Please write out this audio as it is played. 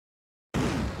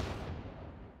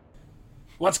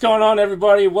What's going on,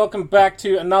 everybody? Welcome back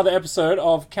to another episode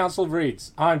of Council of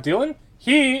Reads. I'm Dylan,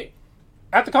 here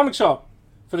at the comic shop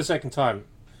for the second time.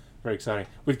 Very exciting.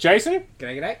 With Jason,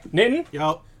 G'day. Nitin,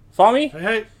 Yo. Fami,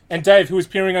 Hey. and Dave, who is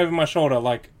peering over my shoulder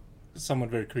like someone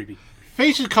very creepy.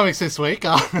 Featured comics this week.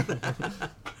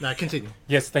 No, continue.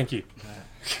 Yes, thank you.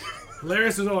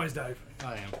 Hilarious as always, Dave.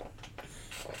 I am.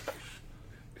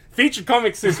 Featured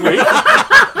comics this week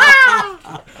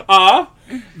are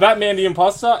Batman the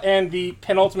Imposter and the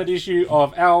penultimate issue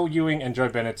of Al Ewing and Joe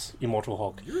Bennett's Immortal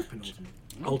Hulk. You're a penultimate.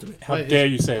 Ultimate. How dare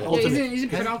you say that? Isn't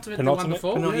penultimate the one Penultimate?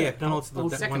 before? Penultimate,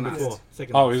 that second one last. before.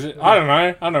 Second Oh, last. is it? I don't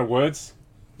know. I know words.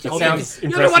 It sounds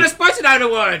You're the one impressive. who's supposed to know the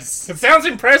words. It sounds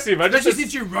impressive. Especially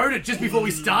since you wrote it just before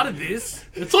we started this.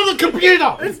 It's on the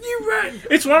computer! You read.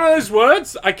 It's one of those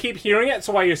words, I keep hearing it,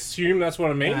 so I assume that's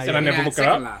what it means, Yeah, and I yeah. never look it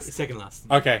second up. last. Second last.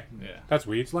 Okay, Yeah. that's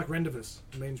weird. It's like rendezvous.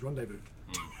 It means rendezvous.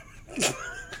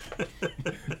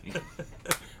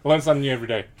 I learn something new every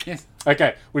day. Yes.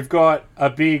 Okay, we've got a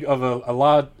bit.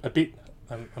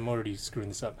 I'm already screwing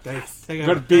this up. Dave, take We've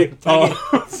got a over.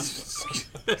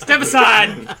 bit. Step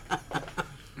aside.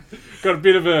 Got a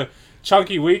bit of a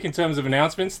chunky week in terms of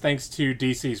announcements, thanks to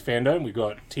DC's fandom. We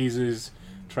got teasers,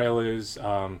 trailers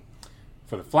for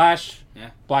the Flash,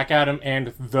 Yeah. Black Adam, and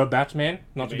the Batman.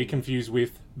 Not to be mean- confused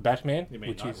with Batman, You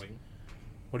mean which is. Nightwing?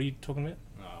 What are you talking about?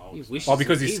 Oh, He wishes, Oh,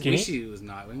 because he's skinny? He wishes he was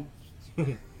Nightwing.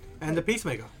 And the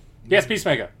Peacemaker. Yes,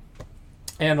 Peacemaker.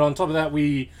 And on top of that,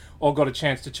 we all got a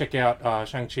chance to check out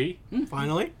Shang-Chi.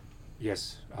 Finally.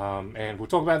 Yes. And we'll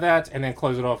talk about that and then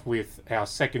close it off with our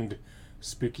second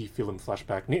spooky film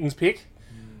flashback. Nitin's pick.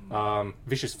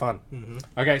 Vicious Fun.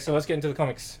 Okay, so let's get into the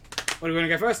comics. What do we want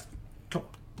to go first?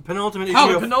 Penultimate issue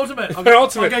Oh, of... penultimate. I'll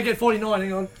Penultimate. go get 49.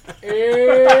 Hang on.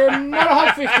 Not a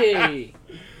Hulk 50.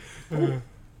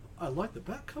 I like the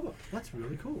back cover. That's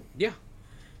really cool. Yeah.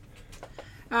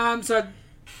 So,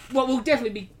 what will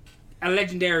definitely be a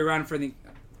legendary run for the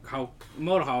Hulk,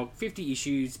 Immortal Hulk, 50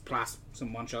 issues plus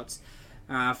some one-shots.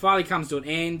 Finally comes to an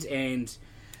end, and...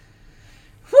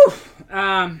 Whew,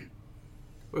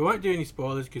 We won't do any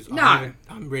spoilers because No.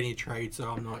 I'm reading a trade, so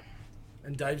I'm not...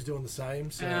 And Dave's doing the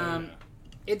same, so...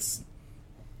 it's...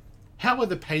 How are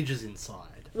the pages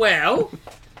inside? Well,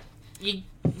 you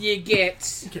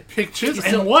get... Get Pictures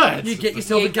yourself- and words! You get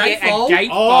yourself You a get gatefold. a gatefold.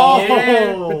 Oh!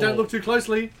 Yeah, but don't look too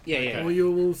closely, Yeah. or you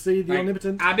will see the Like,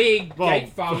 omnipotent. a big Well,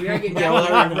 gatefold. You don't get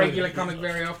that in a regular comic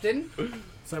very often.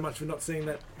 So much for not seeing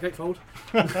that gatefold.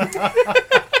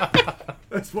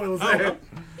 Spoilers there.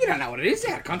 You don't know what it is.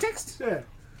 Out of context. Yeah.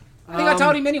 I think I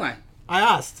told him anyway. I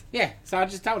asked. Yeah, so I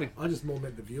just told him. I just more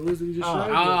meant the viewers that you just Oh.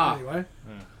 showed. Ah. But anyway,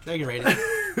 They can read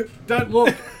it. don't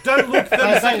look 30 They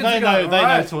seconds know, ago. they know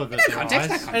alright? to it. No context,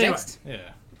 no context.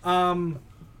 Yeah.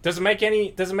 Does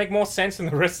it make more sense than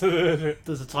the rest of the...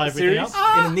 Does it tie Series? everything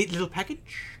up? In a neat little package.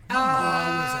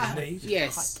 Ah, wouldn't say neat.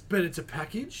 yes. But it's a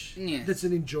package Yes. that's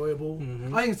an enjoyable.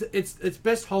 I think it's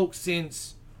best Hulk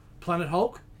since Planet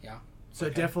Hulk. Yeah. So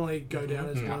definitely go down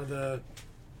as one of the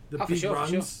Oh, for big sure, for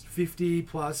runs. 50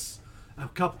 plus a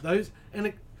couple those,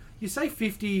 and you say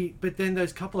 50, but then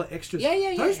those couple of extras.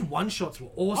 Yeah. Those one shots were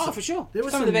awesome. Oh, for sure. There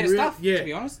was Some of the better real- stuff, Yeah, to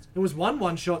be honest. there was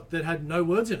one shot that had no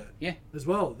words in it. Yeah. as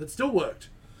well. That still worked.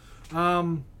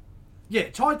 Tied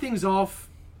things off.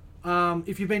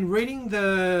 If you've been reading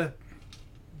this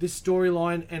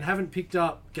storyline and haven't picked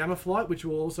up Gamma Flight, which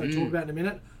we'll also talk about in a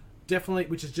minute, definitely,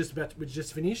 which just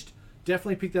finished.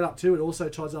 Definitely pick that up too. It also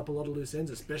ties up a lot of loose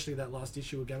ends, especially that last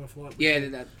issue of Gamma Flight. Yeah,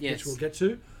 yes. Which we'll get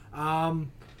to.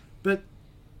 But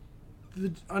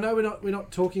I know we're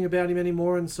not talking about him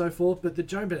anymore and so forth, but the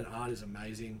Joe Bennett art is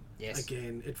amazing. Yes.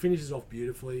 Again, it finishes off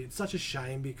beautifully. It's such a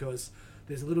shame because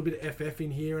there's a little bit of FF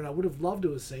in here, and I would have loved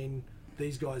to have seen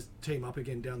these guys team up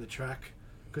again down the track,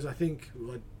 because I think,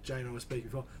 like Jay and I were speaking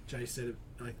before, Jay said it,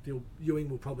 I feel Ewing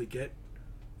will probably get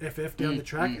FF down the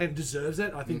track and deserves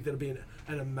it. I think that'll be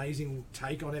an amazing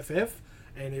take on FF,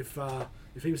 and if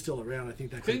he was still around, I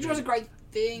think that could Because it was a great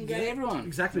thing, great everyone.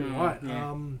 Exactly right.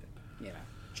 Yeah.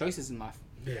 Choices in life.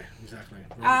 Yeah, exactly.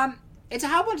 It's a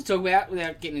hard one to talk about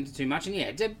without getting into too much, and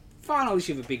it's a final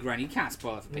issue of a big run. You can't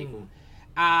spoil it for people.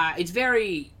 It's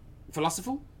very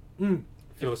philosophical.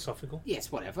 Philosophical?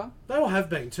 Yes, whatever. They all have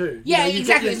been too. Yeah, you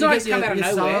exactly. Get It's not you just get come out of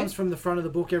your nowhere. Psalms from the front of the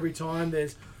book every time.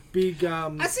 There's big.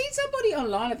 I seen somebody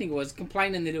online, I think it was,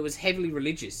 complaining that it was heavily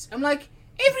religious. I'm like,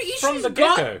 every From issue's the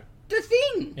got get-go. the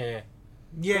thing. Yeah.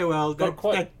 Yeah, well, Got a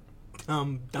quote. that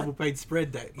double paid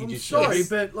spread that you I'm just sorry, showed.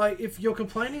 but like if you're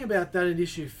complaining about that in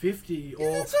issue 50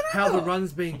 or that's what I how the thought.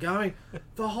 run's been going,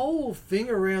 the whole thing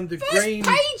around the First green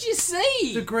page you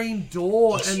see. the green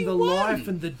door Issue and the one. life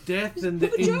and the death and the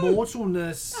Look at Joe.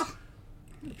 immortalness.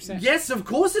 100%. Yes, of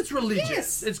course it's religious.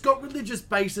 Yes. It's got religious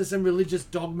basis and religious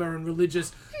dogma and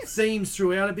religious themes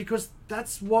throughout it because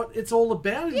that's what it's all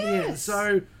about in the end. Yes.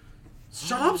 So,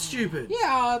 shut up, stupid.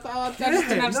 Yeah, I just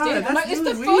didn't no, understand. that's It's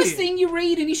the really first weird. thing you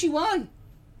read in issue 1.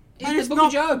 And Is it's the Book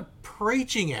of not Job.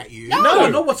 preaching at you. No,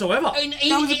 not whatsoever.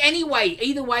 Any way,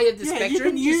 either way of the Yeah, spectrum. you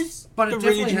can use But it the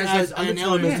definitely religion has as those an undertones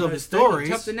element and of the those stories.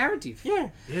 help the narrative. Yeah.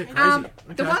 Yeah, crazy.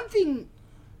 The Okay. one thing,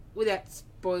 without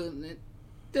spoiling it,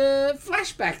 the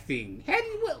flashback thing. How do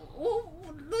you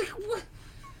what?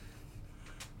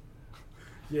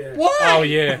 Yeah. Why? Oh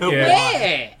yeah, yeah.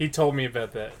 Where? He told me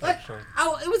about that. Like, Actually,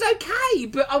 oh, it was okay,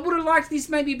 but I would have liked this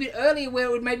maybe a bit earlier, where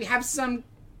it would maybe have some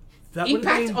That would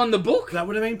have impact been, on the book. That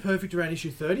would have been perfect around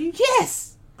issue 30.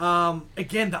 Yes.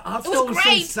 Again, the art It was style was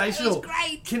great. sensational. It was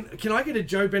great. Can I get a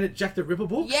Joe Bennett Jack the Ripper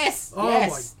book? Yes. Oh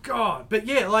yes. my god! But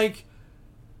yeah, like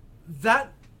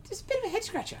that. Just a bit of a head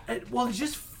scratcher. It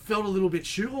just felt a little bit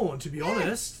shoehorned, to be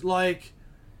honest. Like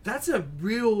that's a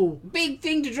real Big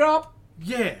thing to drop.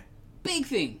 Big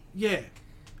thing. Yeah.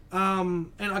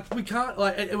 And like we can't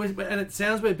like it was, and it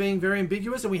sounds we're being very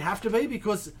ambiguous, and we have to be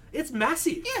because it's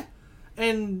massive. Yeah.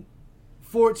 And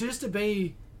for it just to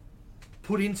be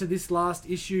put into this last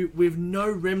issue with no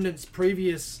remnants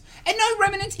previous. And no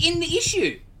remnants in the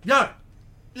issue. No.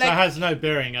 So it has no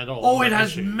bearing at all. Oh, on it the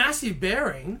has issue. massive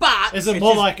bearing. But Is it It's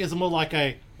more just- like? Is it more like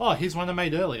a? Oh, here's one I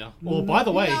made earlier. Or by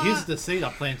the way, Nah. here's the seed I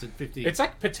planted 50. it's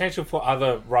like potential for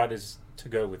other writers to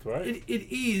go with, right?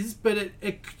 It is, but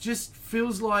it just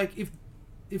feels like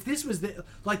if this was the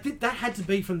like that had to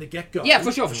be from the get go. yeah,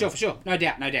 for sure. No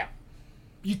doubt.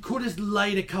 You could have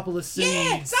laid a couple of seeds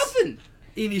Yeah, something.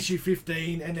 in issue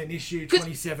 15 and then issue 'Cause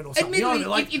 27 or something. You know Admittedly,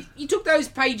 what I mean? Like if you took those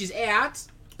pages out,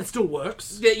 it still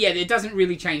works, it doesn't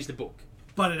really change the book.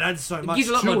 but it adds so It much gives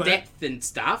a lot to more it. depth and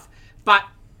stuff. But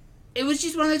it was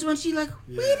just one of those ones you're like,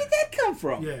 where did that come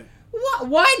from? Yeah. What?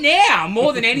 Why now?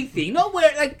 More than anything, not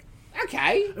where like.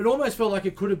 Okay. It almost felt like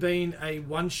it could have been a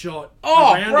one shot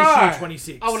Oh, around bro. issue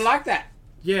 26. I would like that.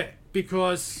 Yeah,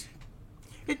 because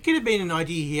It could have been an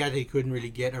idea he had he couldn't really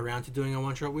get around to doing a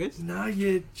one shot with. no,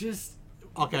 you just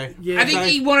Okay. yeah. I think so-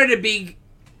 he wanted a big,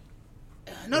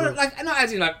 not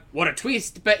as in like what a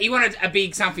twist, but he wanted a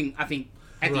big something. I think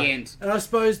at the Right. end. And I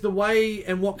suppose the way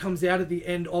and what comes out at the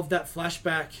end of that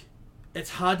flashback,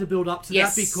 it's hard to build up to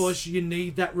Yes. that because you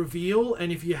need that reveal.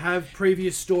 And if you have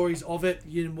previous stories of it,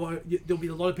 there'll be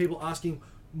a lot of people asking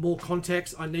more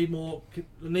context. I need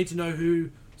to know who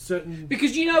certain.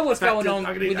 Because you know what's going on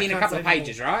I within a can't couple say of anymore.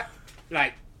 pages, right?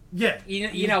 Like Yeah,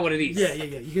 you know what it is. yeah.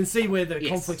 You can see where the Yes.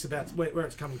 conflict's about, where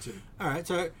it's coming to. All right.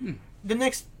 So the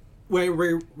next where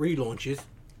relaunches,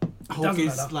 Hulk Doesn't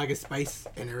is matter. like a space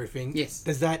and everything. Yes.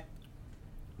 Does that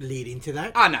lead into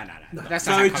that? Oh no. That's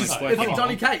So not how it's comics just- work. It's Come on.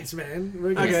 Donny Cates, man.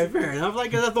 We're gonna- Okay, fair enough.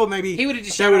 Like, 'cause I thought maybe He would have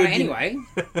just they shut would've it did- anyway.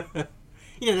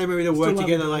 You know, maybe they'll Still work love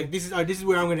together. it, Like, this is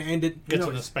where I'm going to end it. Get You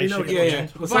to know- the spaceship. you know- Yeah, yeah. again.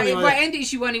 Or By something like end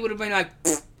issue 1, he would have been like,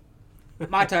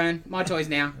 my turn, my toys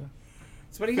now.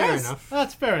 That's what he Fair does. enough.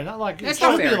 That's fair enough. Like That's it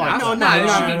not should be fair like enough. No, No, no,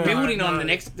 they should no, be building no. on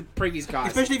the previous guys.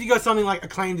 Especially if you got something like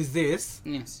acclaimed as this.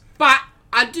 Yes, but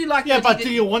I do like. Yeah, that but he do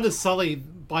did- you want to sully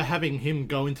by having him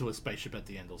go into a spaceship at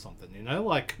the end or something? You know,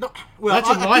 like No, well, that's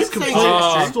a nice did say complete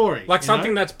that. story. Like you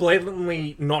something know? that's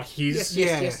blatantly not his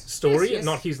Yes. story, Yes.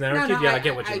 not his No, narrative. no, Yeah, I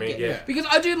get what you mean. get Yeah. it. Because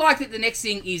I do like that the next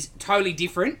thing is totally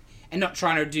different and not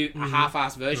trying to do a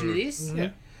half-assed version of this.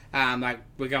 Yeah. Like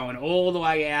we're going all the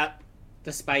way out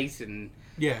the space and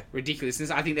Yeah. ridiculousness.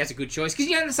 I think that's a good choice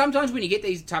because sometimes when you get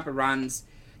these type of runs,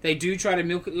 they do try to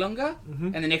milk it longer,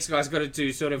 and the next guy's got to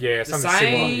do sort of Yeah, the something same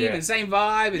similar, yeah. and same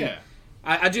vibe. And Yeah.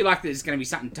 I do like that it's going to be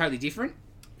something totally different.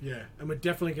 Yeah, and we're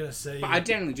definitely going to see But I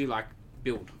generally do like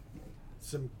build.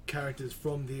 some characters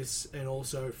from this and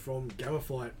also from Gamma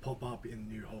Flight pop up in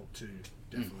New Hulk 2.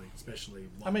 Definitely, especially.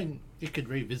 I mean, you could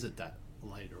revisit that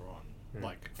later on,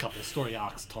 like a couple of story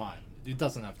arcs time. It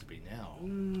doesn't have to be now.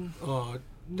 Oh,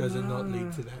 does it not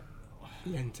lead to that?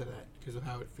 Lend to that because of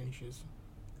how it finishes.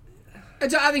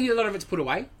 And so I think a lot of it's put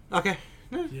away. Okay.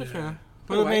 No, that's Yeah. fair enough.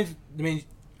 By Well, the it means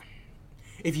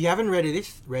if you haven't read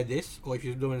this, or if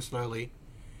you're doing it slowly,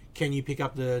 can you pick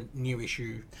up the new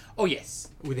issue Oh yes,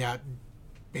 without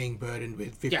being burdened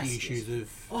with 50 Yes, issues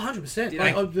of? Oh, 100%. Did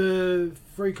Like I- of the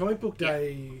free comic book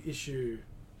day issue,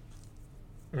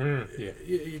 Yeah.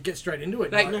 you get straight into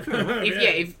it. like Like,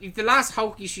 if the last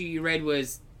Hulk issue you read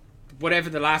was whatever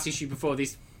the last issue before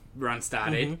this run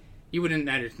started, you wouldn't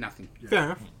notice nothing. Fair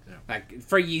enough. Like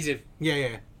 3 years of Yeah,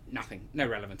 yeah. nothing, no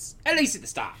relevance. At least at the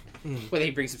start. Whether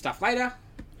he brings some stuff later,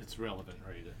 It's relevant,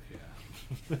 read it.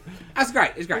 Yeah. that's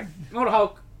great. It's great. Mortal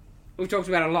Hulk, we've talked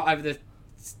about it a lot over the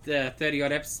 30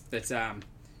 odd eps, but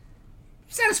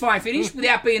satisfying finish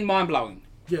without being mind blowing.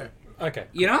 Yeah. Okay.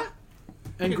 You know?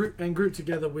 And group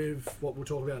together with what we'll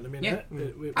talk about in a minute.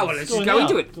 Oh, well, let's Do just it go now.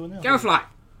 into it. Do it now. Gamma Flight.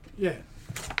 Yeah.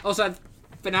 Also,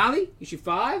 finale, issue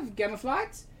 5, Gamma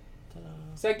Flight.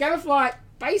 So, Gamma Flight,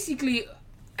 basically,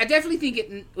 I definitely think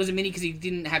it was a mini because he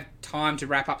didn't have time to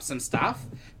wrap up some stuff.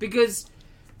 Because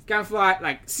Gamma Flight,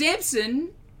 like,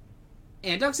 Samson,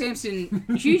 and Doc Samson,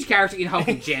 huge character in Hulk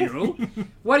in general.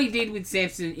 What he did with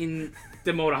Samson in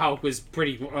The Mortal Hulk was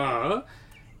pretty...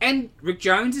 And Rick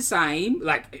Jones the same.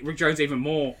 Like, Rick Jones even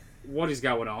more, what is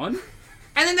going on?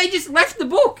 And then they just left the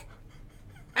book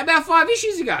about 5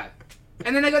 issues ago.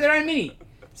 And then they got their own mini.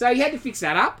 So he had to fix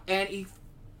that up, and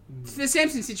the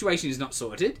Samson situation is not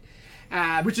sorted.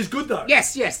 Which is good though.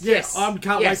 Yes. I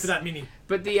can't wait for that mini.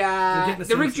 But the getting the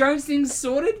the Rick Samson. Jones thing's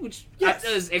sorted, which Yes.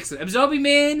 is excellent. Absorbing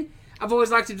Man, I've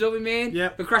always liked Absorbing Man.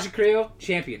 Yep. But Crusher Creel,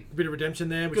 champion. A bit of redemption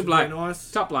there, which Good is bloke. very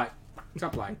nice. Top bloke.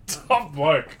 Top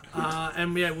bloke.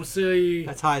 And yeah, we'll see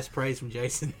That's highest praise from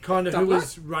Jason. kind of Top who bloke.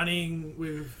 was running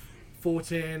with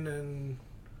 410,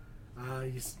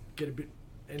 and you get a bit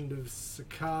end of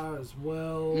Sakaar as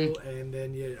well, and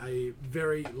then a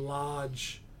very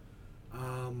large,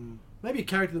 maybe a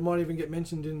character that might even get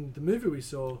mentioned in the movie we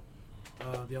saw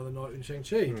the other night in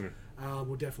Shang-Chi.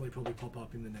 Will definitely probably pop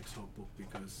up in the next Hulk book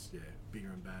because bigger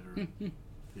and badder.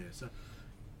 So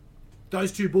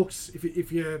those two books,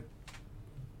 if you're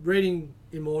reading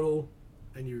Immortal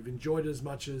and you've enjoyed it as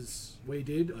much as we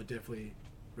did, I definitely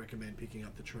recommend picking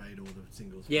up the trade or the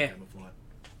singles for Yeah. Gamma Flight.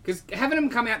 Because having them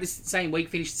come out this same week,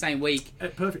 finish the same week,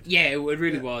 Perfect. yeah, it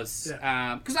really was.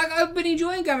 Because I've been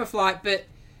enjoying Gamma Flight, but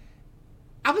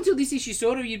up until this issue,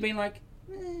 sort of, you'd been like,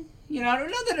 you know,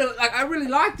 not that like I really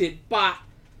liked it, but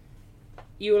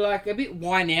you were like a bit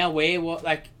why now, where, what,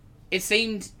 like it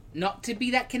seemed not to be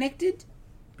that connected.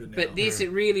 But this,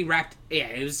 it really wrapped. Yeah,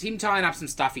 it was him tying up some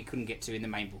stuff he couldn't get to in the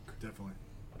main book. Definitely.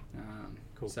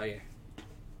 Cool. So yeah,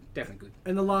 definitely good.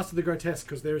 And the last of the grotesque,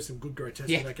 because there is some good grotesque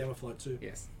Yeah. in that Gamma Flight too.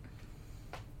 Yes.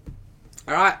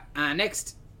 All right.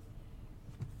 Next,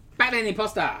 Batman the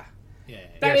Imposter. Yeah.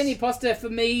 Batman the Yes. Imposter for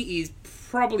me is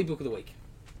probably book of the week.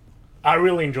 I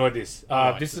really enjoyed this.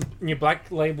 liked This is a new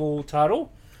Black Label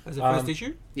title. As the first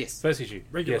issue? Yes. First issue.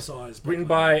 Regular yes. size. Written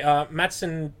by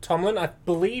Mattson Tomlin. I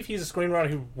believe he's a screenwriter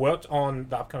who worked on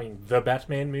the upcoming The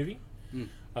Batman movie.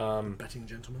 Batting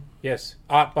Gentleman. Yes.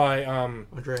 Art by...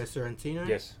 Andrea Sorrentino?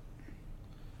 yes.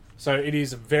 So it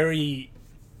is a very,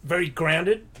 very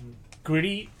grounded,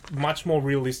 gritty, much more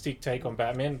realistic take on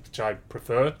Batman, which I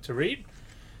prefer to read.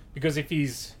 Because if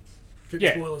he's... Keep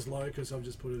Yeah. spoilers low, because I've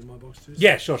just put it in my box too.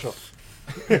 Yeah, sure.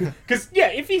 Because,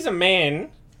 if he's a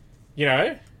man, you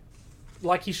know,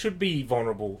 like he should be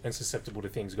vulnerable and susceptible to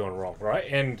things going wrong, right?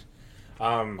 And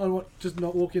I want just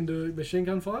not walk into machine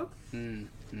gun fire.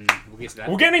 We'll get to that.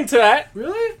 we'll get into that.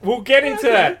 Really? We'll get into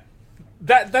okay.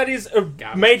 that. That is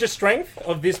a major strength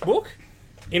of this book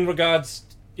in regards,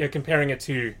 comparing it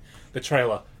to the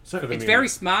trailer. So for the It's movie. very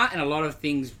smart and a lot of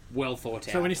things well thought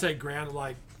out. So when you say grounded,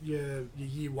 like your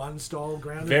year one style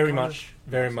grounded, very kind much,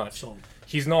 of? very much. Sold.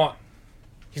 He's not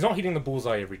hitting the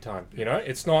bullseye every time. You know,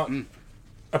 it's not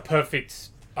a perfect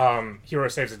hero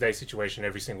saves the day situation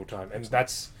every single time, and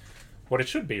that's what it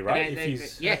should be, right? And If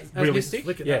he's yeah. As realistic,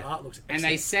 Flick at yeah. that art looks and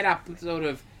excellent. they set up sort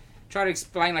of try to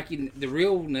explain like in the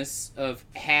realness of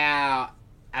how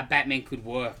a Batman could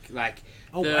work, like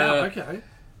Oh the- wow! Okay.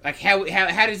 like how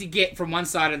does he get from one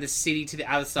side of the city to the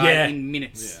other side Yeah. in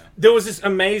minutes? Yeah. There was this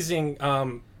amazing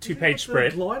two-page The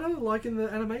spread, glider, like in the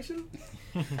animation.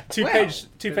 two-page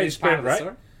It's part spread, of the right?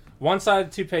 story. One side of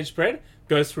the two-page spread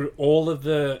goes through all of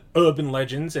the urban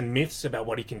legends and myths about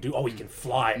what he can do. Oh, he can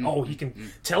fly. Oh, he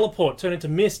can teleport, turn into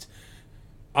mist.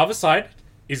 Other side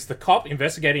is the cop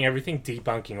investigating everything,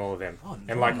 debunking all of them.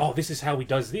 And like, oh, this is how he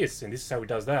does this, and this is how he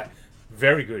does that.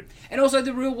 Very good. And also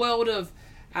the real world of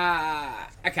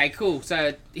okay, cool.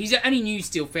 So he's only new,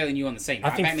 still fairly new on the scene. I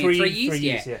Right? think Batman, 3 years,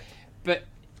 years, yeah. But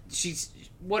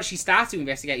what she starts to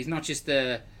investigate is not just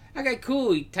the okay,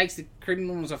 cool. He takes the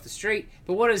criminals off the street,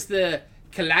 but what is the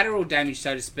collateral damage,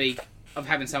 so to speak, of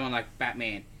having someone like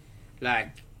Batman?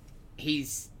 Like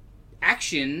his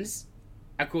actions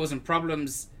are causing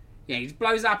problems. You know, he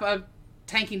blows up a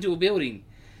tank into a building.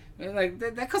 Like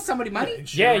that costs somebody money.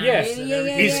 Yeah, yeah. Insurance and Yeah,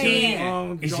 everything. Is he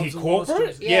Oh, is he Johnson Wall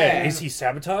corporate? Street. Yeah. Yeah. Is he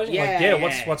sabotaging? Yeah, Like, yeah.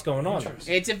 yeah. What's going on?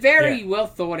 Interesting. It's a very Yeah. well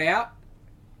thought out,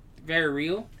 very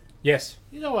real. Yes.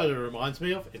 You know what it reminds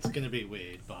me of? It's going to be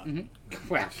weird, but...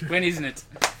 Well, when isn't it?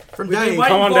 From We've been Dave.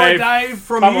 waiting Come on, for it, Dave. Dave.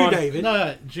 From Come you, on. David.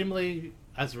 No, Jim Lee,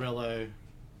 Azarello,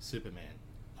 Superman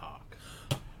arc.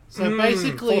 So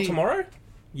basically... For tomorrow?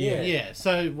 Yeah. Yeah,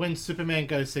 so when Superman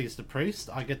goes sees the priest,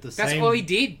 I get the That's same... all he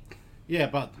did. Yeah,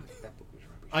 but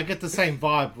I get the same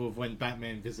vibe of when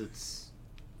Batman visits.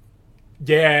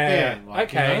 Yeah. Like,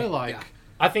 Okay. You know, like Yeah.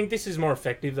 I think this is more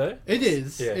effective though. it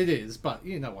is. Yeah. It is. But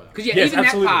you know what? Because yeah, Yes, even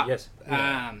absolutely, that part. yes.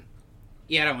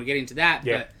 Yeah, I don't want to get into that.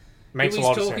 Yeah. But Makes who a lot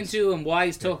he's of talking sense. to and why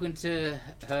he's talking to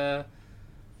her.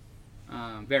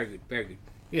 Very good. Very good.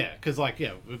 Yeah, because like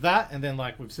with that, and then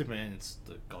like with Superman, it's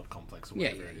the God complex or Yeah,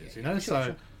 whatever yeah, it is. yeah. You know, Sure, so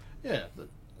sure. yeah,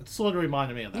 it sort of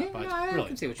reminded me of that. Yeah, but no, I really,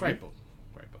 can see what you great mean. book.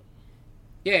 Great book.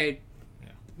 Yeah.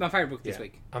 My favorite book this Yeah.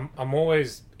 week. I'm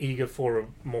always eager for a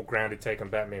more grounded take on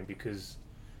Batman because,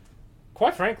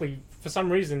 quite frankly, for some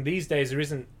reason these days there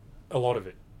isn't a lot of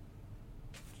it.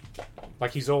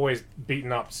 Like he's always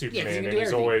beating up he can Superman, do and he's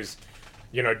everything. always,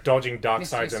 dodging dark Yes,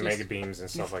 sides yes, and yes. mega beams and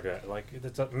stuff like that. Like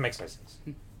it makes no sense.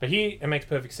 But here it makes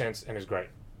perfect sense and is great.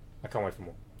 I can't wait for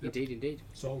more. Indeed.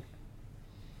 So,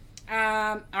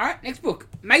 All right, next book.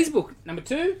 Maze book, number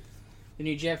 2. The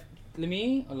new Jeff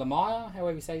Lemire, or Lemire,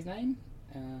 however you say his name.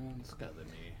 Let's go with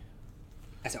me.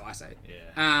 That's how I say it.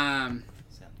 Yeah. Um,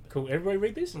 Sound a bit- Cool. Everybody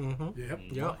read this? Mm-hmm. yep.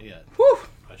 Yep. Not yet. whew.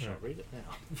 I shall read it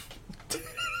now.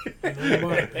 It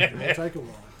won't take a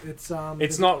while.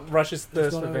 It's not Rush's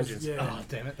thirst not for as- vengeance. yeah. Oh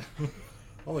damn it!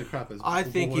 Holy crap! there's I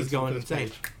more think he's words on going the first insane.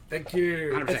 page. Thank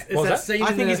you. 100%. It's What was that that? scene I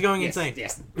in think the- he's going Yes, insane.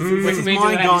 yes. It's his We've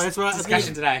mind had going. this That's what I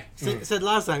discussion today. said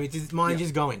last time. It's his mind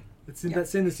just going. It's in that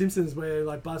scene in The Simpsons where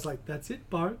like Buzz like, "That's it,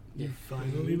 Bart. You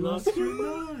finally lost your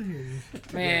mind."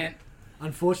 Man.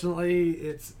 Unfortunately,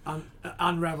 it's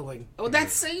unraveling. Well,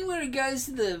 that scene where he goes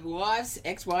to the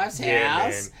ex-wife's Yeah,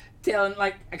 house, man. telling,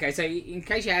 like, okay, so in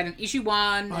case you hadn't, issue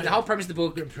 1, the yeah. whole premise of the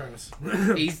book, Good premise.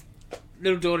 his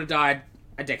little daughter died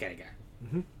a decade ago.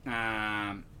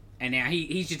 Mm-hmm. And now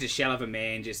he's just a shell of a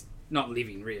man, just not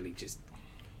living, really, just,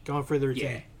 Going through the yeah.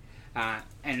 routine.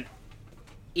 And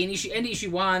in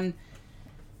issue 1,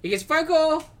 he gets a phone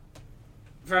call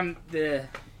from the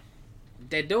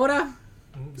dead daughter.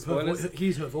 Spoilers.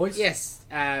 Here's her voice. Yes,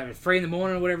 3 in the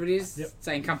morning or whatever it is, Yep.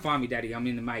 saying, "Come find me, Daddy. I'm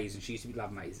in the maze," and she used to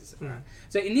love mazes.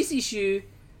 So in this issue,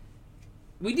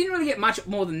 we didn't really get much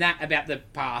more than that about the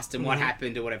past and what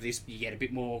happened or whatever. This you get a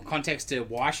bit more context to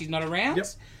why she's not around. Yep.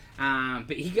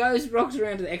 But he rocks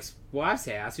around to the ex-wife's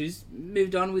house, who's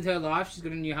moved on with her life. She's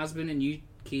got a new husband, a new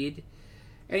kid,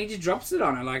 and he just drops it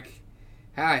on her like,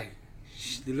 "Hey,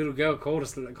 the little girl called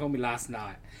me last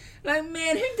night." Like,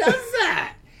 man, who does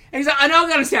that? And he's like, "I know I'm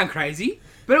gonna sound crazy,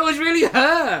 but it was really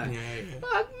her." Yeah.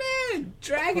 Like, man,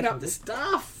 dragging up the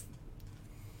stuff.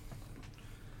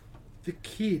 The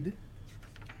kid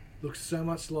looks so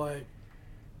much like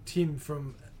Tim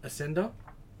from Ascender.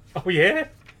 Oh yeah.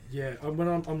 Yeah, when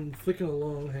I'm flicking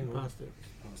along, hang on. Past it.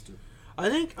 Past it. I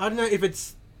don't know if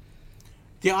it's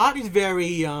the art is very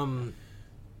Yeah.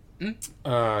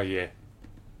 I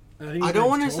I don't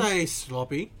want to say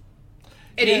sloppy.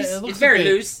 It Yeah, is. it looks It's very a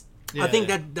bit- loose. I think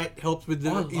that helps with I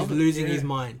the love he's it, losing yeah. his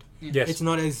mind. Yes. It's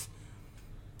not as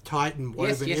tight and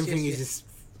woven. yes, Everything yes, is just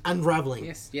unraveling.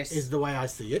 Yes, yes. Is the way I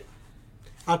see it.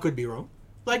 I could be wrong.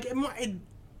 Like it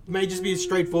may just be a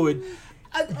straightforward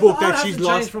book that she's changed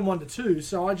lost. from 1 to 2,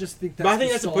 so I just think that's But I think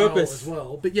the that's the style purpose. as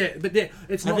well. But yeah,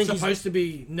 it's I not think he's- supposed to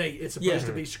be neat. It's supposed Yeah.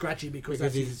 to be scratchy because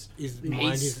Because that's his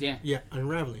mind is yeah.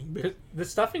 unraveling. But The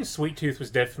stuff in Sweet Tooth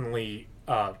was definitely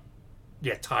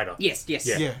tighter. Yes, yes.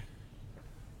 Yeah. yeah.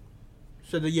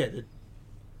 So the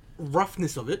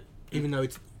roughness of it, even though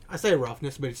I say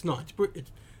roughness, but it's not.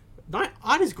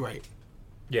 Art is great,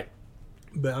 Yeah.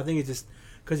 but I think it's just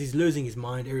because he's losing his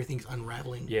mind. Everything's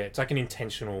unraveling. Yeah, it's like an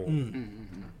intentional Mm.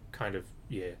 kind of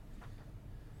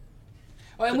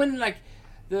Oh, and when like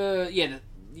you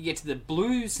get to the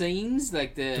blue scenes,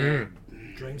 like the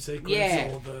dream sequence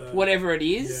yeah, or the whatever it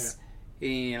is,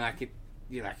 you're like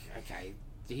okay,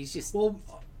 he's just Well,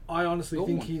 I honestly Go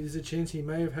think on. there's a chance he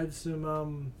may have had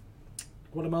some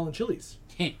guatemalan chilies,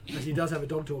 as he does have a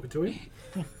dog talking to him.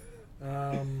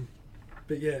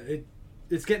 But yeah,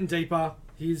 it's getting deeper.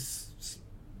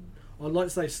 I'd like to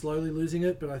say slowly losing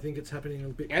it, but I think it's happening a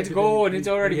bit. It's quicker gone, than it's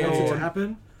already he wants it to gone.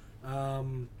 happen.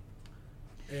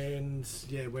 And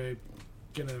yeah, we're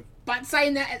gonna. But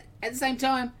saying that at the same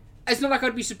time, it's not like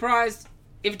I'd be surprised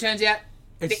if it turns out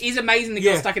It's- there is a maze and the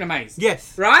yeah. girl's stuck in a maze.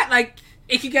 Yes. Right? Like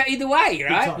it could go either way,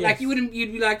 right? time. Like Yes.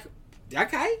 you'd be like,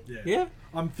 okay, Yeah.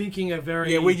 I'm thinking a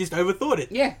very. Yeah. We just overthought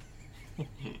it. yeah.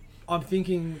 I'm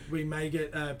thinking we may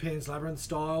get a Pan's Labyrinth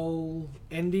style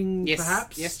ending, Yes,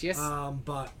 perhaps. yes.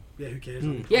 But yeah, who cares?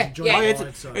 Yeah, enjoying yeah. Oh, the it's,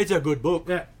 ride, so. it's a good book.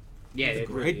 Yeah, Yeah, It's a it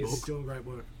great really is. it's doing great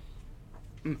work.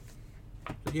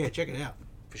 Yeah, check it out.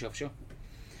 For sure.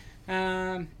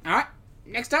 Alright,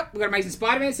 next up, we've got Amazing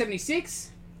Spider-Man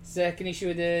 76. Second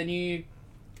issue of the new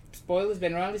spoilers,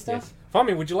 Ben Riley stuff. Yes.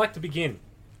 Fami, would you like to begin?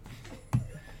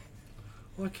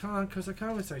 I can't because I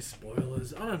can't really say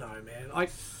spoilers. I don't know, man.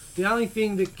 The only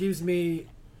thing that gives me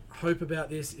hope about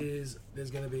this is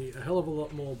there's going to be a hell of a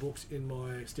lot more books in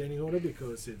my standing order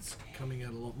because it's coming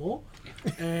out a lot more,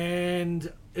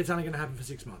 and it's only going to happen for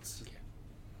 6 months.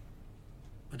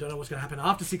 I don't know what's going to happen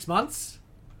after 6 months.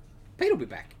 Pete will be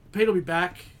back. Pete will be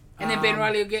back, And then Ben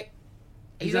Riley will get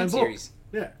his own book. series.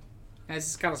 Yeah, As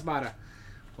Scarlet Spider.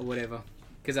 Or whatever.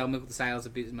 Because they'll milk the sales a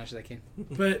bit as much as they can.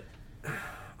 but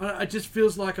it just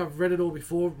feels like I've read it all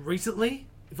before recently.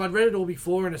 If I'd read it all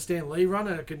before in a Stan Lee run,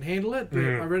 I could handle it. But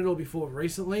I read it all before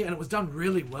recently, and it was done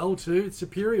really well too.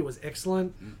 Superior was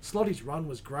excellent. Slotty's run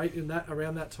was great in that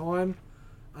around that time.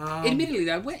 Admittedly,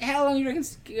 though, how long do you reckon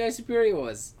Superior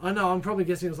was? I know. I'm probably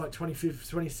guessing it was like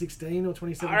 2016 or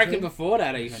 2017. I reckon before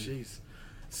that, even. Jeez.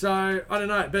 So I don't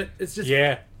know, but it's just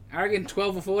Yeah, I reckon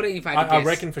 12 or 14 if I had to I guess.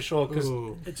 reckon for sure because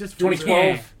Ooh. it just feels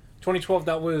 2012, Yeah. 2012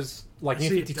 that was like New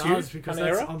See, it 52 does because kind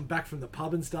of era. I'm back from the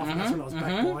pub and stuff, and that's when I was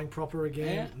back buying proper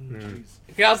again. And,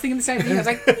 jeez. Yeah, I was thinking the same thing. I was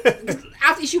like,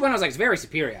 after issue 1, I was like, it's very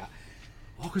Superior.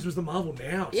 Oh, because it was the Marvel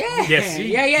Now. Yeah. Yes.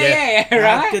 Yeah,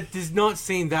 right? That does not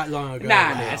seem that long ago.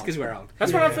 Nah, it's because we're old.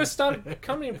 That's when I Yeah. first started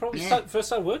coming and probably Yeah. first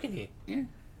started working here. Yeah.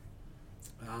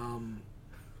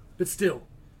 But still,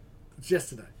 it's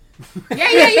yesterday.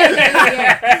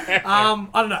 Yeah. I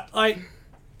don't know.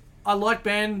 I like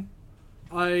Ben.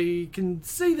 I can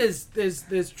see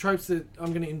there's tropes that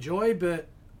I'm going to enjoy, but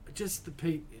just the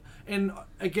Pete. And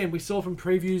again, we saw from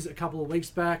previews a couple of weeks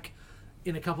back.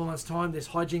 In a couple of months' time, there's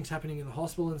hijinks happening in the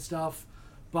hospital and stuff.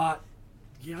 But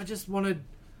yeah,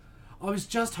 I was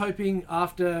just hoping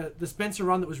after the Spencer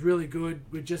run that was really good,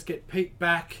 we'd just get Pete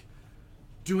back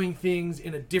doing things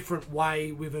in a different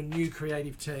way with a new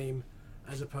creative team,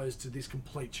 as opposed to this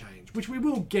complete change, which we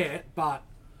will get. But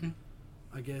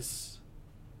I guess,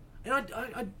 and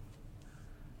I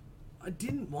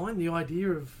didn't mind the idea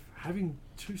of having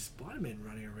two Spider-Men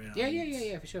running around.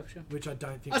 Yeah, for sure. Which I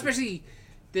don't think. Especially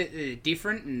the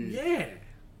different and Yeah.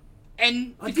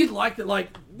 and I did like that.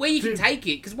 Like where you can Dude, take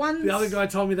it because one the other guy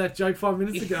told me that joke 5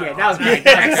 minutes ago. Yeah, that was great.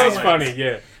 That was funny.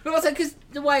 Yeah. But also because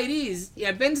the way it is,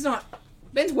 Ben's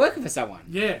working for someone.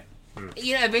 Yeah.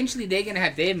 Eventually they're going to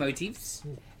have their motives,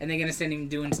 and they're going to send him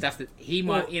doing stuff that he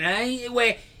might,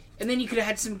 and then you could have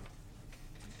had some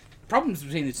problems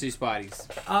between the two Spideys.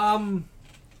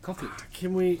 Conflict.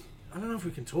 Can we? I don't know if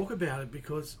we can talk about it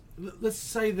because let's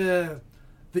say the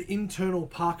internal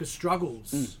Parker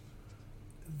struggles,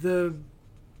 the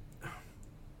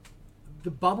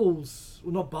bubbles,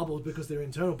 well, not bubbles because they're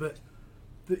internal, but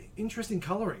the interesting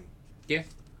colouring. Yeah.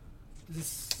 There's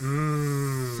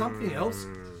something else,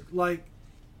 like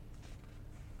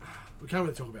we can't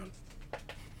really talk about it.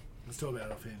 Let's talk about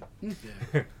it offhand.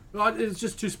 Yeah, well, it's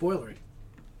just too spoilery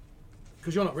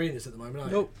because you're not reading this at the moment, are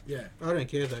you? Nope. Yeah, I don't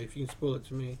care though. If you can spoil it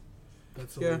to me.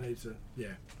 that's all Yeah. we need to. Yeah.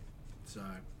 So.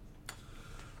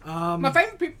 My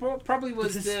favourite bit probably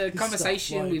was This- the this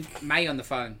conversation stuff, like- with May on the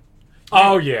phone.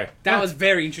 Oh yeah. That was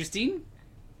very interesting.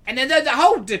 And then the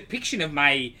whole depiction of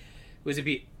May was a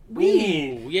bit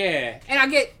weird. Ooh, yeah. And I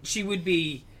get she would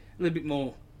be a little bit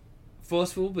more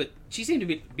forceful, but she seemed a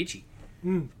bit bitchy.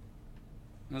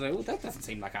 I was like, well, that doesn't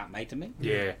seem like Aunt May to me.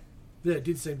 Yeah. Yeah, it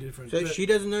did seem different. So but- she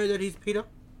doesn't know that he's Peter,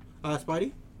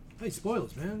 Spidey. Hey,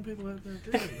 spoilers, man. People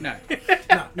have No,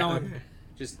 no one.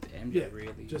 just Yeah, MJ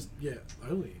really. just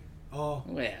only. Oh,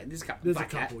 Well, yeah, there's a couple. there's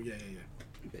Black a couple. Cat, Yeah.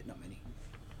 but not many.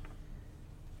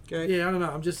 Okay. Yeah, I don't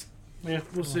know. I'm just. Yeah.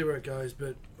 We'll see where it goes,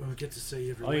 but we'll get to see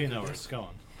every. Oh, week, you I know where guess. it's going.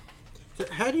 So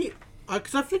how do you?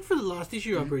 Because I flicked for the last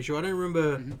issue. I'm pretty sure. I don't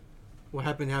remember what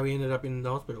happened. How he ended up in the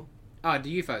hospital. Oh,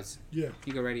 the UFOs. Yeah,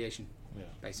 You got radiation, Yeah.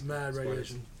 basically. mad Spoilers.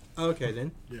 radiation. Okay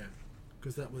then. Yeah,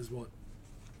 because that was what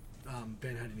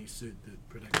Ben had in his suit that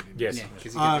protected him. Yes. Yeah,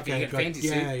 because he Ah, got, he okay. got a Got, fancy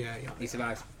yeah, suit. yeah. He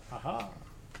survives. Aha.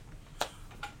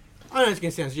 I know it's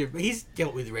gonna sound stupid, but he's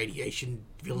dealt with radiation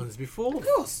villains before. Of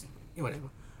course. Yeah, whatever.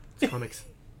 It's comics.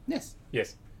 Yes.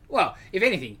 Yes. Well, if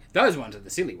anything, those ones are the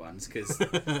silly ones because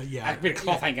Yeah. a bit of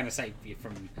cloth ain't going to save you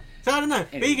from. So I don't know.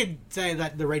 But Anyway. you could say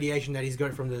that the radiation that he's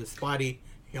got from the Spidey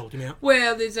helped him out.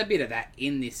 Well, there's a bit of that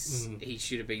in this. He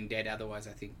should have been dead otherwise,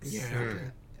 I think. Yeah.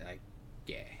 Like,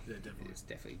 yeah. Yeah, definitely. It's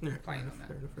definitely Yeah, playing on fair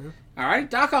that. enough, fair enough. All right,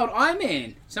 Dark Old Iron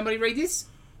Man. Somebody read this?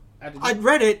 I'd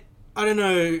read it. I don't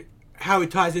know how it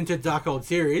ties into Dark Old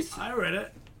series. I read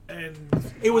it, and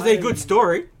It was a good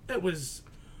story, It was.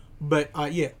 but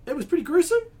yeah, It was pretty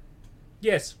gruesome.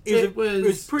 Yes. It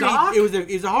was pretty. dark. It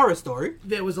was a horror story.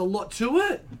 There was a lot to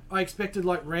it. I expected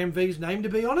like Ram V's name to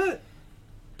be on it,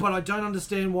 but I don't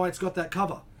understand why it's got that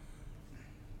cover.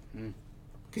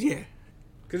 Cause yeah,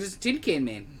 Because it's Tin Can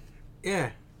Man. yeah,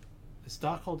 Is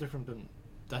Darkhold different than...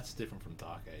 That's different from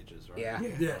Dark Ages, right? Yeah. yeah.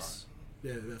 Yes.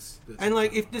 Yeah, that's And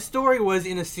like, if the story was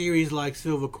in a series like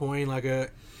Silver Coin, like a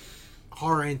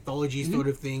horror anthology sort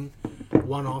of thing,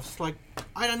 one-offs, like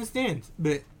I'd understand.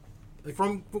 But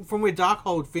from where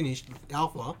Darkhold finished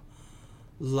Alpha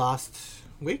last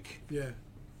week, yeah,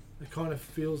 it kind of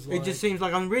feels like it just seems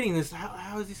like I'm reading this.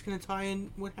 How is this going to tie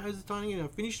in? How is it tying in? I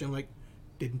finished it. I'm like,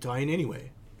 didn't tie in anywhere.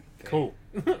 Cool.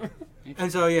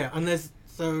 And so yeah,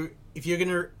 if you're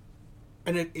gonna,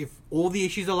 if all the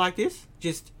issues are like this,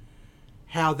 just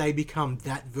how they become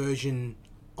that version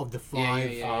of the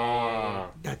five Ah.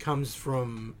 that comes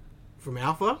from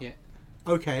Alpha. Yeah.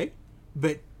 Okay,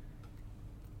 but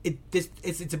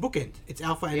it's a bookend. It's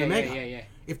Alpha and Yeah, Omega. yeah.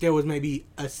 If there was maybe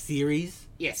a series,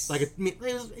 Yes. like it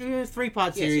was a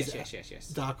 3-part series,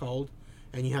 Yes. Darkhold,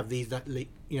 and you have these that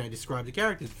describe the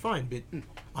characters, fine. But Hmm.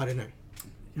 I don't know.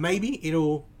 Maybe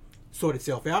it'll sort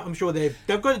itself out. I'm sure they've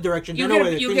got a direction. You'll They know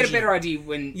where get they're a finishing. better idea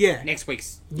when Yeah. next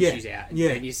week's Yeah. issues out. And Yeah.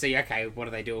 then you see, okay, what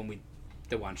are they doing with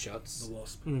the one-shots? the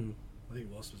Wasp. Mm. I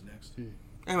think Wasp was next.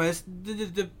 Anyways,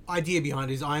 the idea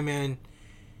behind it is Iron Man.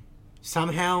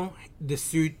 Somehow the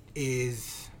suit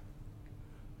is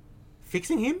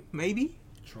fixing him. Maybe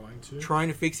trying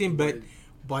to fix him, but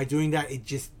by doing that, it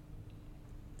just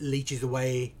leeches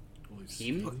away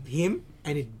Him?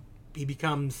 and he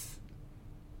becomes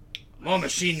More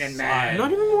machine than man.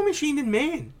 not even more machine than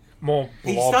man. More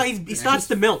He blob. starts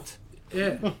to melt.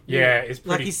 Yeah, Yeah, it's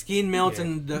pretty. Like his skin melts yeah.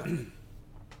 and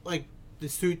the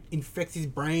suit infects his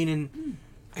brain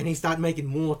and he starts making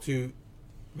more to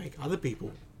make other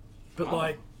people but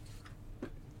like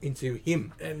into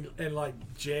him. and like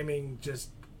jamming just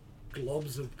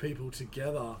globs of people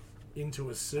together into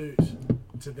a suit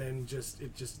to then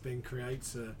then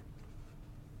creates a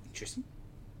Interesting.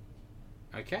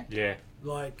 Okay. Yeah,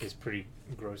 like it's pretty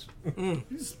gross.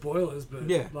 spoilers, but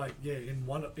Yeah. in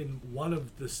one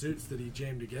of the suits that he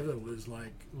jammed together was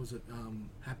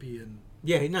Happy and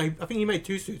Yeah, no, I think he made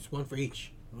 2 suits, one for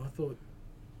each. I thought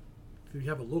if you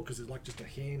have a look, because it's like just a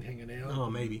hand hanging out. Oh,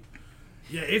 maybe.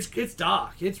 Yeah, it's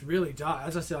dark. It's really dark.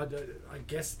 As I said, I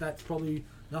guess that's probably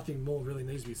nothing more really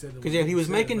needs to be said. Because he was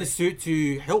making the suit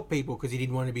to help people because he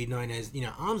didn't want to be known as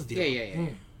arms dealer. Yeah.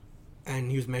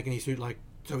 And he was making his suit like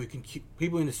so he can keep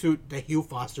people in the suit. They heal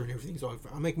faster and everything. So if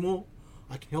I make more,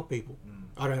 I can help people.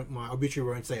 My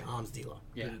obituary won't say arms dealer,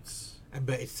 Yeah. But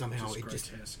but it's somehow just it just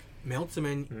grotesque. melts him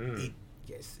and he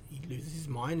loses his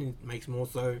mind and makes more.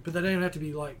 So But they don't even have to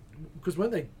be like, because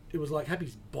it was like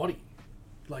Happy's body,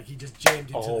 like he just jammed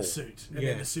into the suit, and Yeah.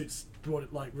 then the suit's brought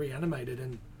it like reanimated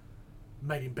and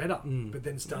made him better. But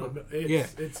then started.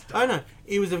 It's I don't know.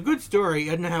 It was a good story.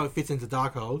 I don't know how it fits into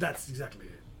Darkhold. That's exactly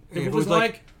it. Yeah, If it was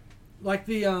like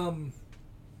the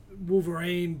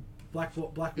Wolverine, Black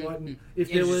White, and if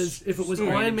Yeah, it just was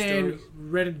random Iron Man, stories.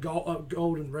 red and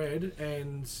gold and red,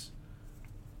 and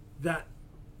that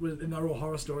was and they're all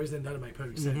horror stories, then that'd make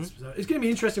perfect sense. So it's going to be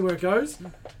interesting where it goes.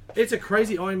 It's a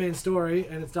crazy Iron Man story,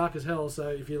 and it's dark as hell. So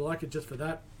if you like it just for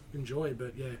that, enjoy.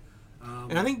 But yeah,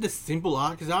 and I think the simple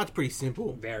art, because art's pretty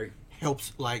simple, Very.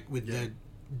 helps like with the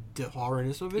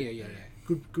horrorness of it. Yeah.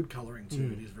 good coloring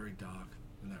too. It is very dark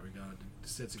in that regard. It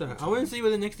sets a So good I want tone. to see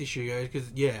where the next issue goes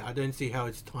because I don't see how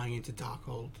it's tying into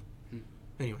Darkhold.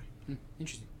 Anyway,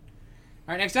 Interesting.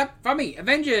 All right, next up from me,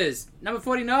 Avengers number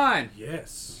 49.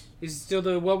 Yes, This is still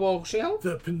the World War She-Hulk.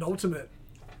 the penultimate.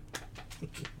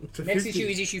 to Next 50. issue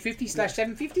is issue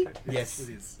 50/750. yes. It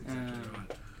is. Exactly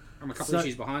right. I'm a couple So-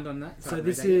 issues behind on that. So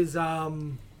this is, I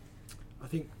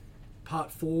think,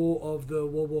 part 4 of the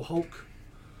World War Hulk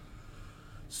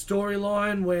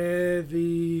storyline, where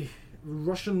the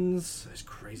Russians, those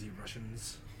crazy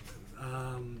Russians,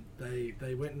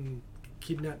 they went and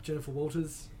kidnapped Jennifer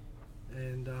Walters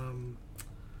and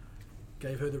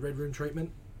gave her the Red Room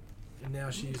treatment, and now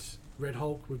she's Red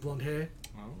Hulk with blonde hair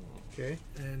Okay.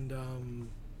 and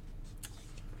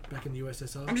back in the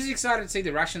USSR. I'm just excited to see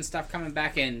the Russian stuff coming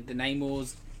back and the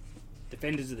Namor's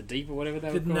Defenders of the Deep or whatever they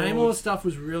The were called. Namor stuff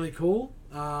was really cool.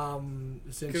 'Cause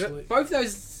Essentially, both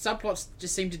those subplots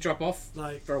just seem to drop off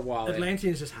like for a while. there.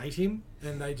 Atlanteans just hate him,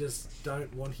 and they just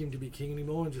don't want him to be king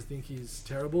anymore, and just think he's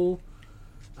terrible.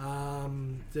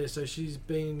 So she's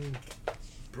been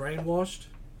brainwashed.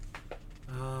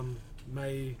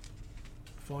 May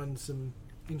find some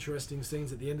interesting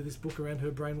scenes at the end of this book around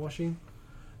her brainwashing.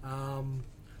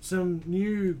 Some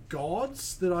new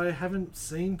gods that I haven't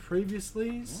seen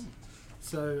previously.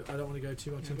 So I don't want to go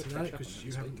too much into we'll that catch up because on that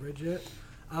you this haven't read yet.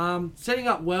 Setting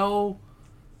up well.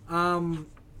 My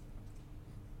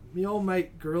old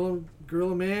mate Gorilla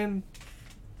Man.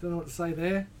 Don't know what to say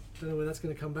there. Don't know where that's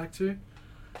going to come back to.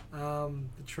 The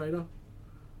traitor.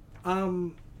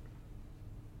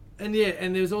 And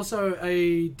and there's also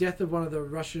a death of one of the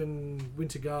Russian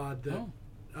Winter Guard that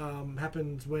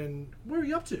happened when... Where are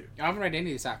you up to? I haven't read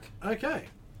any of this arc. Okay.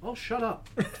 Oh, shut up.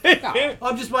 No.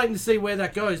 I'm just waiting to see where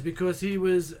that goes because he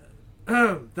was...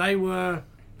 they were...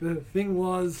 The thing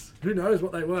was... Who knows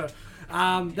what they were.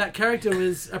 That character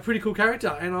was a pretty cool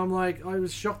character. And I'm like... I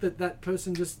was shocked that that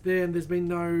person just there and there's been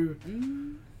no...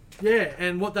 Yeah,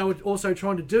 and what they were also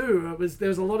trying to do was... There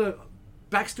was a lot of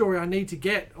backstory I need to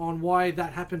get on why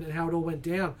that happened and how it all went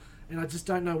down. And I just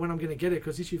don't know when I'm going to get it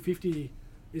because issue 50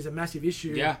 is a massive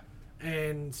issue. Yeah.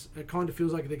 And it kind of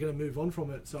feels like they're going to move on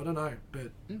from it. So I don't know.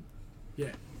 But,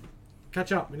 yeah.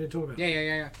 Catch up. We need to talk about it.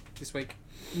 Yeah. This week.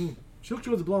 She looked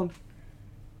towards the blonde.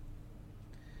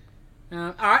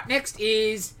 Alright, next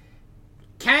is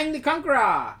Kang the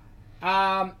Conqueror.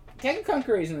 Kang the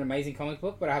Conqueror is an amazing comic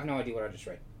book, but I have no idea what I just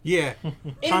read. Yeah.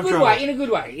 In a good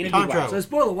way. Time travel. So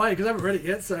spoil away because I haven't read it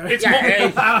yet. So It's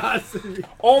Yeah.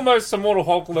 almost a Mortal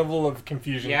Hulk level of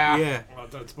confusion. Yeah. Yeah. Oh,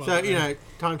 don't spoil So, it.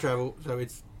 time travel. So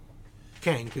it's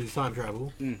Kang because it's time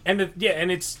travel. And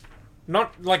and it's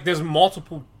not like there's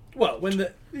multiple. Well, when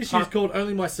the issue's called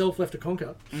Only Myself Left to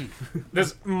Conquer.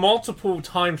 There's multiple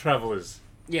time travelers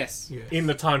Yes. Yeah. in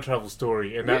the time travel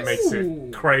story, and that makes Ooh.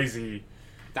 it crazy.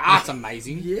 The art's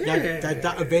amazing. Yeah.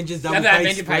 That Avengers double That page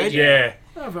Avenger spread. page, Yeah.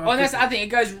 Oh, Oh, and that's the other thing. It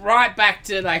goes right back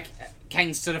to like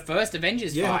Kang's sort of first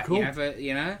Avengers Yeah, fight. cool.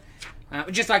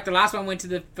 Just like the last one went to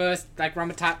the first like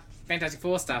Rama-Tut Fantastic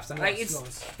Four stuff. So like Nice, it's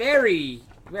nice. very,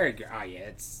 very good. Oh yeah,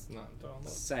 it's No, don't look.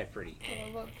 so pretty.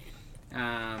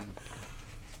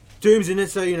 Doom's in it,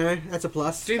 so that's a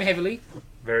plus. Doom heavily.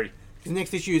 Very. The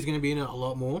next issue is going to be in it a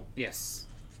lot more. Yes.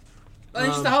 Well,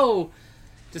 just the whole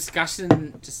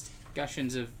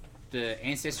discussions of the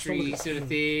ancestry sort of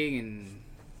thing, and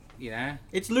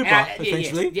It's Looper, And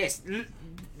essentially. Yes.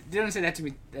 Dylan said that to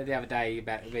me the other day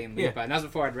about it being Yeah. Looper, and that was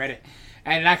before I'd read it.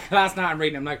 And like last night I'm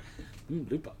reading it, I'm like,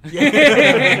 Looper.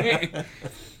 Yeah.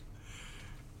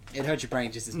 It hurts your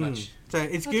brain just as much. So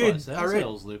it's That's good. right, I read.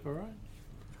 Sales Looper,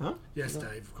 right? Yes,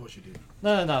 Dave. Of course you did.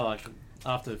 No, like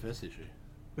after the first issue.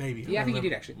 Maybe. Yeah, I think you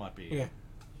did actually. Might be. Yeah.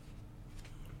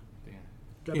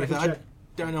 Go Yeah, back so and I check.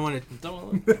 don't know what it.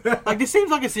 Don't want Like, this seems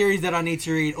like a series that I need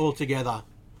to read all together.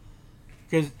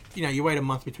 Because, you wait a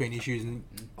month between issues and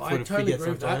I sort of totally forget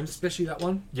agree with that, sometimes. especially that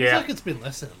one. It's Yeah. like it's been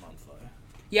less than a month though.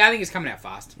 Yeah, I think it's coming out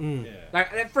fast. Mm. Yeah.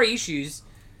 Like 3 issues.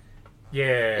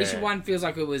 Yeah. Issue 1 feels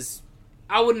like it was.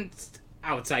 I would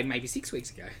say maybe 6 weeks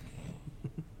ago.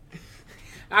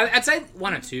 I'd say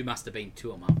 1 or 2 must have been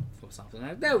 2 a month or something.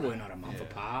 They were not a month Yeah.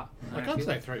 apart. Like I I'd feel.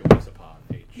 say 3 weeks apart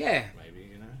each. Yeah. Maybe,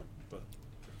 But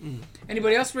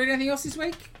Anybody else read anything else this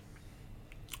week?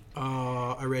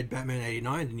 I read Batman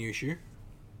 89, the new issue.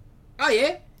 Oh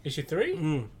yeah. Issue 3?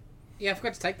 Mm. Yeah, I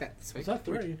forgot to take that this week. is that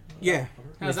 3? Yeah.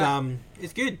 How's It's, that?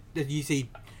 it's good that you see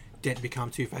Dent become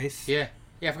Two-Face. Yeah.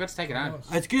 Yeah, I forgot to take it home.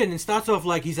 It's good, and it starts off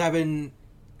like he's having...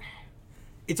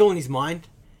 It's all in his mind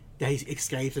that he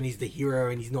escapes and he's the hero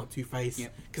and he's not Two-Face.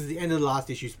 Yep. Because at the end of the last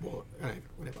issue,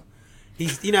 whatever.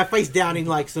 He's, face down in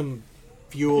like some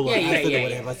fuel or Yeah, acid yeah, or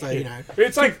whatever. So,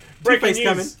 It's like breaking Two-Face news.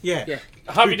 coming. Yeah. Yeah.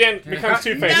 Harvey Dent becomes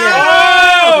Two-Face. No!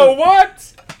 Oh,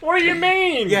 what? What do you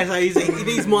mean? Yeah, so he's in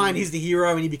his mind, he's the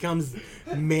hero, and he becomes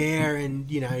mayor, and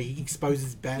he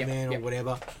exposes Batman Yep. or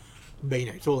whatever. But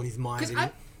it's all in his mind. Because and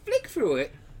I flicked through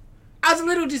it. I was a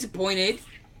little disappointed.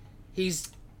 His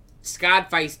scarred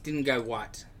face didn't go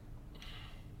white.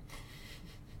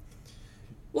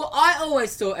 Well, I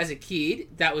always thought as a kid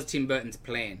that was Tim Burton's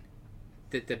plan.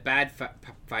 That the bad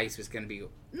face was going to be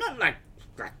not like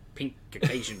pink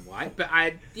Caucasian white, but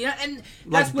and that's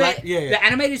Like where black- yeah. the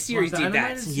animated series Like the did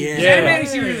that. animated Yeah. The animated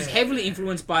series was heavily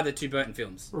influenced by the 2 Burton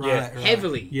films. right.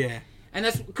 Heavily. Yeah. And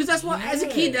that's why, as a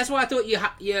kid, that's why I thought you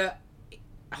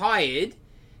hired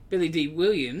Billy D.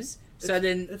 Williams. So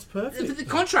then, It's perfect. the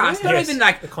contrast, Yeah. not Yes, even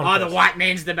like, the contrast. the white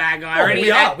man's the bad guy or Oh, any we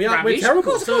of that are. We're rubbish. terrible. Of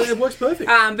course, of so course. it works perfect.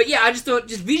 But yeah, I just thought,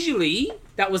 just visually,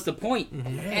 that was the point.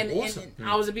 And awesome.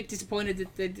 I was a bit disappointed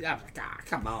that I was like,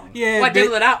 come on. Yeah, Why but-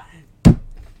 devil it up?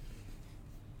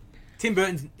 Tim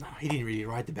Burton's... he didn't really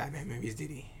write the Batman movies,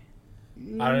 did he?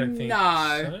 I don't think No.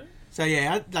 so. So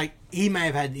yeah, he may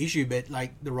have had an issue, but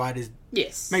the writers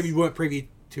Yes. maybe weren't privy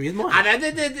to his mind. I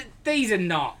know, these are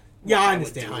not. Yeah, what I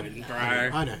they were understand. doing,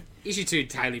 I know. Issue 2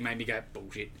 totally made me go,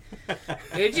 bullshit.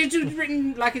 It's just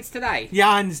written like it's today. Yeah,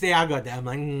 I understand. I got that. I'm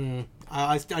like,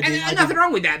 I And nothing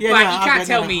wrong with that, Yeah, but no, you I can't got-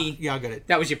 tell no, me Yeah, I got it.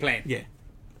 that was your plan. Yeah.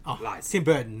 Oh, Lies. Tim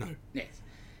Burton, no. Yes.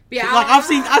 But yeah, Like, I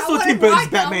saw wanted Tim Burton's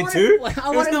white. Batman I too. wanted- I There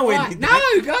was wanted no way white. to do No,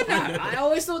 that. God, no. I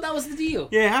always thought that was the deal.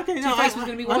 Yeah, okay, no, Two-Face was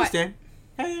gonna be I white. understand.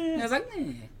 Yeah. And I was like,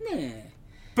 nah.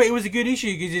 But it was a good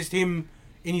issue because just him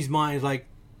in his mind is like,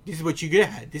 this is what you could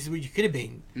have had. This is what you could have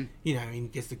been. You know, and he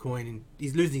gets the coin and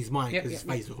he's losing his mind Yep, because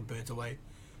yep, his face all burns away.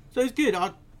 So it's good.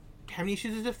 How many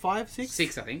issues is it? 5, 6?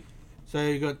 6, I think. So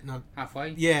you got no.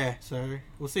 Halfway. Yeah. So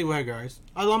we'll see where it goes.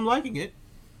 I'm liking it.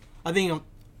 I think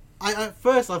at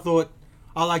first I thought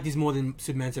I like this more than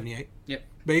Superman 78. Yep.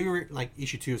 But even like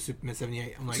issue 2 of Superman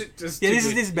 78, I'm like, Just yeah, too this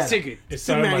good. is better. It's too good. It's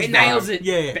so Superman much is It fun. nails it.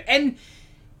 Yeah. And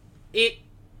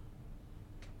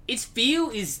its feel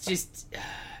is just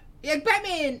like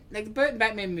Batman, like the Burton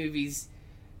Batman movies.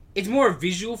 It's more a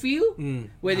visual feel,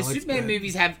 where the No, it's Superman great.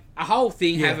 movies have a whole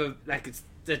thing, Yeah. have a like it's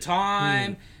the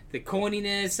time, the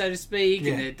corniness, so to speak,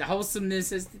 Yeah. and the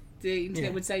wholesomeness, as the internet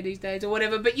Yeah. would say these days, or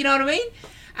whatever. But you know what I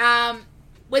mean?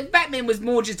 When Batman was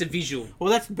more just a visual. well,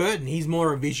 that's Burton. He's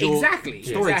more a visual Exactly.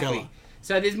 storyteller. Exactly.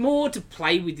 So there's more to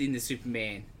play with in the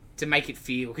Superman to make it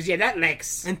feel. Because, yeah, that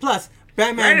Lex. And plus,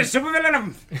 Batman Greatest supervillain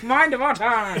of mind of our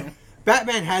time.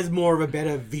 Batman has more of a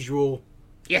better visual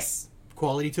Yes.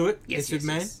 quality to it Yes, than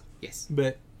Superman. yes.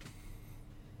 But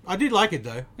I did like it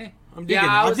though. Yeah. I'm digging,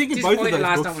 I I'm was digging both of disappointed those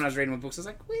last books. time when I was reading my books. I was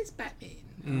like, where's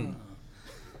Batman?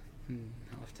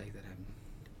 I'll have to take that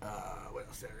home. What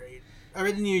else did I read? I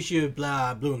read the new issue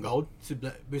of Blue and Gold. Oh,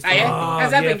 yeah?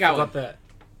 How's that been going? Forgot that.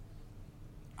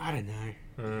 I don't know.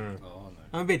 Mm. Oh, no.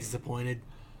 I'm a bit disappointed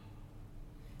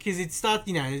because it started,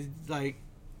 you know, it's like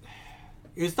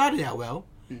it started out well,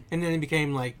 and then it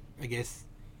became like I guess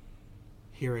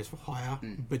Heroes for Hire,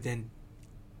 but then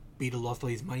Peter lost all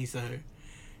his money, so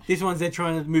this one's they're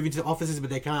trying to move into offices, but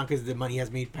they can't because the money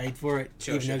hasn't been paid for it,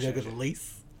 Sure, even sure, though they've sure, got sure. a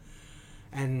lease.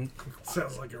 And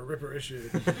Sounds like a ripper issue.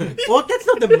 well, that's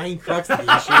not the main crux of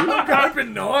the issue. I'm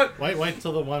hoping not. Wait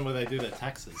till the one where they do their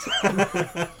taxes.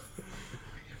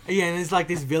 Yeah, and it's like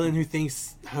this villain who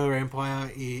thinks her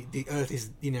empire, the Earth is,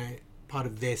 you know, part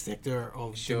of their sector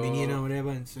of Sure. dominion or whatever,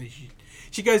 and so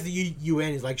she goes to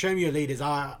UN, is like, show me your leaders.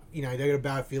 You know, they're gonna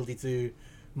bow fealty to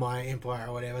my empire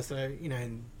or whatever. So you know,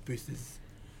 and Booster's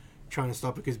trying to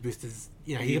stop it because Booster's,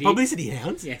 you know, he's a Idiot. publicity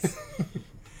hound. Yes.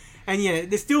 And yeah,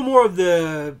 there's still more of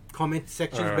the comment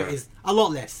sections, but Alright. it's a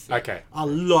lot less. Okay. A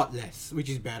lot less, which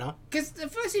is better. Because the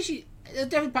first issue, there were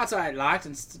definitely parts I liked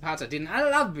and parts I didn't. I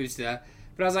love Booster,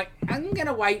 but I was like, I'm going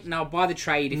to wait and I'll buy the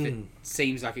trade if it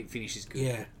seems like it finishes good.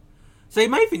 Yeah. So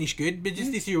it may finish good, but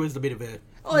just this year was a bit of a.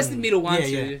 Oh, it's the middle one, Yeah,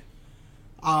 too.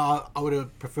 I would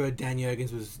have preferred Dan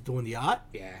Jurgens was doing the art.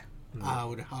 Yeah. I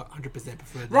would have 100%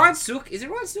 preferred that. Ryan Sook. Is it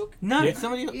Ryan Sook? No, Yeah.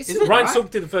 somebody else. Yes, Is it? Ryan Right.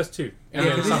 Sook did the first two. And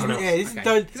Yeah, then someone else. yeah, this is Okay.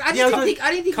 those. 'Cause I yeah, didn't think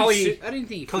Cully- he I didn't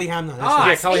think he Cully fit. Hamner. Oh,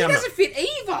 Yeah, Cully he Hamner. doesn't fit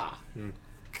either.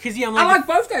 Because yeah, I'm I like, like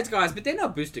both those guys, but they're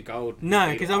not Booster Gold.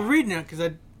 no, because I'm reading it because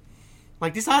I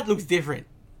like this art looks different.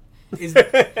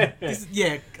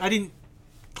 Yeah, I didn't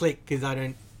click because I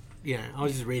don't. You know, I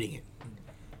was just reading it.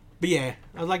 But yeah,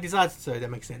 I was like this art, so that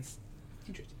makes sense.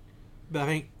 Interesting. But I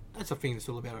think that's a thing that's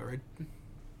all about. I read.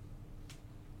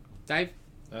 Dave,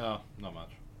 Oh, not much.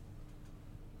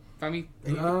 Fami?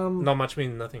 Not much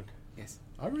means nothing. Yes.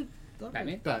 I read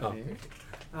Batman? Batman.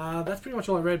 That's pretty much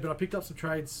all I read, but I picked up some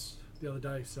trades the other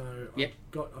day, so Yep.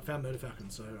 I found Murder Falcon,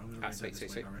 so I'm going to read Sweet, that sweet,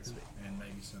 this week, sweet. I reckon, and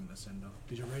maybe some Ascender.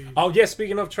 Did you read? Oh, yeah,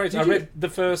 speaking of trades, Did I you? read the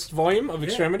first volume of Yeah.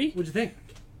 Extremity. What'd you think?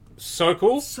 So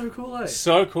cool. So cool, eh?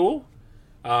 So cool.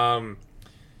 Man,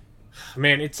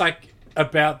 it's like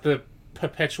about the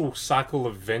perpetual cycle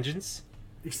of vengeance.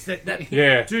 Except that,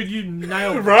 Yeah. dude, you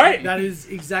nailed it. Right? That is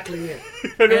exactly it.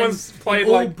 Everyone's And played in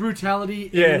all like...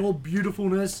 brutality, Yeah. in all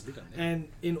beautifulness, and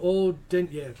in all you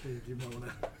might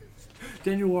wanna,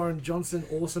 Daniel Warren Johnson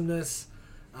awesomeness.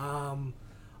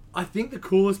 I think the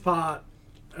coolest part,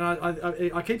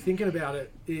 and I keep thinking about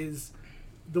it, is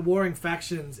the warring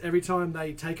factions. Every time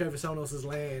they take over someone else's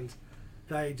land,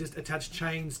 they just attach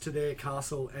chains to their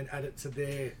castle and add it to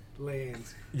their land.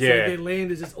 Yeah. So their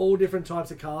land is just all different types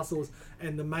of castles,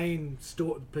 and the main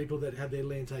people that have their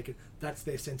land taken, that's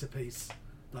their centerpiece.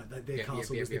 Like their Yep,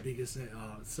 castle yep, is yep, the biggest.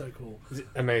 Oh, it's so cool. It's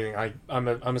amazing. I'm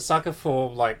a sucker for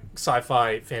like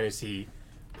sci-fi fantasy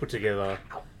put together.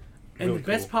 And Really the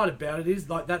best cool. part about it is,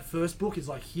 like, that first book is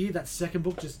like here. That second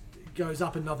book just goes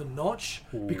up another notch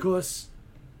because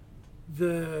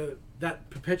that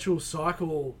perpetual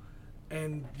cycle,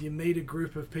 and you meet a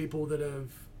group of people that have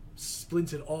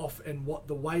splintered off, and what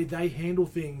the way they handle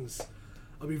things.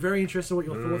 I'll be very interested in what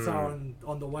your thoughts are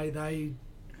on the way they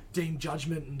deem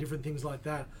judgment and different things like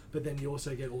that. But then you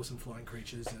also get awesome flying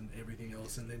creatures and everything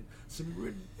else, and then some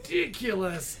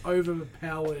ridiculous,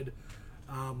 overpowered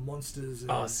monsters.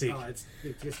 And, sick.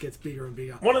 It just gets bigger and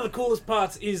bigger. One of the coolest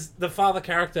parts is the father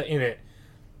character in it.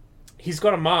 He's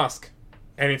got a mask,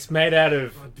 and it's made out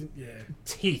of Yeah,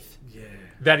 teeth. yeah.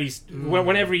 That he's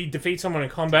whenever he defeats someone in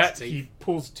combat, Teeth. he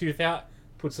pulls a tooth out.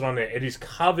 puts it on there. It is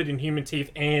covered in human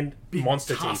teeth and Big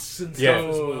monster tusks teeth. and Yeah.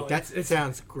 stuff as well. That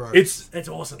sounds gross. It's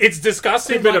awesome. It's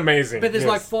disgusting but like- amazing. But there's Yes.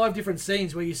 like 5 different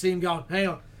scenes where you see him going, hang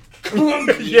on,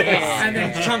 Yeah. and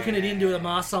then chunking it into a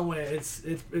mask somewhere. It's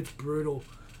brutal.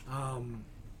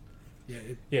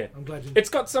 Yeah. I'm glad you. It's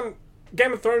got some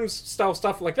Game of Thrones style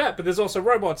stuff like that, but there's also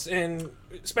robots and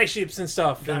spaceships and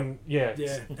stuff. And yeah.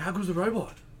 How good's the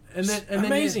robot? And then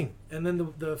Amazing. And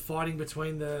then the fighting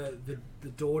between the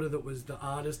daughter that was the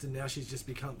artist, and now she's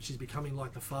becoming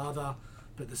like the father,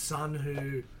 but the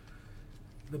son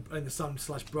the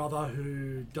son/brother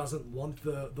who doesn't want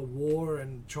the war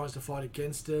and tries to fight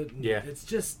against it. And Yeah. it's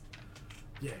just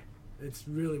it's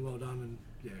really well done,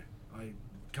 and I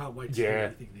can't wait to see Yeah.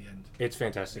 everything at the end. It's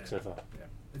fantastic so far. Yeah.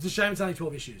 It's a shame it's only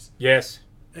 12 issues. Yes.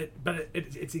 But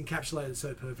it's encapsulated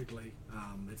so perfectly.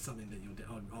 It's something that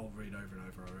I'll read over and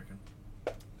over, I reckon.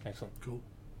 Excellent. Cool.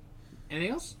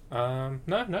 Anything else? No,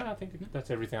 I think that's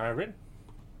everything I read.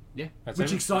 Yeah. That's Which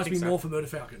everything. excites me so. more for Murder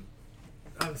Falcon.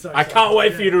 I'm so I excited. can't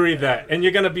wait for you to Yeah. read that. And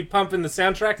you're going to be pumping the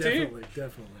soundtrack too?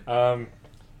 Definitely.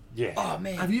 Yeah. Oh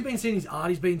man, Have you been seeing his art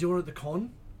he's been doing at the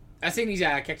con? I seen his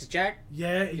Cactus Jack.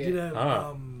 Yeah, he did a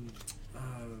Ah.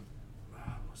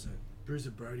 what's it?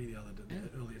 Bruiser Brody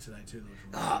earlier today too.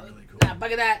 That Oh, was really cool. nah,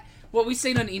 bugger that. What we've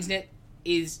seen on the internet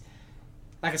is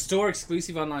like a store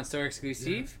exclusive, online store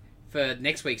exclusive for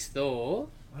next week's Thor.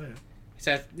 Oh yeah.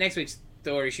 So next week's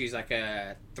Thor issue is like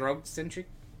a Throg centric,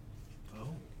 Oh.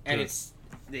 and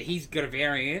Good. he's got a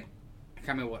variant. I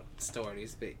can't remember what store it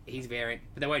is, but he's variant.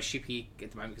 But they won't ship here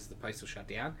at the moment because the post will shut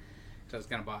down. So I was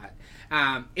going to buy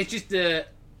it. It's just the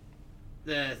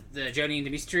Journey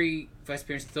into Mystery first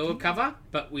appearance Thor cover,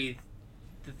 but with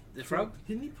the frog.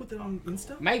 Didn't he put that on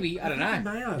Insta? Maybe, I don't know.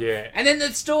 May have. Yeah. And then the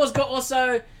store's got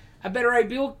also a Better Ray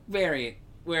Bill variant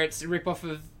where it's a rip off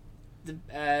of the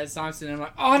Simonson. And I'm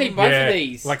like, oh, I need both of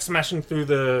these. Like smashing through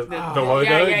the The-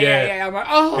 logo. Yeah. I'm like,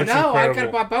 oh It's no, I've got to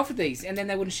incredible. buy both of these, and then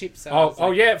they wouldn't ship. So I was Oh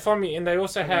like, yeah, for me. And they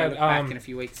also I'm gonna had look back in a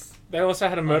few weeks. they also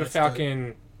had a Murder that's dope.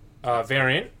 Falcon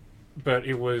variant, but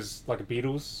it was like a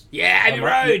Beatles. Yeah, Abbey I'm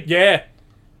like, Road, Yeah.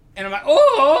 and I'm like,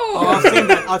 Oh,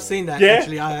 oh, I've seen that. Yeah.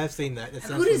 Actually, I have seen that. That How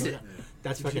sounds good is familiar. it?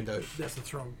 That's fucking dope. That's the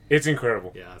throne. It's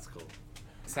incredible. Yeah, that's cool.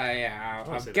 So yeah,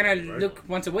 I I'm said gonna Abbey Road. look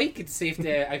once a week to see if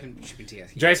they're open shipping to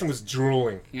us. Jason was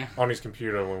drooling Yeah. on his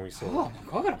computer when we saw Oh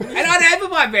it. my god! And I never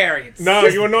buy variants. No,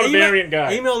 you are not a variant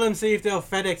guy. Email them, see if they'll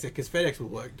FedEx it, because FedEx will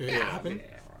work. Do it Yeah, happen?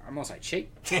 I'm also cheap.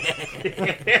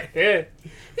 Yeah.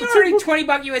 They're already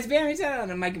 $20 US variants. I don't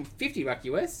know, make them $50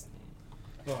 US.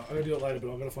 Oh, I'm gonna do it later, but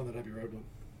I'm gonna find that Abbey Road one.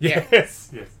 Yeah.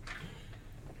 Yes.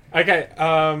 Okay.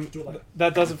 Do it later.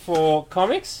 That does it for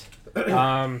comics.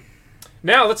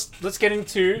 Now let's get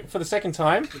into, for the second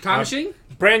time, The Time Machine.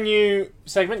 brand new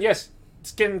segment. Yes,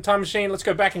 let's get in the time machine. Let's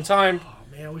go back in time. Oh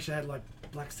man, I wish I had like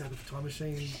Black Sabbath Time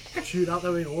Machine shoot up.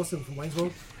 That would be awesome from Wayne's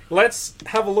World. Let's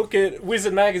have a look at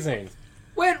Wizard magazine.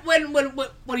 What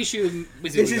issue was it?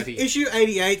 This is issue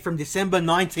 88 from December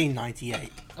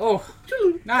 1998. Oh,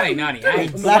 1998.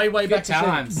 On the Black- way back Good to Shane.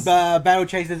 times. Battle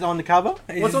Chasers on the cover.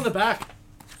 What's on the back?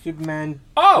 Superman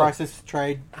Oh! Crisis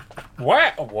trade,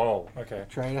 What? Oh, whoa. Okay.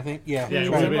 I think. Yeah. Yeah, it trade.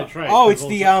 was a bit of trade. Oh, It it's was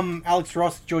the also- Alex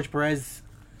Ross, George Perez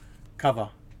cover.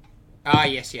 Ah,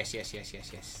 yes.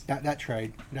 That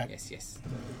trade. That, Yes.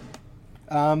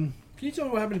 Can you tell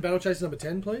me what happened to Battle Chasers number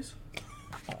 10, please?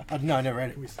 no, I never read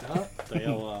it. Can we start?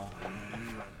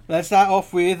 Let's start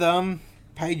off with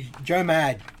page Joe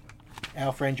Mad,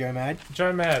 our friend Joe Mad,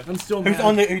 Joe Mad. I'm still who's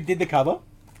mad. who did the cover.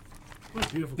 What a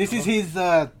beautiful This is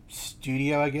cover. his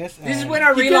studio, I guess. This is when I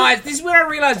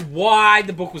realized why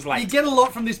the book was You late. get a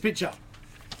lot from this picture.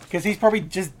 because he's probably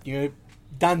just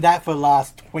done that for the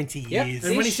last 20 Yep. years.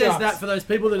 And when he These says shots. that, for those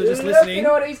people that are just Look listening,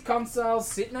 at all these consoles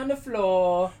sitting on the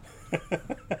floor.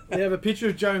 we have a picture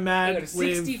of Joe I Mad got a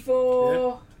with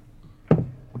 64.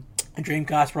 A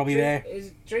Dreamcast probably there. Is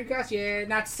it Dreamcast? Yeah,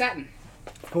 no, it's Saturn.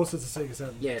 Of course, it's a Sega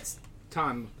Saturn. Yeah, it's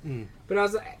time. Mm. But I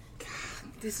was like, God,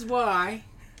 this is why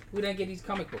we don't get his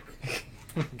comic book.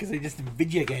 Because they're just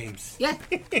video games. Yeah.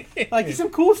 Like, there's some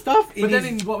cool stuff in But then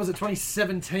his... in, what was it,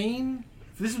 2017?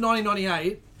 This is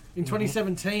 1998. In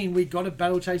 2017, we got a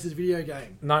Battle Chasers video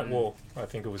game. Night War, I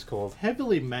think it was called.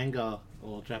 heavily manga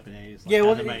or Japanese. Like Yeah,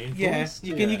 well, anime yeah, influenced.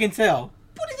 you can tell.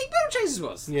 What do you think Battle Chasers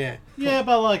was? Yeah. Yeah,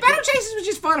 but like Battle Chasers was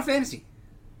just Final Fantasy.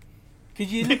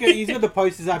 Because you look at, he's got the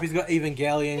posters up, he's got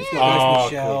Evangelion, he's Oh, got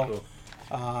Ghost in the cool, Shell.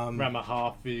 cool. Rama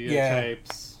half Yeah.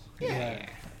 videotapes. Yeah.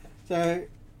 So,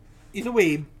 he's a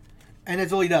weeb, and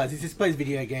that's all he does. He just plays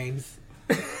video games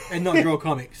and not draw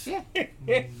comics. Yeah. What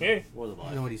I don't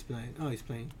about know what he's playing. Oh, he's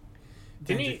playing.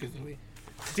 Didn't he- Banjo-Kazooie.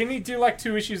 Didn't he do like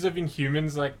 2 issues of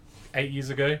Inhumans like 8 years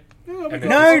ago. Oh, we And got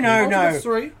then- No. Ultimates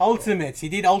 3. Ultimates. He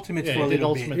did Ultimates Yeah, for a he did little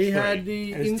Ultimates. bit. He Three. had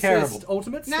the It was incest terrible.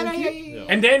 Ultimates. No, thank yeah. you.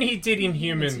 And then he did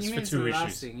Inhumans for 2 issues.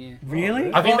 Lasting, yeah.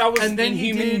 Really? I think that was and then he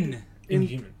Inhuman. did.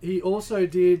 Inhuman. He also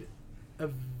did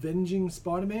Avenging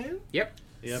Spider-Man. Yep.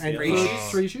 Yep, And yep. Three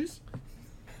issues. 3 issues.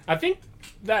 I think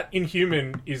that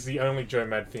Inhuman is the only Joe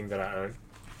Mad thing that I own.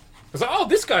 I was like, oh,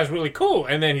 this guy's really cool,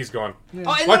 and then he's gone. Oh, and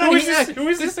Like, no, who no, is this? Who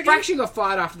is this again? Fraction got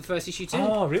fired after the first issue too.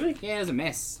 Oh, really? Yeah, it was a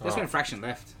mess. That's Oh. when Fraction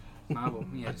left. Marvel.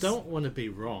 I Yes. don't want to be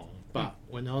wrong, but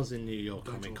when I was in New York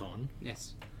Don't Comic Con,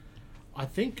 Yes. I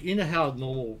think you know how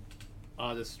normal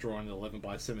artists draw an 11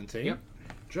 by 17. Yep.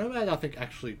 Joe Mad, I think,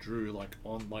 actually drew like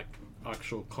on like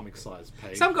actual comic size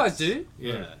page. Some guys do.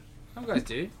 Yeah. Some guys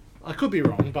do. I could be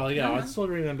wrong, but yeah, No, I no.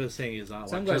 sort of remember seeing his art.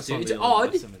 Some like, guys just do. on It's the 11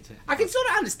 by odd. 17. I can sort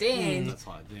of understand. That's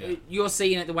hard. Yeah. You're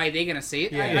seeing it the way they're going to see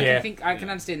it. Yeah. I Yeah. can think. I can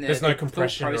understand the There's no the thought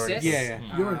compression or process. anything.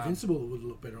 Yeah, Your Invincible would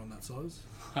look better on that size.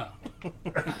 Well,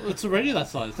 it's already that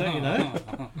size, don't you know?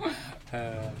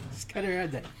 Just cut her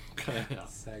out there. Okay, yeah.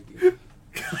 So good.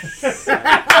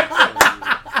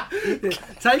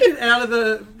 Take it out of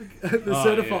the Oh,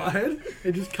 certified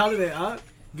and just cut it out.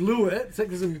 Glue it.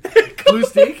 Take some glue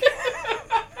stick.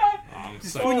 I'm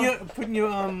Just so put in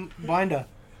your binder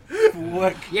for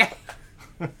work. Yeah.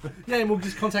 Yeah, and we'll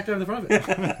just contact over the front of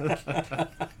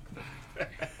it.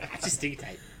 Just sticky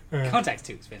tape. Contact's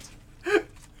too expensive.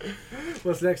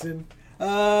 What's next in?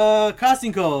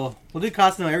 Casting call. We'll do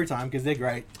casting call every time because they're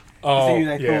great. Oh, See who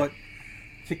they yeah. thought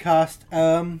to cast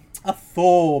a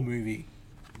Thor movie.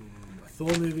 A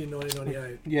Thor movie in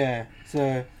 1998. Yeah,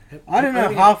 so I don't know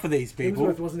Only half of these people.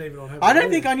 Hemsworth wasn't even on Home I don't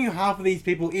Alone. think I knew half of these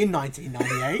people in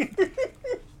 1998.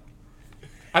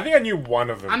 I think I knew one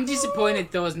of them. I'm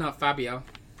disappointed there was not Fabio.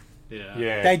 yeah.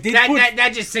 yeah. They did That, put.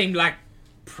 that just seemed like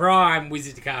prime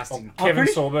wizard casting. I'm Kevin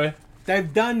pretty- Sorbo.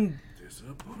 They've done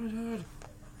Disappointed.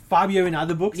 Fabio in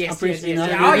other books. Yes, I'm pretty yes, sure in yes.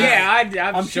 other Oh movies.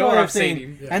 yeah, I'm sure I've I've seen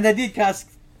him. Yeah. And they did cast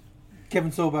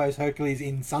Kevin Sorbo's Hercules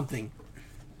in something.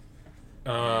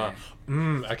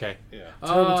 Okay. Yeah.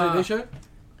 Terrible Oh, TV show.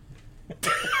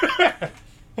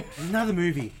 Another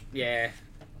movie Yeah.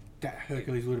 that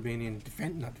Hercules would have been in. Not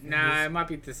Defenders. No, it might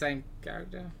be the same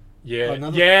character. Yeah.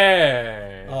 Another-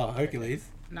 Yeah. Oh, Hercules.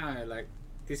 No, like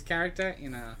this character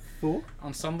in a Thor.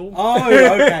 ensemble. Oh,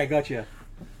 okay, gotcha.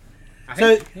 I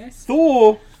So think, yes.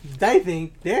 Thor, they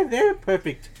think their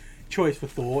perfect choice for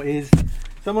Thor is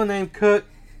someone named Kurt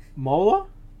Moller,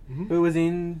 who was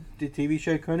in the TV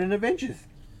show Conan Adventures.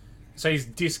 So he's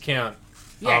discount.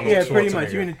 Yeah, Arnold Yeah, pretty much.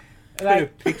 Schwarzenegger. You put a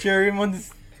picture of him on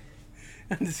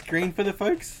the screen for the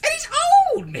folks. And he's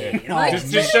old, man. Yeah. Like,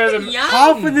 Just he's show not them- even young.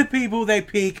 Half of the people they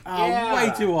pick are Yeah.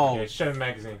 way too old. Yeah, Show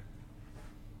magazine.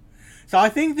 So I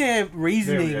think their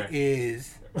reasoning go.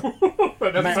 is That's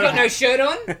He's so- got no shirt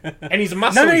on. and he's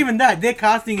muscly. no, not even that. Their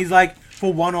casting is like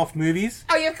for one-off movies.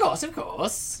 Oh yeah, of course, of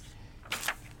course.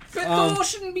 But Um, Thor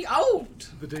shouldn't be old.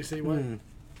 The DC way.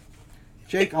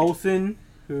 Jake Olsen,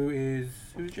 who's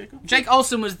Jake Olsen? Jake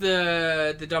Olsen was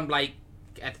the Don Blake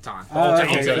at the time. Oh, Jake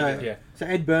okay, Olsen, so, yeah. so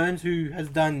Ed Burns, who has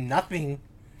done nothing.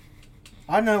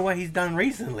 I don't know what he's done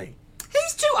recently.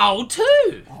 He's too old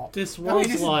too. This I mean, was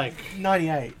this is like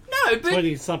 98. No, but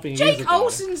 20 something years Jake ago.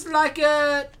 Olsen's like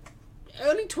a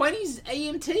early 20s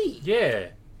AMT. Yeah.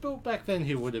 But back then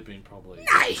he would have been probably.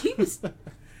 Nah, he was.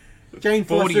 Jane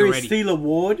 40 Foster already. is Steela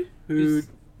Ward, who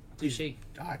Who's she?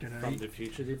 I don't know. From the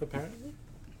fugitive, apparently.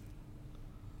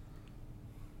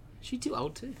 She too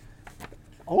old too.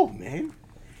 Oh man,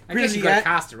 I guess you Really, got to yeah.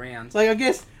 cast around. like I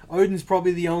guess Odin's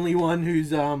probably the only one who's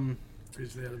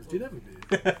Chris Adams did have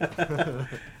a beard.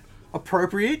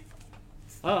 appropriate.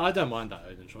 I don't mind that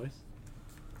Odin choice.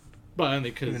 But only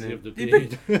because of the Yeah,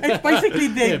 beard. but it's basically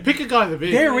yeah, pick a guy with a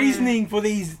beard. Their reasoning for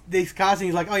these casting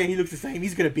is like, oh yeah, he looks the same.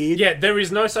 He's got a beard. Yeah, there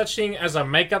is no such thing as a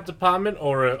makeup department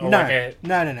or, No, like a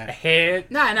no. hair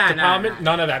No. department.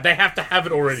 None of that. They have to have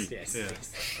it already. Yes. Yeah.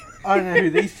 yes. I don't know who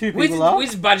these two people are.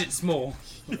 Wizard budget small.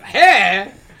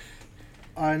 Hair.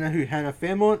 I don't know who Hannah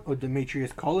Fairmont or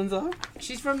Demetrius Collins are.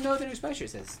 She's from Northern Exposure.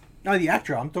 It says. No, the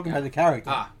actor. I'm talking about the character.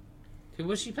 Ah, who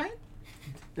was she playing?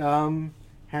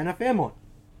 Hannah Fairmont.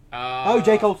 Oh,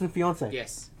 Jake Olsen's fiance.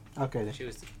 Yes, Okay, then. she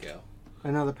was the girl.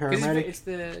 Another 'Cause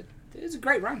paramedic. it's a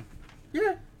great run.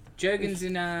 Yeah. Jurgens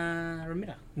in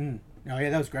Remita. Oh yeah,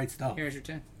 that was great stuff. Hero's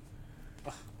Return.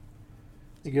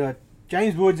 You got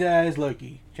James Woods as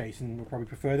Loki. Jason would probably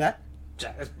prefer that.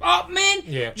 Oh man,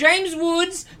 Yeah. James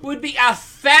Woods would be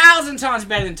 1,000 times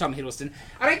better than Tom Hiddleston.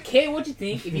 I don't care what you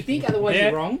think. If you think otherwise, Yeah.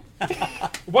 you're wrong.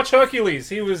 Watch Hercules.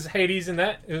 He was Hades in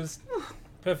that. It was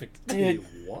perfect. Yeah,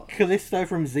 What? Callisto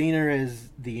from Xena as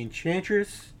the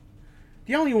Enchantress.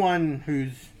 The only one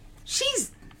who's She's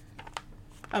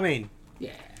I mean,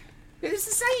 Yeah. It's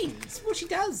the same. It's what she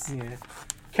does. yeah.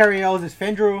 Carrie Ells is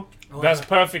Fendril. I like That's that.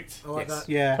 perfect. I like Yes. that.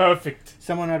 Yeah. Perfect.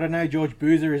 Someone I don't know, George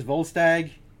Boozer is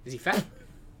Volstagg. Is he fat?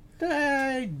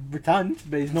 Rotund,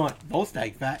 but he's not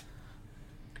Volstagg fat.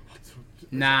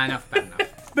 Nah, not fat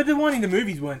enough. But the one in the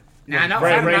movies weren't. Nah, not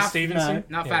Ray, fat Ray enough. Stevenson.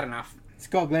 Not Yeah. fat enough.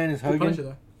 Scott Glenn is Good Punisher,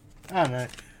 Hogan. though. I don't know.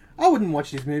 I wouldn't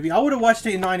watch this movie. I would have watched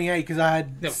it in '98 because I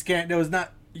had No. there was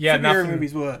not Yeah, superhero nothing.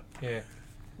 movies were Yeah.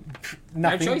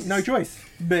 nothing, No choice.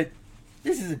 But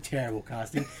this is a terrible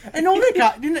casting, and all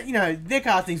their their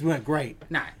castings weren't great.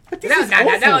 No. But this is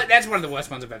awful. That's one of the worst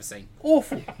ones I've ever seen.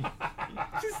 Awful,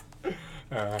 just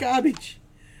garbage.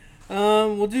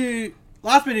 We'll do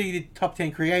last bit of the top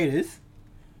 10 creators.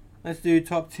 Let's do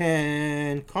top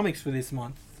 10 comics for this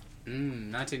month.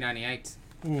 1998.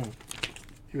 You want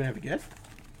to have a guess?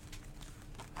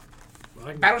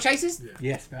 I can- Battle Chasers? Yeah.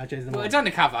 Yes, but I'll change them Well, all. it's on the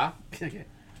cover. Okay.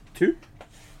 2?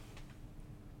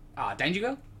 Danger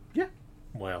Girl? Yeah.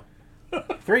 Wow.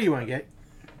 3 you won't get.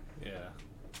 Yeah.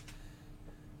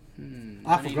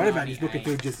 I forgot about this book 1998.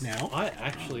 until just now. I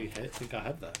actually think I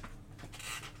had that.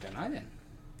 Don't know then.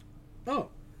 Oh,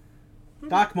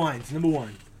 Dark Minds, number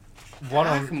 1. What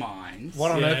Dark on Minds.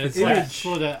 what on yeah, earth it's is like that?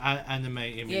 sort of anime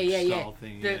image Yeah. style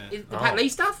thing. The, Yeah. the Pat Lee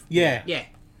stuff? Yeah. Yeah.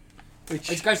 Which,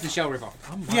 It's Ghost in the Shell ripoff.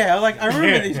 yeah, I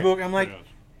remember this book. I'm like,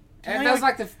 And that was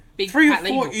like the big 3 or Pat Lee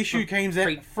 4 book. issue came out.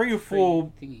 Pre- 3 or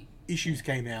 4 thingy. issues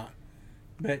came out.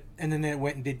 And then they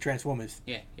went and did Transformers.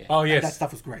 Yeah. Oh And that yes.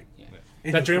 stuff was great. Yeah.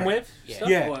 It That looked great. Dreamwave? Yeah. stuff?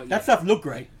 Yeah, Well, that stuff looked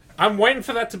great. I'm waiting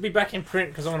for that to be back in print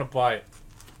because I want to buy it.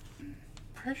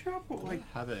 Pressure up or like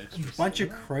Have it a bunch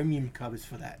of chromium covers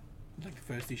for that, like the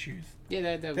first issues.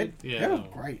 Yeah, they're They, good. Yeah, they no.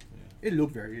 looked great. It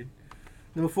looked very good.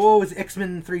 Number 4 was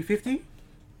X-Men 350.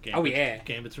 Oh, yeah.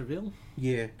 Gambit's reveal.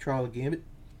 Yeah, Trial of Gambit.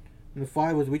 Number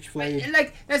 5 was Witchblade. And,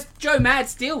 like, that's Joe Mad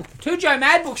still. 2 Joe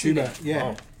Mad books in there. Tuba. Yeah.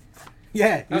 Oh.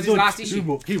 Yeah. That was he his doing last 2 issue.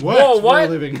 books. He works Whoa, for what? a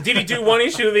living. Did he do one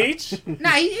issue of each? No,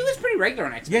 he was pretty regular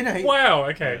on X-Men. Yeah, no. Wow,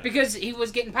 okay. Because he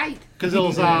was getting paid. Because it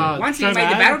was Once he Joe made the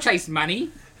Mad. Battle Chase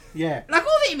money, Yeah. like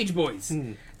all the Image boys,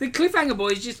 the Cliffhanger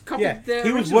boys just copied Yeah. the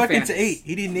He was original working founders. to eat.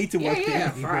 He didn't need to work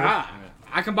Yeah, to eat.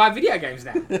 I can buy video games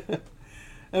now.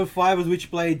 Number 5 was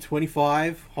Witchblade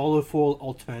 25. Hollowfall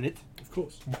Alternate. of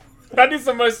course. That is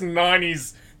the most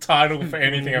 90s title for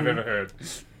anything I've ever heard.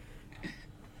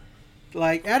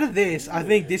 Like, out of this, I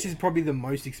think this is probably the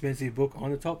most expensive book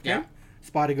on the top 10. Yeah.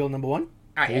 Spider-Girl number 1.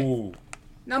 Oh, yeah. Ooh.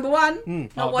 Number 1, not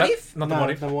Oh, What that- If? Not the No, what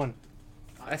if? number 1.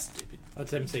 Oh, that's stupid.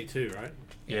 That's MC2, right?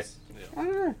 Yes. I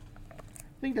don't know. I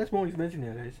think that's more expensive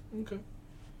nowadays. Okay.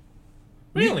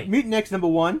 Really? Mutant X number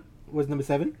 1 was number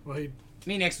 7. Well, he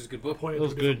Me Next was a good book. pointed It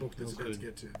was to a different good. book that's It was about to good.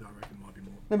 get to. That I reckon might be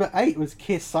more. Number 8 was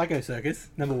Kiss Psycho Circus,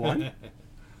 number 1.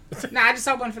 Nah, I just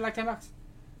sold one for like $10.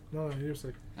 No, he was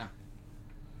like,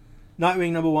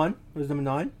 Nightwing number 1 was number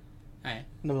 9. Oh, yeah.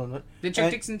 Number 9. The Chuck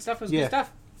And- Dixon stuff was yeah. good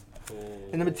stuff.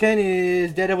 And number 10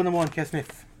 is Daredevil number 1, Cass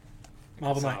Smith.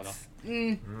 Marvel Saga.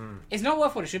 Knights. It's not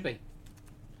worth what it should be.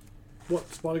 what?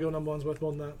 Spider-Girl number 1's worth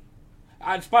more than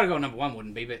that? Spider-Girl number 1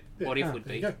 wouldn't be, but What If ah, would there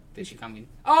be. you go. That should come in.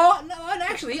 Oh, no, and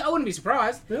actually, I wouldn't be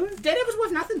surprised. Really? Daredevil's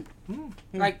worth nothing.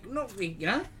 Like, not, you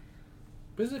know?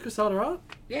 But isn't it Quesada art?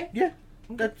 Yeah. Yeah.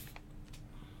 That's,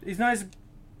 he's not as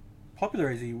popular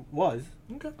as he was.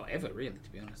 Okay. Or ever, really, to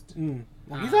be honest.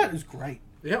 Well, his art is great.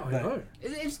 Yeah, I But- know.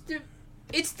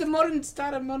 It's the modern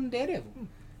start of modern Daredevil.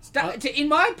 In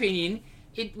my opinion,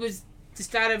 it was the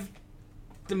start of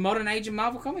the modern age of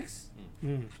Marvel Comics.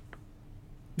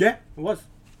 Yeah, it was.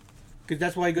 Because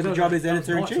that's why he got the job as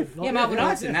editor-in-chief. Yeah, Marvel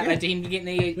Knights, and that yeah. led to him getting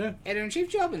the Yeah. editor-in-chief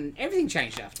job, and everything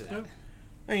changed after that. Yeah.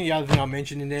 And the other thing I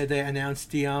mentioned in there, they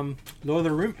announced the Lord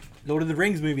of the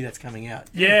Rings movie that's coming out.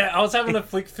 Yeah, I was having to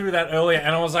flick through that earlier,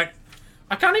 and I was like,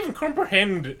 I can't even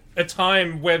comprehend a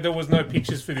time where there was no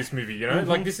pictures for this movie, you know?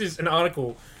 Like, this is an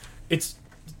article. It's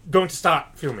going to start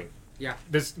filming. Yeah.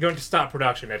 There's going to start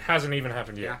production. It hasn't even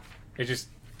happened yet. It just...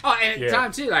 Oh, and at the Yeah.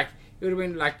 time, too, like, it would have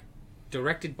been, like,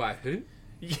 directed by who?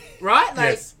 Right? Like,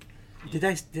 yes. Did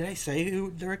they say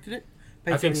who directed it?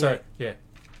 I think so, yeah.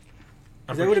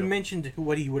 I'm They pretty would have sure. mentioned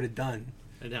what he would have done.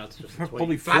 And now it's just a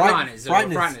Probably tweet. Flatliners.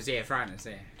 Frighteners. Frighteners, yeah, Frighteners,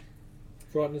 yeah.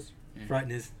 Frighteners.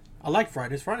 Frighteners. I like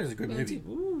Frighteners. Frighteners is a good movie.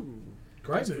 Ooh.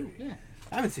 Great movie. Yeah.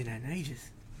 I haven't seen that in ages.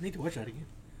 I need to watch that again.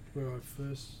 Where I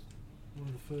first, one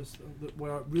of the first,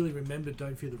 where I really remembered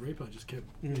Don't Fear the Reaper. I just kept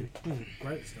great at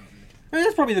the start. I mean,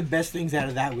 that's probably the best things out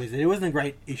of that Wizard. It wasn't a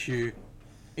great issue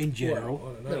in general.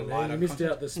 Well, I don't Little know, man. lighter You missed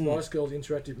content. out the Spice Girls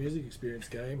interactive music experience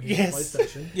game here Yes. on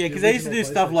PlayStation. Yeah, The because they used to do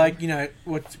original stuff PlayStation. like, you know,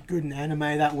 what's good in anime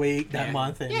that week, that Yeah.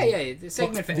 month. And Yeah, the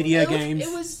segment for video it was- games.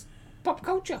 It was pop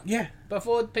culture Yeah.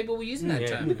 before people were using that Yeah.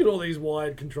 term. Look at all these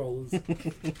wired controllers.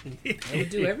 They would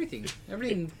do everything.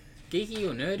 Everything geeky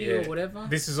or nerdy Yeah. or whatever.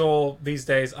 This is all these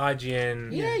days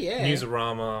IGN, Yeah.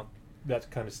 Newsarama, that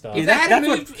kind of stuff. If that- they had that's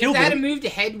what moved, if killed they had them. moved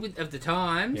ahead of the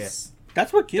times, Yeah.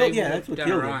 That's what they killed. would Yeah, have that's what done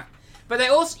killed it him. right. But they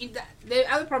also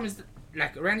the other problem is that,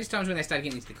 like around this time is when they started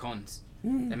getting into the cons.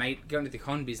 They made go into the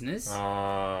con business.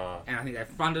 Ah. And I think they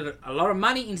funded a lot of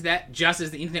money into that just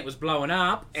as the internet was blowing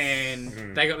up,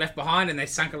 and they got left behind and they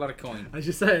sunk a lot of coin. As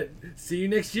you said, see you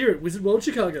next year at Wizard World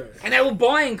Chicago. And they were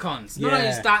buying cons, not only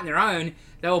Yeah. starting their own.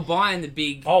 They were buying the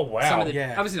big. Oh, wow. Some of the,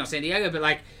 Yeah. Obviously not San Diego, but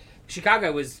like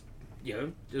Chicago was,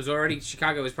 it was already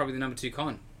Chicago was probably the number 2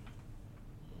 con.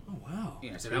 Oh wow.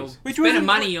 You know, so they were Which spending wasn't-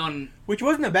 money on Which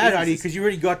wasn't a bad idea Businesses. because you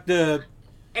already got the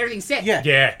everything set. yeah.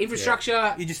 Yeah.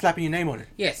 Infrastructure, You're just slapping your name on it.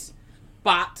 yes,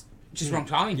 but just wrong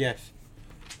timing. Yes.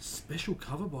 Special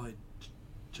cover by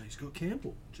J. Scott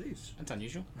Campbell. Jeez. That's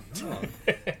unusual.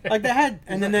 Like they had,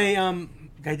 and then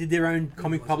they did their own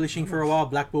comic publishing for a while.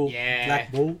 Black Bull. Yeah.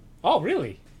 Black Bull. Oh,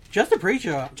 really? Just a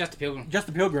Preacher. Just a Pilgrim. Just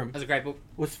a Pilgrim That's a great book.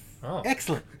 was Oh.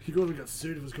 excellent. He could have got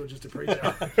sued if it was called Just a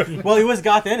Preacher. Well, it was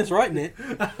Garth Ennis writing it.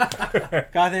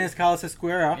 Garth Ennis, Carlos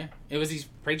Esquera. Yeah, it was his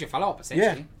Preacher follow-up Yeah,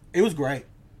 essentially. it was great.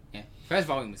 Yeah, first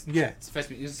volume was Yeah. It's the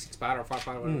first it was 6-part or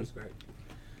 5-part, whatever. It was great.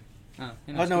 Oh,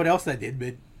 I don't know what else they did,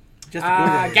 but just a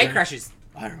Pilgrim was Gate great. Crashers.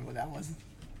 I don't know what that was.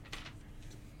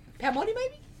 Palmoni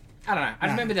maybe? I don't know. I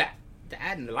Nah. remember that the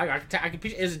ad and the logo. I could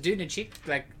picture it was a dude and a chick,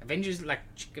 like Avengers, like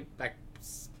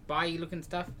spy looking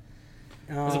stuff.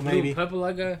 It was Oh, a blue maybe. and purple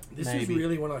logo. This was Maybe.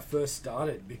 really when I first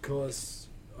started because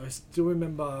I still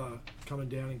remember coming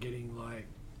down and getting like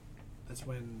that's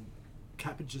when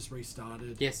Cap had just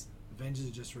restarted. Yes. Avengers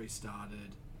had just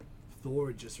restarted. Thor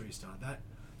had just restarted. That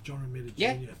John Romita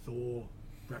Yeah. Jr. Thor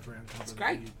wraparound cover. It's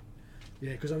great.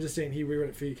 Yeah, because I'm just saying he rewrote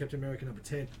it for you, Captain America number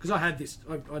 10. Because I had this.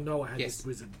 I know I had Yes. this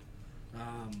Wizard.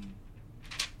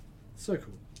 So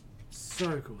cool.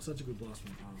 So cool. Such a good blast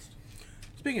from the past.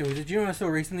 Speaking of Wizard, do you know what I saw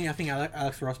recently? I think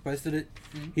Alex Ross posted it.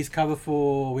 Mm-hmm. His cover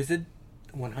for Wizard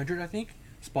 100, I think.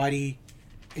 Spidey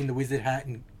in the Wizard hat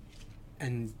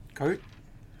and coat.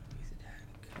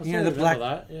 I You know, sort the of black-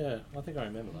 remember that. Yeah, I think I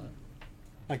remember that.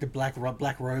 Like the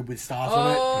black robe with stars Oh on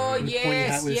it. And the pointy hat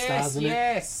yes, with yes, stars on it.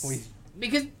 yes. Always-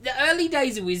 Because the early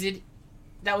days of Wizard,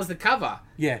 that was the cover.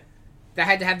 Yeah. They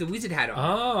had to have the Wizard hat on.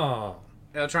 Oh.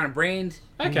 They were trying to brand.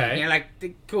 Okay. You know, like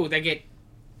cool. They get.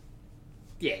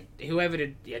 Yeah, whoever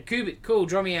did. Yeah, Kubit, cool.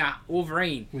 Draw me a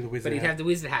Wolverine. With a wizard But he'd hat. have the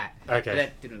Wizard hat. Okay. But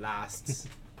that didn't last.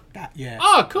 Yeah.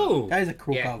 Oh, cool. That is a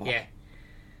cool yeah, cover. yeah.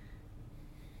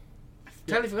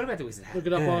 Totally forgot about the Wizard hat. Look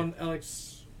it up Yeah. on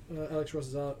Alex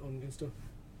Ross's art on Insta.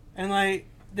 And like,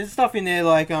 there's stuff in there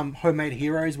like homemade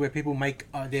heroes where people make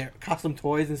their custom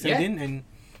toys and send Yeah. in, and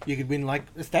you could win like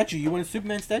a statue. You won a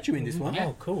Superman statue in this one. Yeah.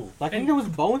 Oh, cool. Like I think there was a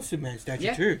Bowen Superman statue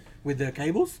Yeah. too with the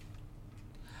cables.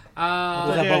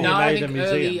 Uh, that Bowen? no, I Made think a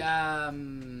early.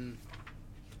 museum.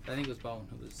 I think it was Bowen.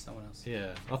 It was someone else. Yeah,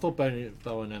 I thought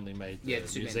Bowen only made the Yeah, the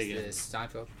Superman's museum. the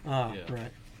Steinfeld. Ah, Yeah.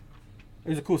 right. It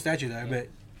was a cool statue though, but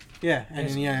yeah, and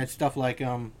then yeah, it's stuff like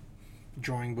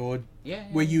drawing board Yeah.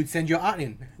 where you'd send your art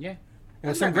in. Yeah.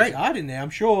 There's some great art in there. I'm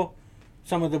sure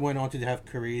some of them went on to have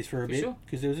careers for a For bit sure.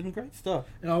 because there was some great stuff.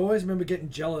 And I always remember getting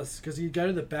jealous because you'd go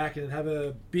to the back and it'd have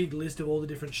a big list of all the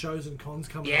different shows and cons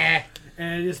coming Yeah. up.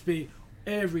 And it'd just be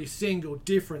every single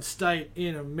different state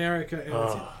in America. And,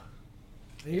 it's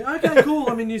and you go, okay, cool,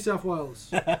 I'm in New South Wales.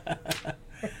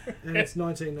 And it's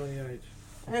 1998.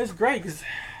 And it was great because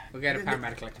We'll go to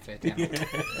Parramatta Collector Fair Town. Hey,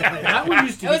 that one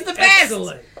used to It be was the best!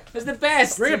 excellent. It was the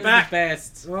best. Bring it was back. The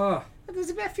best. Oh, There was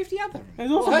about 50 other. It was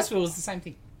Well, awesome. Hurstville was the same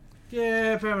thing.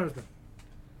 yeah, Parramatta's good.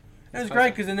 it was great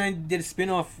because then they did a spin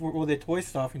off for all their toy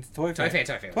stuff into Toy Fair. Toy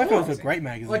Fair. Toy Fair was a great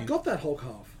magazine. I got that Hulk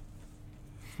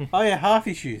half. Oh yeah, half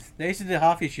issues. They used to do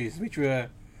half issues, which were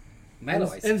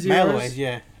Mail-aways. And mail zeros. aways,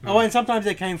 yeah. Oh, and sometimes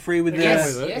they came free with the.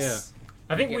 Yes, with it, yes.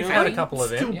 I think we've Yeah. had a couple of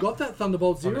them. Still Yeah. got that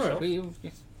Thunderbolt On the Zero. shelf.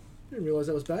 Yes. Didn't realise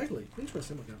that was Bagley.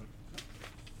 Interesting. Look at it.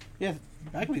 Yeah,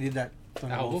 Bagley did that. The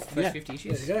whole book, first Yeah, 50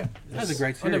 There issues. you go. that was a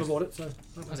great I never series. bought it, so.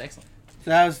 That was excellent. So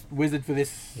that was Wizard for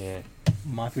this Yeah.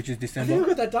 month, which is I think I December.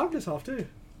 got that Darkness half too.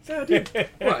 Yeah, I did.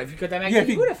 Well, if you got that Yeah, magazine, if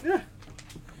you you- would have. Yeah.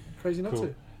 Crazy not Cool.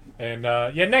 to.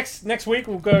 And yeah, next week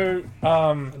we'll go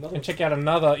Another and check out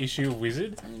another issue of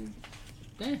Wizard.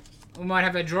 Yeah. We might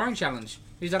have a drawing challenge.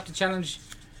 Who's up to challenge?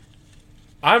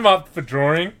 I'm up for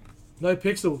drawing. No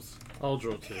pixels. I'll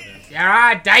draw two then.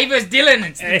 Alright, Davis Dillon.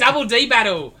 It's the double D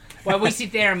battle. Where we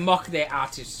sit there and mock their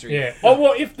artistry. Yeah. Oh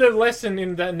well, if the lesson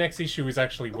in that next issue is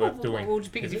actually worth doing. We'll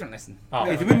just pick a Is it? different lesson. Oh,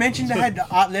 Wait, did we mention they had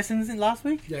art lessons in last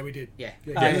week? Yeah, we did. Yeah.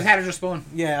 Yeah, This is how to respawn.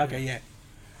 Yeah, okay, yeah.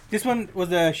 This one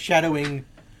was a shadowing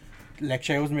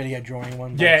lecture. It wasn't really a drawing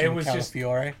one. Yeah, Jim it was just-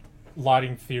 Calafiore.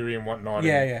 Lighting theory and whatnot.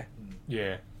 Yeah, and, yeah.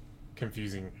 yeah.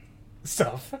 Confusing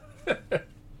stuff. But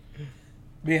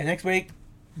yeah, next week,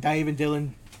 Dave and Dylan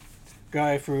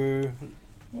go through.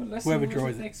 What lesson Whoever was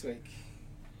draws it. next week?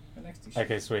 The next issue.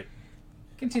 Okay, sweet.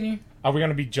 Continue. Are we going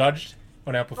to be judged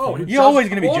on our performance? You're always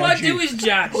going to be All I judged. do is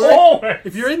judge. Oh!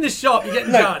 If you're in this shop, you're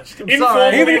getting Look, judged. I'm informal-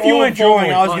 sorry. Even if you weren't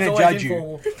drawing, I was Oh, going it's to always judge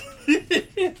you.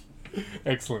 informal.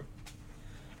 Excellent.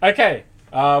 Okay,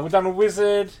 we're done with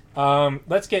Wizard.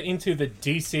 Let's get into the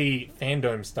DC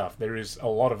fandom stuff. There is a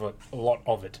lot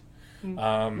of it.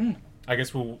 I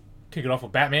guess we'll kick it off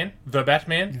with Batman. The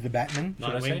Batman, The Batman. should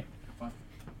I Nightwing. say?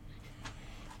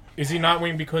 Is he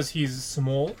Nightwing because he's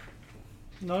small?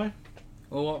 No.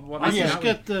 Well, what I makes just Nightwing?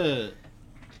 get the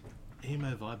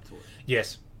emo vibe to it.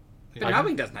 Yes. But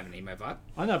Nightwing doesn't have an emo vibe.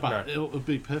 I know, but No. it would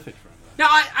be perfect for him.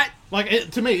 No,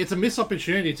 To me, it's a missed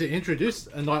opportunity to introduce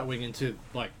a Nightwing into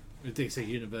like the DC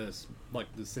universe, like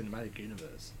the cinematic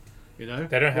universe. You know,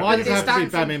 They don't have Why that. does it have to They're be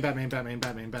starting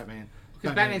Batman?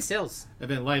 because Batman sells. And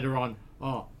then later on,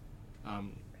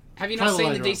 Have you not Trailer seen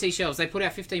the later on. DC shelves? They put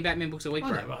out 15 Batman books a week, I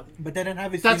bro. know, but But they don't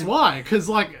have his. that's why, because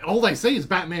like all they see is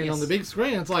Batman Yes. on the big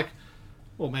screen. It's like,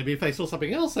 well, maybe if they saw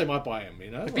something else, they might buy him.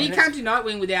 You know, But you can't do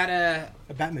Nightwing without a...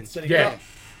 A Batman. Yeah.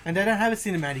 And they don't have a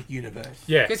cinematic universe.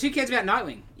 Yeah. Because who cares about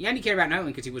Nightwing? You only care about Nightwing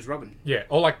because he was Robin. Yeah.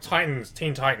 Or like Titans,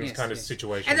 Teen Titans Yes, kind of yes.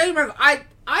 situation. And don't get me wrong,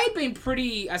 I'd been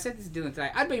pretty... I said this to Dylan today.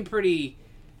 I'd been pretty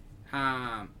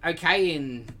okay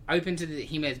and open to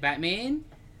him as Batman.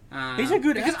 He's a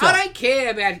good because actor. I don't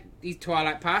care about his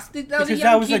Twilight past. That was Because a that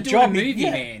young was kid a doing job, a movie,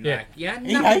 yeah. man. Yeah. Like, you know,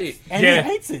 He nothing hates, to... and Yeah. he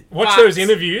hates it. Watch But- those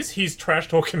interviews. He's trash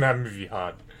talking that movie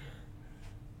hard.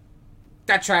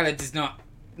 That trailer does not...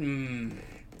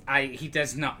 he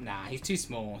does not... Nah, he's too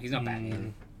small. He's not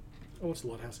Batman. I watched The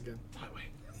Lighthouse again.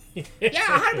 Yeah,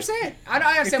 100%.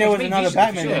 I understand If there what was you mean another visually,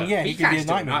 Batman, for then sure. yeah, But he you could can't be a just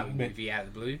do a Nightwing, Nightwing but- movie out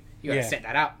of the blue. You got to Yeah. set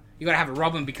that up. You got to have a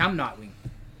Robin become Nightwing.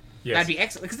 Yes. That'd be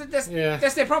excellent because that's Yeah.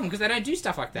 that's their problem because they don't do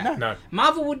stuff like that. No. No.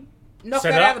 Marvel would knock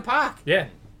Set that it out up. of the park. Yeah.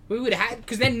 We would have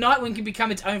because then Nightwing can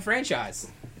become its own franchise.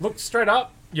 Look, straight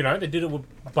up, you know, they did it with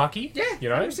Bucky. Yeah, You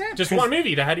know, 100%. just one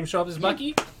movie. They had him show up as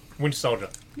Bucky. Winter Soldier.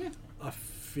 I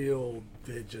feel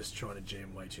they're just trying to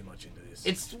jam way too much into this.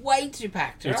 It's way too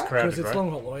packed, It's right? crowded, Because it's right? Long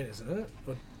Halloween, isn't it?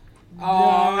 But Oh,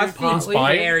 I Yeah, think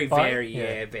inspired very, by- very,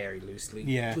 yeah. very loosely.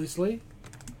 Yeah. loosely,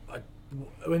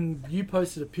 when you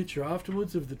posted a picture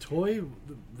afterwards of the toy,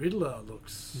 the Riddler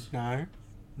looks... No.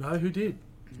 No, who did?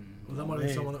 Well, that might have been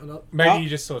Yeah. someone... Another, Maybe Oh. you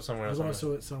just saw it somewhere else. because I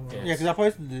saw it somewhere Yeah, else. because I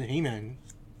posted the He-Man,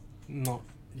 not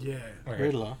Yeah. Okay.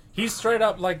 Riddler. He's straight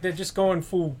up like they're just going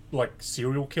full like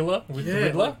serial killer with the Yeah,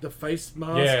 Riddler. like the face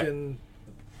mask Yeah. and...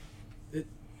 I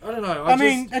don't know. I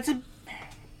mean, that's a.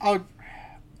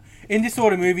 In this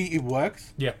sort of movie, it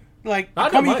works. Yeah. Like I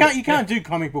don't you mind can't it, you can't do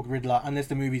comic book Riddler unless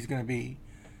the movie's going to be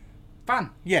Fun.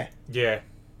 yeah. Yeah.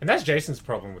 And that's Jason's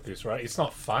problem with this, right? It's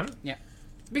not fun. Yeah.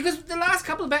 Because the last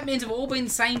couple of Batmans have all been the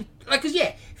same. Like, because,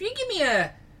 yeah, if you give me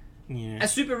a Yeah.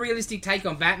 super realistic take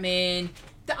on Batman,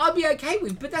 that I'd be okay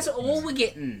with, but that's all we're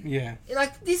getting. Yeah.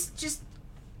 Like, this just...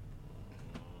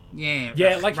 Yeah,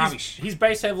 Yeah, like rubbish. he's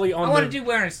based heavily on I want the to do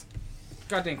wearing a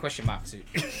goddamn question mark suit.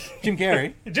 Jim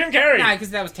Carrey, Jim Carrey. No, because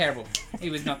that was terrible. He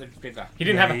was not the Riddler. He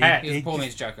didn't Yeah, have a hat. He was He poor just-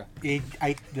 man's Joker. he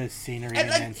ate the scenery And, and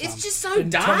then like, some. it's just so And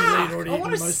Tommy Lee dark. had already I want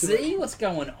to eaten most of it. see what's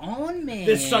going on, man.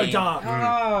 They're so dark. Oh,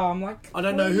 I'm like, I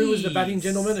don't know who was the batting please.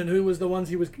 gentleman and who was the ones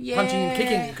he was punching and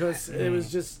kicking Yeah. because it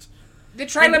was just... The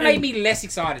trailer And- made and- me less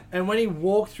excited. And when he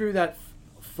walked through that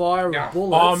fire Yeah. of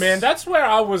bullets... Oh man, that's where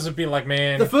I was a bit like,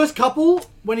 man. The first couple,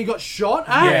 when he got shot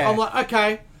at, Yeah. I'm like,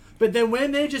 okay. But then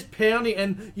when they're just pounding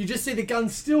and you just see the gun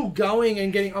still going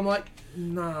and getting... I'm like,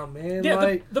 nah, man. yeah,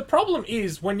 like, the problem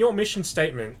is when your mission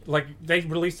statement, like they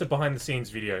released a behind the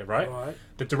scenes video, right? Right.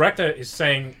 The director is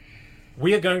saying,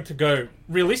 we are going to go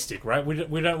realistic, right? We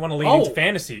don't want to lean Oh. into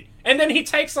fantasy. And then he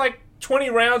takes like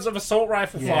 20 rounds of assault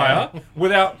rifle Yeah. fire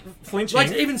without flinching.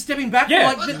 like even stepping back,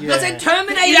 Yeah. like, the, Because in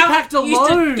Terminator, impact used to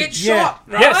alone. get Yeah. shot,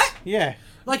 right? Yes. yeah.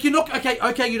 like you're not...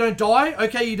 Okay, you don't die.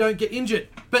 Okay, you don't get injured.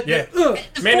 But Yeah. The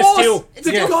Man of force, Steel. it's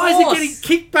the the guys force. are getting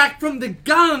kicked back from the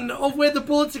gun of where the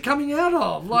bullets are coming out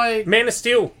of. Like... Man of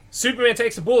Steel. Superman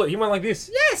takes a bullet. He went like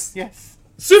this. Yes. Yes.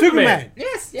 Superman.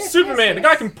 Yes. Yes. Superman. yes, The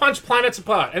yes. guy can punch planets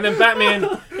apart. And then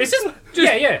Batman. It's just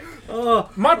yeah.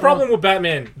 My problem with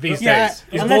Batman these Yeah, days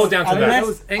is unless- boiled down to That unless-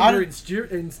 was I anger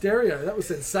don't- in stereo. That was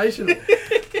sensational.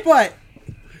 But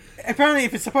apparently,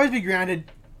 if it's supposed to be grounded,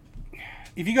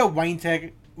 if you go Wayne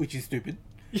Tech, which is stupid,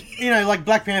 you know, like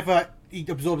Black Panther, he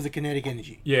absorbs the kinetic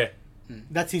energy. Yeah.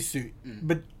 That's his suit.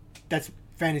 But that's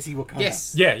fantasy Wakanda.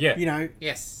 Yes. Yeah. You know,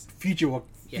 Yes. future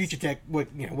Yes. future tech,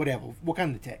 you know, whatever,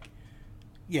 Wakanda tech.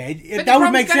 Yeah, But that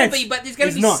would make gonna sense. But there's going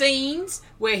It's to be not. scenes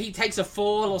where he takes a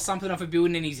fall or something off a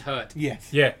building and he's hurt. Yes.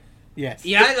 Yeah. Yes.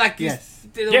 You know, like Yes.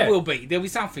 there Yeah. will be. There'll be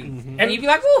something, Mm-hmm. and you'd be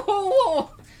like, "Whoa, whoa, whoa.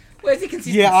 Where's the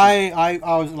consistency?" Yeah, I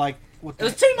was like, what the It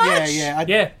was too much. Yeah.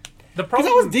 Yeah. The Because I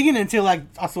problem, was digging until like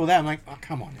I saw that. I'm like, oh,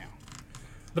 come on now.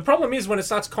 the problem is when it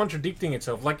starts contradicting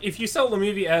itself. Like, if you sell the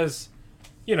movie as,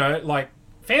 you know, like,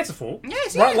 fanciful,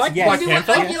 Yes, right? yes. Like Yes. Black You do what-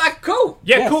 Panther. like, you're like, cool.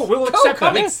 Yeah, Yes. cool. We'll Cool accept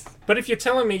that. comics. But if you're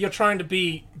telling me you're trying to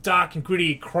be dark and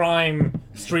gritty, crime,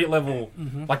 street level,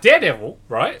 Mm-hmm. like Daredevil,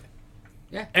 right?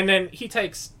 Yeah. And then he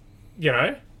takes, you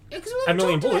know, Yeah, 'cause A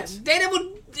million bullets.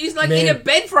 Daredevil is like Man. in a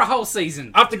bed for a whole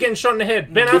season. after getting shot in the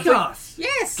head, Ben Affleck. Kick-Ass.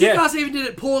 Yes. Yeah. Kick-Ass even did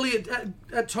it poorly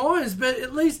at times, but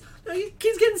at least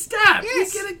kid's getting stabbed.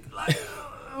 Yes. He's getting like.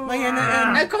 Like, and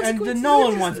No the consequences.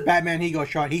 Nolan one's Batman, he got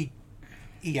shot. He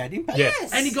had impact. Yeah.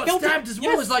 Yes. And he got Skeleton. stabbed as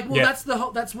well. Yes. It's like, well, Yeah. that's the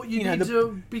whole, that's what you, You know, need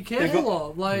to be careful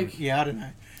of. Like, Yeah, I don't know.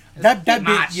 That bit bit,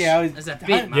 much. yeah, I was, It's a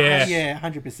bit much. Yeah. yeah,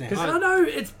 100%. I know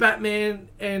it's Batman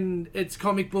and it's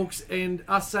comic books and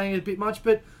us saying it a bit much,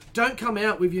 but don't come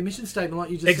out with your mission statement like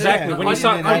you just Exactly, said. when I you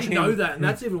start didn't, I didn't contradicting- know that, and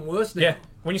that's even worse now. Yeah.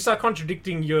 When you start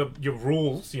contradicting your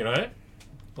rules, you know,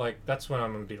 like, that's when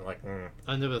I'm going to be like,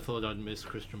 I never thought I'd miss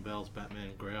Christian Bale's Batman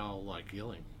growl like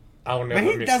yelling. I'll But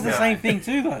never he miss does the that. same thing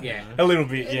too, though. Yeah. A little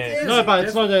bit, yeah. It is. No, but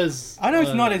it's not as. I know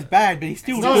it's not as bad, but he's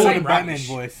still It's not doing the the same Batman rubbish.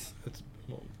 voice. It's,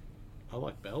 well, I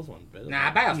like Bale's one better.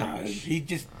 Nah, Bale's No, not. he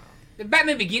just The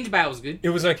Batman Begins Bale was good. It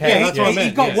was okay. yeah, that's what I he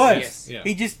meant, got yes, worse. yes. Yeah.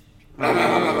 He just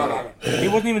he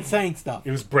wasn't even saying stuff.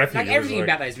 It was breathy. Like It was everything like-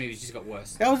 about those movies just got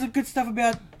worse. That was the good stuff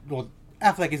about. Well,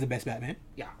 Affleck is the best Batman,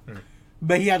 Yeah.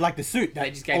 but he had like the suit They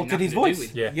that just gave him altered his nothing to do voice.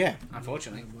 with. Yeah. yeah.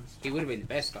 Unfortunately, he would have been the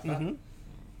best. I thought. Mhm.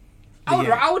 I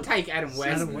Yeah. would take Adam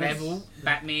West Adam West. level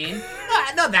Batman.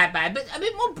 Not that bad, but a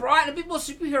bit more bright, a bit more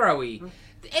superhero-y.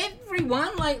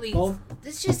 Everyone lately, Bold.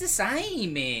 it's just the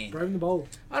same, man. Brave and the Bold.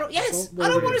 I don't. Yes, Well, I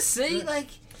don't well, want to yeah. see like.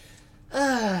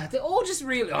 They're all just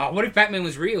real. Oh, what if Batman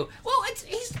was real? Well,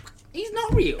 he's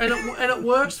not real. And it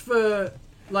works for,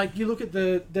 like, you look at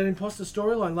that imposter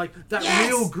storyline, like, that Yes.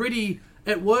 real gritty,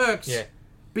 it works. Yeah.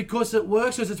 Because it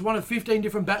works because it's one of 15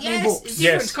 different Batman yes, books. it's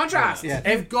different Yes. contrast. Yeah.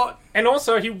 You've got, And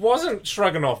also, he wasn't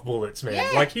shrugging off bullets, man.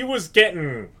 Yeah. Like, he was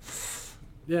getting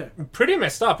yeah. pretty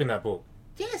messed up in that book.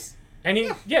 Yes. And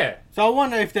he, yeah. So I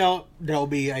wonder if there'll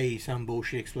be some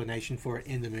bullshit explanation for it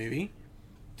in the movie,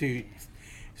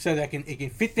 so that it can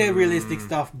fit their realistic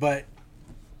stuff, but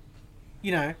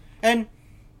you know, and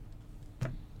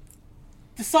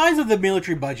the size of the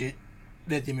military budget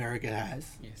that America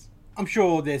has, Yes. I'm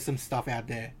sure there's some stuff out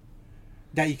there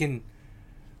that you can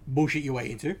bullshit your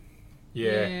way into.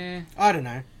 Yeah. Yeah. I don't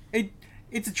know.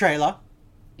 It's a trailer.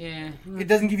 Yeah. It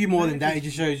doesn't give you more than that. It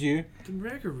just shows you. Did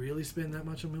America really spend that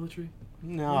much on military?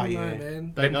 No, I don't yeah. know,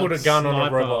 man. They got put a gun on a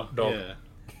sniper, robot dog. Yeah.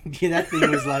 Yeah, that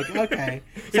thing was like, okay.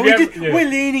 So you have- yeah. we're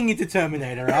leaning into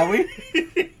Terminator, are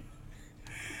we?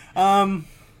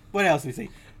 What else do we see?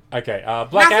 Okay,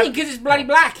 Black Nothing, Adam. because it's bloody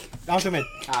black. I'm talking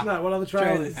about No, what other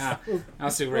trailers? I'll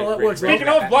still Well, that works Speaking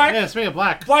of Black, Yeah, speaking of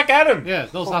black. Black Adam. Yeah,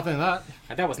 there was nothing in that.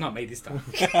 That was not me this time.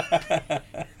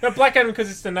 No, Black Adam because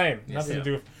it's the name. Nothing yeah. to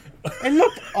do with. it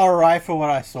looked alright for what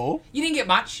I saw. You didn't get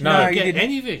much. No. No, Get you didn't.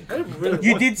 anything.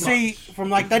 You did see from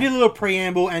like they did a little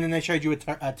preamble and then they showed you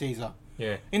a teaser.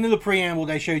 Yeah. In the little preamble,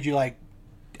 they showed you like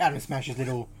Atom Smash's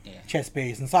little Yeah. chess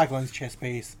piece and Cyclone's chess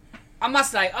piece. I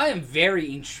must say, I am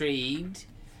very intrigued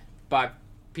by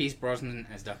Pierce Brosnan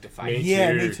as Dr. Fate. Me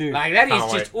Yeah, too. me too. Like, that is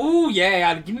Can't just, ooh,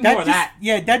 yeah, give me more of that.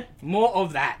 Yeah, that. More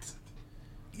of that.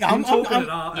 I'm talking it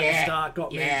up at yeah, the start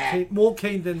got yeah. me more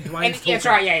keen than And, Dwayne's yeah, that's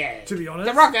right, yeah. To be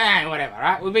honest. The Rock, whatever,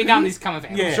 right? We've been doing this coming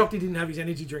forever. Yeah. I'm shocked he didn't have his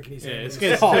energy drink in his Yeah, hand. it's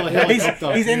good. Oh, his Helicopter,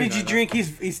 energy you know. drink,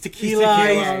 his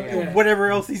tequila, yeah.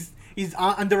 whatever else, his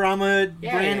Under Armour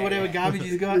Yeah, brand, yeah, whatever yeah. garbage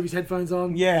he's got. With his headphones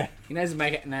on. Yeah, He knows how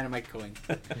to make a coin.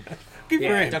 good for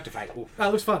Yeah, him. Dr. Fate. Ooh. That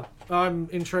looks fun. I'm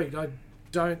intrigued. I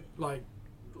don't like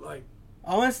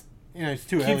I was, it's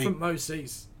too kid early. from Mo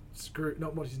Seas. Screw,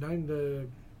 not what's his name. The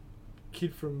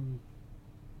kid from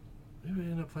who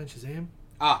ended up playing Shazam.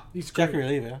 Ah, He's screwed. Zachary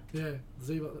Levi. Yeah,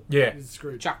 Zeba. Yeah. He's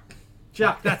screwed. Chuck.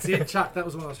 Chuck. That's it. Chuck. That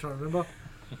was what I was trying to remember.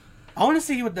 I want to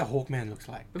see what the Hawkman looks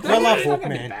like. But 'Cause I love he's not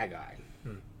gonna be the Hawkman. bad guy.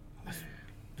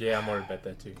 Yeah, I'm worried about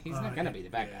that too. He's not going to be the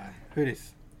bad guy. Who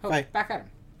this? Oh, Fate. back at him.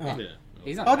 Oh. Yeah.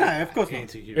 He's not Oh the no, bad guy. of course not.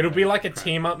 Anti-hero. It'll be like a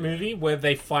team up movie where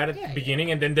they fight at Yeah, the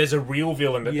beginning and then there's a real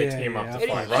villain that Yeah, they team up yeah. to It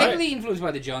fight, is right? heavily influenced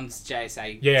by the John's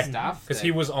JSA Yeah, stuff. because that-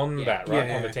 he was on yeah. that, right,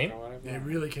 Yeah. on the team. Yeah,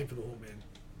 really keen for the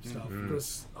Hawkman stuff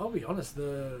because I'll be honest,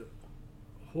 the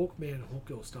Hawkman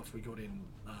Hawkgirl stuff we got in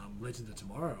Legends of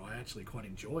Tomorrow, I actually quite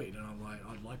enjoyed, and I'm like,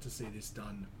 I'd like to see this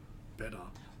done better.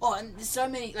 Oh, and there's so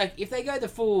many. Like, if they go the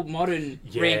full modern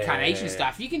Yeah. reincarnation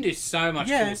stuff, you can do so much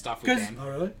Yeah, cool stuff with 'cause- them. Oh,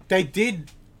 really? They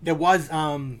did. There was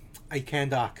a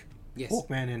Kandak, Yes.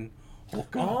 Hawkman and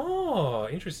Hawkgirl. Oh,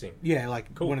 interesting. Yeah,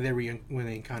 like Cool. one of their one of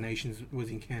the incarnations was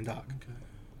in Kandak. Okay.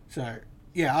 So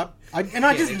yeah, I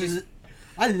Yeah, just they just-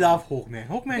 I love Hawkman.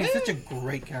 Hawkman is such a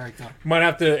great character. Might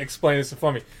have to explain this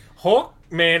for me.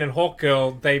 Hawkman and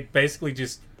Hawkgirl, they basically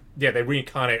just they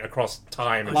reincarnate across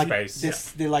time and Like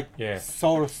space. they're like Yeah.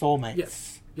 soulmates.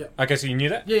 Yes. Yeah. Okay, so you knew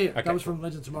that? Yeah, yeah. Okay, That was cool. from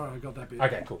Legend Tomorrow. I got that bit.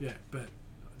 Okay, cool. Yeah, but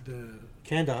the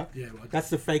Kandak. well, That's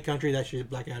the fake country that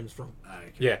Black Adam's from.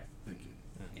 okay. Yeah. Thank you.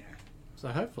 You know, So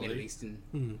Middle hopefully Eastern.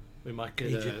 we might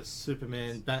get Egypt. a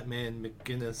Superman, Batman,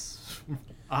 McGuinness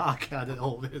arc out of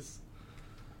all this.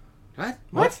 What?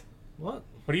 What? What?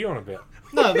 What are you on about?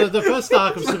 No, the first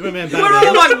arc of Superman, We're all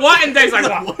Batman. like, what? And Dave's like,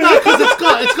 what? No, because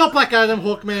it's got Black Adam,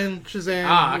 Hawkman, Shazam,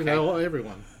 Ah, you okay. know,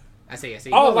 everyone. I see.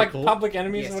 Oh, Really like cool. Public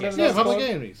Enemies Yes, or whatever yes, Yeah, that's Public called?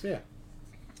 Enemies, yeah.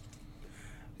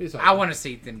 He's I want to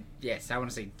see them. Yes, I want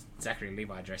to see Zachary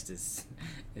Levi dressed as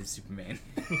Superman.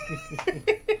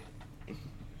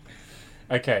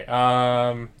 Okay,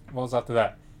 what was after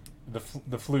that?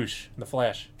 The Floosh, the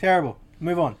Flash. Terrible.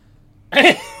 Move on.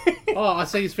 Oh, I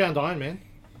see he's found Iron Man.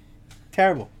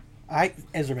 Terrible. I hate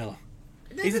Ezra Miller.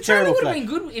 He's a The trailer terrible would have Flash. been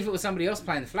good if it was somebody else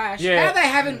playing the Flash. Yeah. How they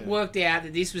haven't worked out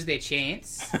that this was their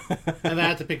chance. And they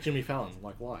had to pick Jimmy Fallon.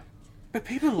 Like, why? But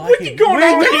people like What are him. you going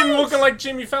We're- on with him looking like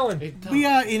Jimmy Fallon? We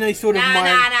are in a sort of mind.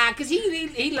 Nah, because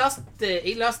he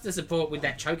lost the support with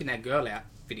that choking that girl out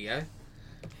video.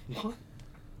 What?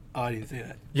 Oh, I didn't see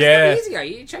that. Yeah. Years ago,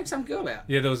 you choked some girl out.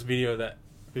 Yeah, there was video of that.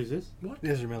 Who's this?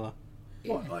 Ezra Miller.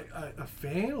 What? Like a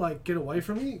fan? Like get away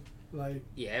from me? Like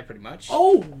Yeah, pretty much.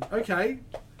 oh, okay.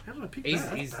 How did I pick He's-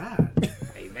 that? he's- That's bad.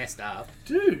 He messed up.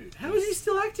 Dude, how is he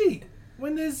still acting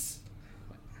when there's?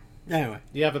 Anyway,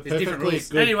 You have a There's different perfectly rules.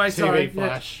 good Anyway, TV sorry, yeah.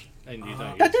 Flash, and you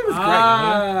don't. that dude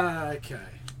was great. Okay.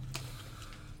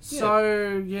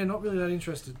 So yeah, not really that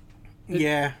interested.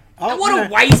 Yeah. And Oh, what you a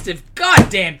know, waste of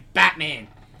goddamn Batman.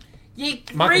 You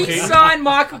Michael Keaton? re-sign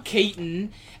Michael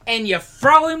Keaton and you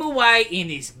throw him away in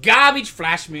this garbage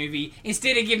Flash movie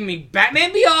instead of giving me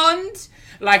Batman Beyond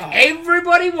like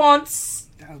everybody wants.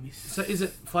 that would be So is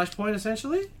it Flashpoint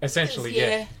essentially? Essentially, Yeah.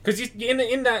 yeah. Because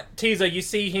in that teaser, you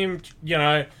see him,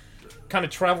 kind of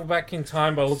travel back in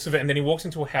time by the looks of it, and then he walks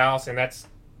into a house, and that's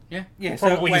yeah,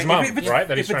 probably his mum, if it's- right,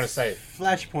 that he's if trying it's to save.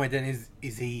 Flashpoint, then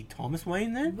is he Thomas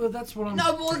Wayne then? Well, that's what I'm.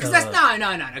 No, because that's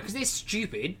no, because they're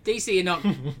stupid. DC are not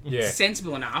Yeah.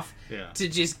 sensible enough Yeah. to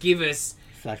just give us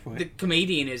Flashpoint. the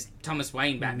comedian as Thomas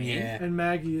Wayne Batman. Yeah. And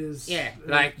Maggie is. Yeah,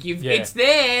 like Yeah. it's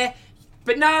there,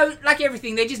 but no, like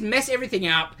everything, they just mess everything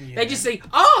up. Yeah. They just see,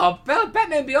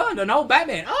 Batman Beyond, an old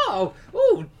Batman. Oh,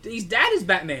 his dad is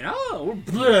Batman. Oh,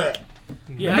 bleh.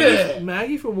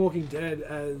 Maggie from Walking Dead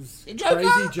as Joker?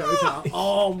 crazy Joker.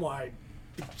 Oh my,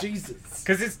 Jesus!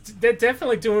 Because they're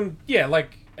definitely doing,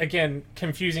 again,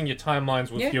 confusing your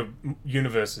timelines with Yeah. your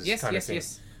universes Yes, kind yes, of thing.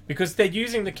 yes. Because they're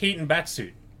using the Keaton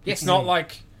Batsuit. Yes. It's not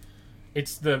like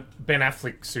it's the Ben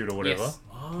Affleck suit or whatever. Yes.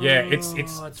 Yeah, it's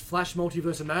It's Flash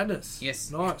Multiverse of Madness.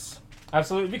 Yes. Nice.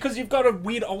 absolutely because you've got a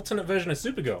weird alternate version of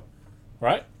Supergirl,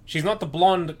 right? She's not the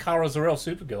blonde Kara Zor-El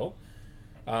Supergirl.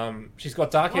 She's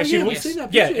got dark hair. Oh, She yeah, we've looks, seen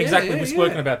that yeah, picture. Yeah, exactly. yeah, We've yeah.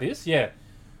 spoken about this. Yeah,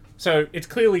 so it's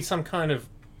clearly some kind of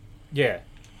They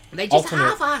just Alternate-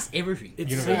 half-ass everything. It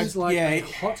Universe. seems like Yeah, a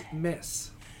it- hot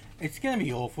mess. It's gonna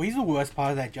be awful. He's the worst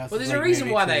part of that Justice Well, there's a League reason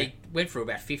movie why too. they went through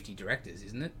about 50 directors,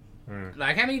 isn't it? Hmm.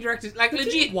 Like, how many directors? Like,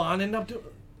 legit. One end up doing.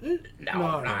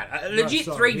 No. Legit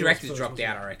sorry, 3 he was directors first, dropped wasn't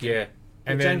out, he? I reckon. yeah.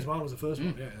 And then James Wan was the first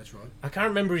one. Yeah, that's right. I can't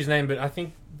remember his name, but I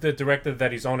think the director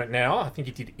that is on it now, I think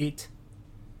he did It.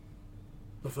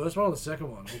 The first one or the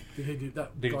second one? Or did he do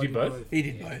that? Did he guy do both? He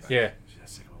did both. Yeah. That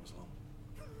second one was long.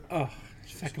 Oh,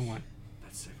 second one.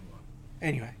 That second one.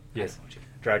 Anyway, Yes.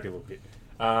 Dragged it a little bit.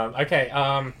 Okay.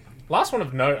 Last one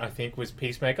of note, I think, was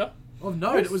Peacemaker. Oh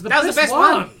no, it was the That was best the best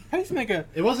one. Pacemaker.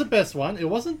 It was the best one. It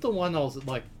wasn't the one I was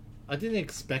like. I didn't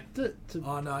expect it to.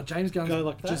 Oh no, James Gunn's Go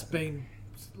like that? just been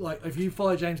like, if you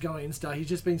follow James Gunn on Insta, he's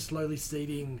just been slowly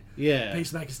seeding Yeah.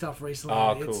 Peacemaker stuff recently.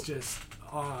 Oh, It's cool. just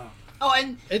Oh,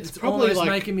 and It's it's probably almost like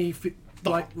making me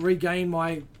regain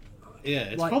my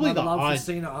it's like probably my the love eye. for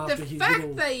Cena the after his fact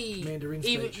little they Mandarin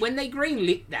even speech. when they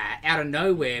greenlit that out of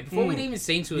nowhere before we'd even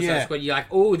seen Suicide Yeah. Squad, you're like,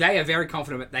 oh, they are very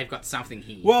confident that they've got something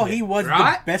here. Well, he was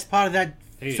Right? the best part of that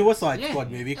He is. Suicide Yeah.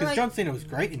 Squad movie because Like- John Cena was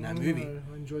great in that movie.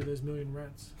 I enjoy those million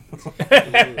rats.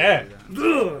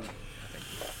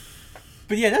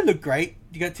 But yeah, that looked great.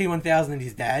 You got T-1000 and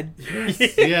his dad Yes,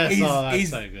 He's- oh, that's he's-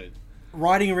 so good.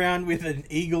 riding around with an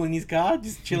eagle in his car,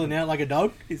 just chilling out like a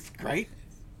dog. It's great.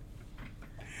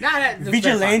 No, the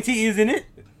Vigilante is in it.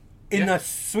 In Yeah. a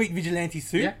sweet Vigilante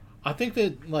suit. Yeah. I think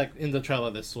that, like, in the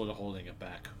trailer, they're sort of holding it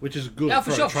back, which is good. Oh,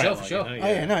 for sure, a trailer, for sure. you know, Oh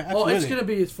yeah, no, Oh, absolutely. it's going to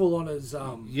be as full on as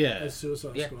Yeah. as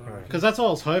Suicide Yeah. Squad. Alright. Because that's what I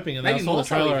was hoping, and then I Maybe saw the more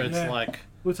so trailer, even. it's Yeah. like,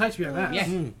 Well, it's HBO Max. Yeah,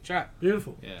 Mm. that's right.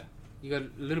 Beautiful. yeah. You got a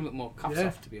little bit more cuffs Yeah.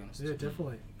 off, to be honest. Yeah,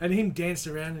 definitely. And him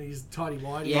dancing around in his tidy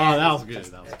whitey. Yeah. Oh, that was good.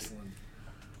 That was good. Excellent.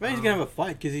 Maybe he's gonna have a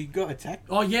fight because he got attacked.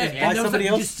 Oh yeah, Yeah. and there was Somebody that,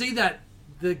 else? did you see that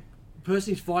the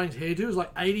person he's fighting's hairdo was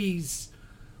like 80s,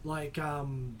 like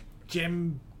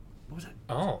gem. What was that?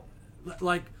 Oh.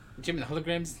 Like Jim and the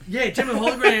holograms. yeah, gem and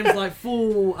holograms, like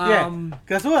full Yeah,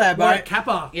 'cause I saw that, white but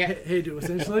kappa Yeah. hairdo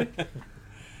essentially.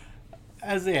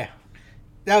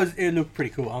 it looked pretty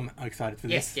cool. I'm excited for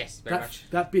Yes, this. yes, very that, much.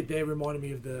 that bit there reminded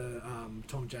me of the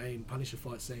Tom Jane Punisher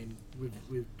fight scene with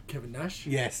Kevin Nash.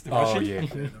 Yes, the Oh Russian. yeah. Yeah,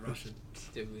 the Russian.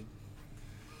 Stupid.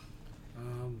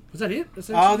 Was that it?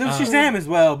 Oh, there was Shazam as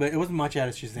well, but it wasn't much out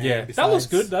of Shazam. Yeah. That besides was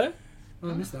good though.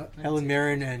 Oh, I missed that. Helen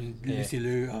Mirren and Yeah. Lucy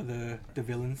Liu are the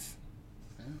villains.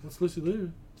 What's Lucy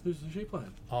Liu? Who's she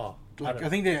playing? Oh. Like, I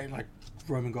think they're like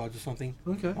Roman gods or something,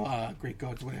 Okay. or Greek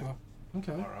gods, whatever.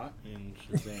 Okay. Alright. In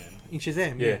Shazam. In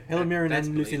Shazam, Yeah. yeah, Helen Mirren That's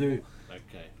and Lucy Liu. believable.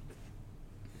 Okay.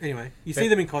 Anyway, you see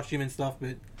them in costume and stuff,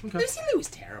 but Okay. Lucy Liu is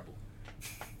terrible.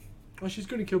 Oh, she's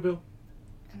good in Kill Bill.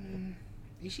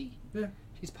 Is she? Yeah.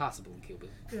 She's passable in Kill Bill.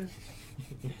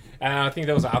 Yeah. And I think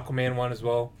there was an Aquaman one as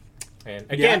well. And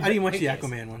yeah, again, I didn't watch the yes.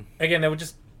 Aquaman one. again, they were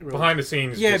just behind the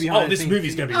scenes. Yeah, just, behind oh, the this scenes.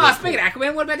 movie's gonna be. Oh, really speaking cool. of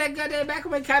Aquaman, what about that goddamn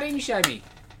Aquaman cartoon you showed me?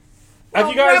 Have Oh,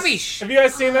 you guys? rubbish. Have you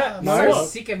guys seen that? I'm No. so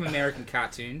sick of American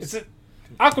cartoons. It's an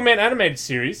Aquaman animated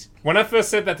series. When I first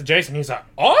said that to Jason, he was like,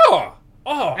 "Oh,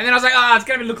 oh," And then I was like, oh, it's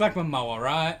gonna look like Momoa,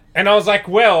 right? and I was like,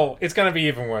 "Well, it's gonna be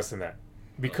even worse than that."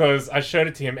 Because I showed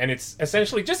it to him, and it's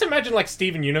essentially just imagine like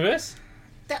Steven Universe,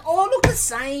 They all look the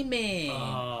same, man.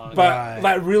 but Right.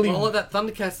 like really All of that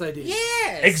Thundercats they did.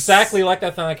 Yes. exactly like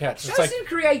that Thundercats. Show It's like some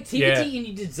creativity Yeah. in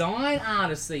your design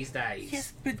artists these days.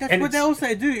 Yes, but that's And what they it's-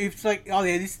 also do. If it's like, oh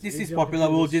yeah, this is Easy popular,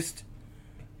 opportunities.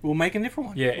 we'll make a different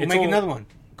one. Yeah, we'll it's make all another one.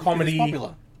 comedy. Because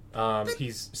it's popular.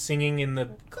 He's singing in the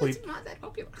Clip. clip. It's not that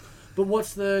popular. But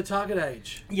what's the target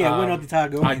age? Yeah, we're Um, not the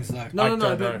target I- audience though. No, I no,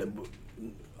 no. don't But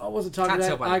I was a Can't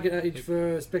tell target by age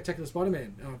for Spectacular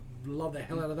Spider-Man. I love the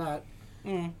hell out of that.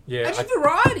 Yeah, It's just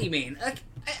variety, man.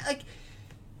 Like,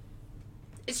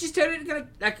 it's just turning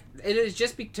it is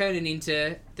just be turning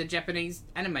into the Japanese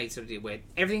anime sort of deal where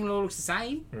everything all looks the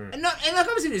same, and like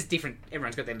obviously there's different.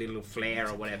 Everyone's got their little flair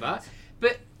or whatever,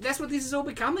 but that's what this is all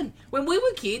becoming. When we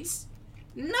were kids,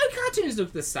 no cartoons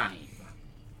looked the same.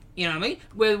 You know what I mean?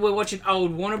 We're watching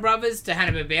old Warner Brothers to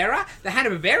Hanna-Barbera. The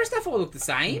Hanna-Barbera stuff all looked the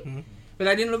same, but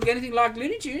they didn't look anything like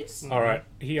Looney Tunes. all right.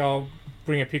 Here, I'll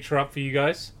bring a picture up for you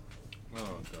guys.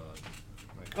 Oh, God.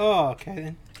 Oh, okay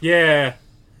then. Yeah,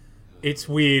 it's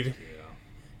weird. Yeah.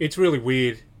 It's really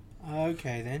weird.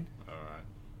 Okay then.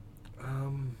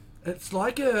 Alright. It's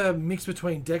like a mix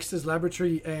between Dexter's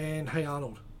Laboratory and Hey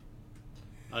Arnold,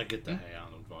 I get the Hey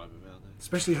Arnold vibe about it.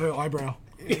 especially her eyebrow.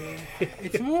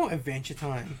 It's more Adventure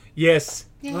Time. Yes,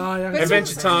 Oh, yeah. But it's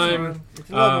Adventure all- Time. It's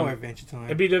a lot Um, more Adventure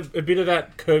Time. A bit of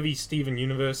that curvy Steven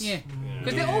Universe. Yeah,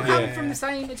 because they all come Yeah. from the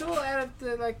same. It's all out of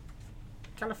the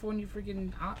California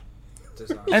freaking art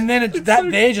design. And then that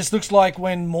there just looks like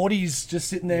when Morty's just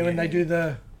sitting there when they do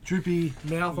the droopy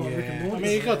mouth on Rick and Yeah. Morty. I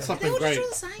mean, you got They're something all great.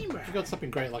 just all the same, bro. You got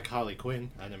something great like Harley Quinn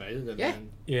animated, and Yeah. then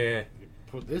Yeah. you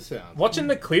put this out. Watching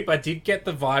the clip, I did get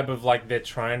the vibe of like they're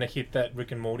trying to hit that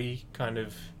Rick and Morty kind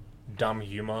of dumb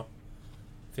humor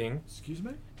thing. Excuse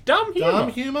me? Dumb humor.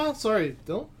 Dumb humor? Sorry,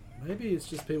 Dylan? Maybe it's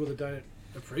just people that don't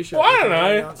appreciate Well, I don't it, know.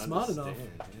 they aren't smart enough.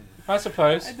 Understand, yeah. I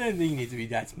suppose. I don't think you need to be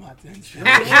that smart then. Shut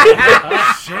up!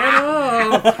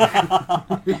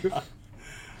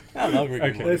 I love Rick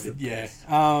and Okay. Morty. Yeah.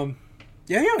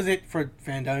 Yeah, I think that was it for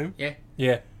Fandom. Yeah.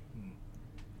 Yeah.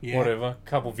 Yeah. Whatever.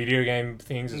 Couple video game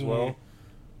things as well.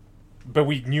 But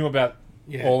we knew about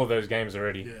Yeah. all of those games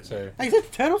already, Yeah. so Hey, is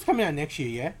that Turtles coming out next year?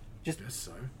 Yeah. Just Guess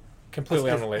so.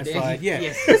 completely unrelated. aside. Yeah.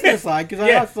 Yes. Just an aside because I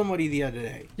Yeah. asked somebody the other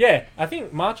day. Yeah, I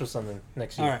think March or something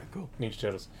next year. All right. Cool. Ninja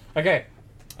Turtles. Okay.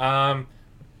 Why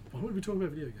would we talk about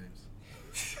video games?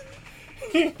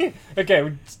 Okay,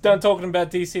 we're done talking about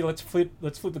DC. Let's flip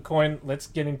the coin. Let's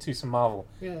get into some Marvel.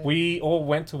 Yeah. We all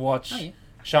went to watch Oh, yeah.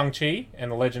 Shang-Chi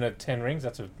and the Legend of Ten Rings.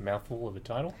 That's a mouthful of a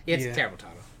title. Yeah, it's Yeah. a terrible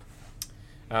title.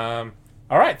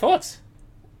 All right, thoughts?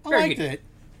 I Very liked good. it.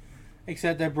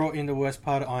 Except they brought in the worst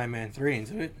part of Iron Man 3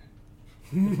 into it.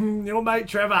 Your mate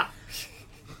Trevor.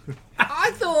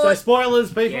 I So thought spoilers,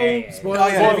 people. Yeah, yeah, yeah. Spoilers. Oh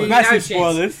yeah, heavy. massive chance.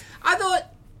 spoilers. I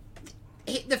thought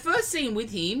the first scene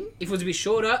with him, if it was a bit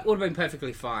shorter, would have been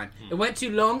perfectly fine. It went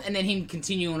too long, and then him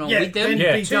continuing on Yeah, with them. then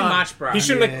Yeah. be Too done. much, bro. He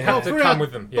shouldn't Yeah. have to come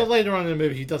with them. But Yeah. later on in the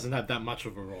movie, he doesn't have that much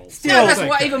of a role. No, that's It's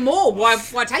why okay. even more. Why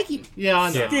take him? Yeah,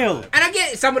 I know. Yeah. Still. And I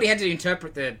get somebody had to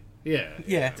interpret the. Yeah.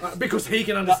 Yeah. Because he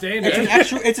can understand It's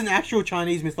it. an actual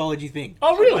Chinese mythology thing.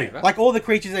 Oh, really? Whatever. Like all the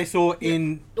creatures they saw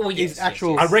in Oh, yes, is yes,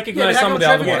 actual I Yeah, recognize but how some come of the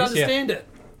Trevor other can ones. Yeah. understand it?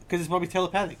 because it's probably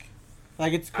telepathic.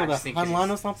 Like it's called a just think 'cause Hanlan or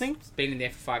it's- something. It's been in there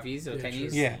for 5 years or Yeah, 10 true.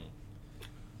 years. Yeah.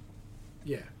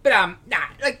 Yeah. But nah,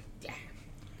 like, yeah.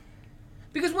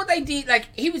 Because what they did, like,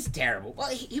 he was terrible. Well,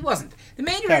 he wasn't. The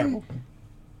Mandarin Terrible.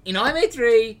 in Iron Man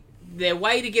 3, their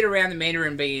way to get around the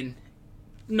Mandarin being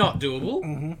not doable,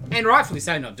 and rightfully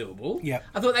so not doable. Yep.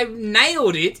 I thought they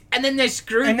nailed it, and then they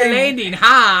screwed And the then- landing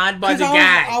hard by the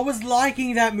guy. I was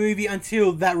liking that movie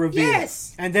until that reveal.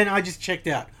 Yes. And then I just checked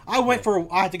out. I went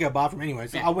I had to go bathroom anyway,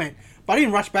 so Yeah. I went. But I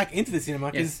didn't rush back into the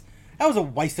cinema because that was a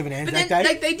waste of an But Anzac then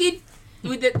Day. they did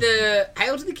with the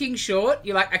Hail to the King short.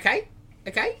 You're like, okay,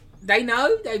 they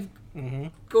know they've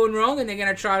gone wrong, and they're going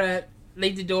to try to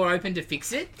leave the door open to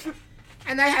fix it,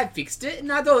 and they have fixed it.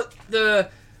 And I thought the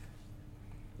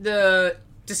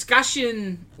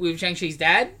discussion with Shang-Chi's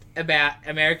dad about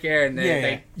America and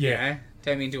they you know,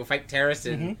 turned me into a fake terrorist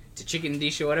and to chicken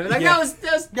dish or whatever. Like Yeah. that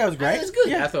was That was great. That was good.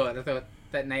 Yeah. I thought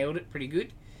that nailed it pretty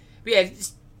good. But yeah,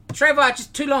 Trevor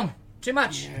just too long, too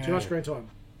much. Too much screen time.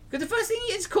 Because the first thing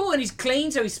is cool, and he's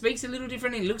clean, so he speaks a little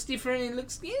different, and he looks different, and he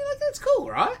looks, yeah, that's cool,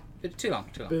 right? But too long.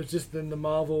 But it's just then the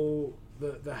Marvel,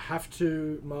 the have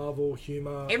to Marvel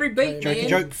humor. Every beat, came Jokey man. in,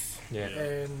 jokes. Yeah.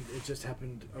 And it just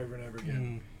happened over and over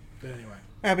again. But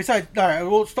anyway. Besides, no,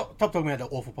 we'll stop talking about the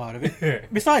awful part of it.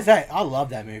 Besides that, I love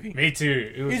that movie. Me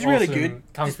too. It was It's really awesome good.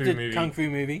 Kung Just Fu the movie. Kung Fu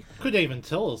movie. Could even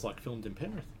tell it was like filmed in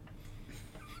Penrith.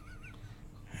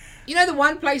 You know the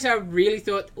one place I really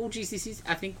thought, oh, geez, this is,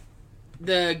 I think,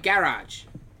 the garage.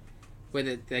 Where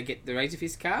they get the Razor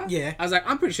Fist car? Yeah. I was like,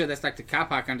 I'm pretty sure that's like the car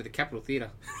park under the Capitol Theatre.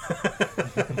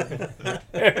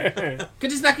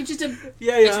 Because it's like, it's just a...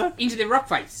 Yeah, it's yeah. into the rock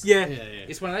face. Yeah. Yeah.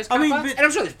 It's one of those I car mean, parks. but- And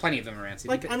I'm sure there's plenty of them around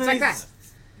Sydney. Like But it's like that.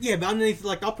 Yeah, but underneath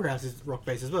like Opera House is rock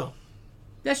base as well.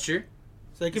 That's true.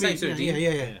 So it could Same be sort of yeah,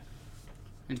 deal. yeah. And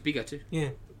it's bigger too. Yeah.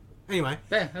 Anyway,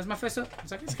 Yeah, that was my first thought. I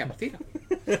was like, it's Capitol Theatre.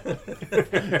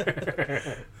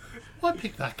 Why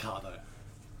pick that car though?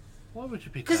 Why would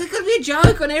you pick Because that? it could be a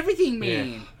joke on everything,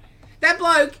 man. That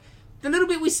bloke, the little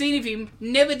bit we've seen of him,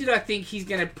 never did I think he's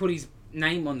going to put his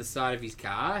name on the side of his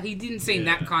car. He didn't seem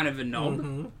that kind of a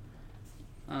knob.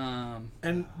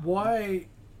 And why,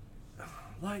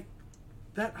 like,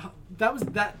 that was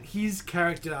his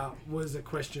character was a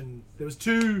question. There was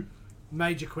two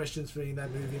major questions for me in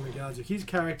that movie in regards to his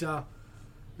character.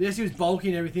 Yes, he was bulky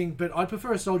and everything, but I'd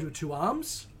prefer a soldier with two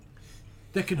arms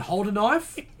that can hold a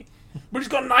knife. But he's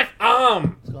got a knife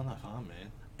arm. It's got enough arm,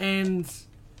 man. And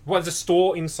What, there's a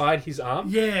store inside his arm?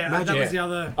 yeah, that Magic. was the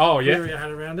other Oh, yeah. theory I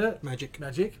had around it. magic.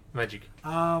 Magic. Magic.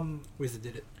 Wizard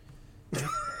did it.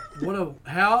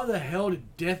 How the hell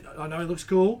did Death? I know it looks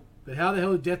cool, but how the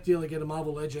hell did Death Dealer get a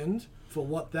Marvel Legend for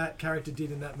what that character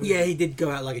did in that movie? Yeah, he did go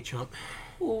out like a chump.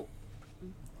 Well,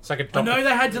 It's like a I know they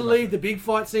had to leave the big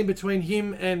fight scene between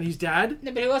him and his dad.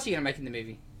 no, but who else are you going to make in the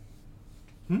movie?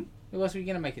 Hmm? Who else are you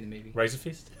going to make in the movie? Razor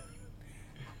Fist?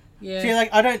 Yeah. See,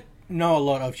 like I don't know a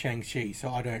lot of Shang-Chi, so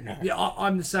I don't know. Yeah,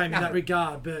 I'm the same in No. that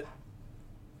regard, but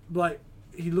like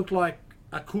he looked like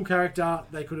a cool character.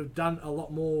 They could have done a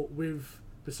lot more with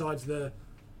besides the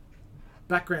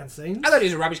background scenes. I thought he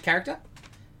was a rubbish character.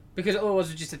 Because all it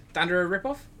was just a Thunderer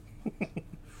ripoff.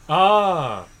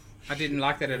 Ah. I didn't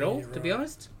like that at all, you're to be right.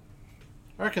 honest.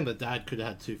 I reckon the dad could have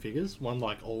had two figures. One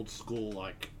like old school,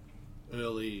 like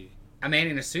early. A man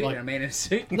in a suit Like- and a man in a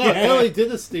suit. No, early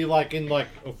Dynasty, like in like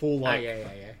a full Oh, like. yeah.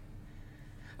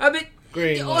 But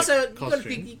Green, you like, also, you got to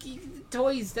costume. think, the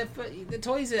toys, the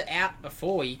toys are out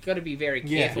before. You got to be very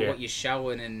Yeah. careful Yeah. what you're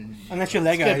showing, and Unless you're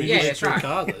Lego. Yeah, you Yeah, just- that's right.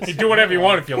 regardless. You do whatever you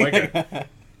want if you're Lego.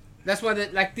 that's why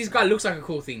this guy looks like a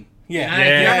cool thing. Yeah. You know, if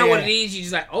you don't know Yeah, what yeah. it is, you're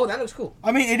just like, oh, that looks cool.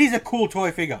 I mean, it is a cool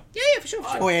toy figure. Yeah, for sure.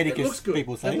 Toy It etiquette, looks good.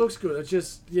 people say. It looks good. It's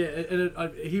just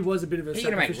he was a bit of a Who you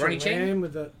gonna make, sacrificial Ronnie Chang? lamb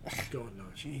with the God no.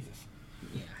 Jesus.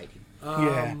 Yeah, I hate him.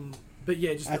 Yeah. But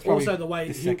yeah, just That's also probably the way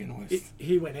the second worst.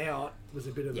 he went out was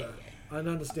a bit of Yeah, a. I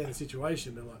understand the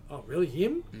situation, but like, oh really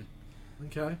him?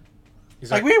 Okay. He's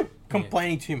Like, we were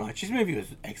complaining too much. This movie was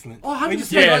excellent. Oh,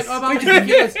 100%. Yes. Like, I'm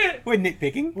ridiculous. We're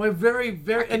nitpicking. We're very,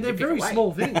 and they're pick very away.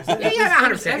 small things. Yeah,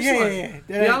 100%. Yeah.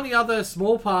 The only other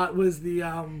small part was the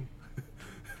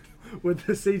with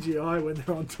the CGI when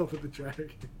they're on top of the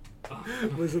dragon.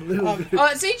 was a little bit.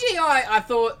 CGI, I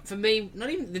thought for me, not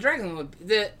even the Dragon Lord,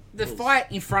 the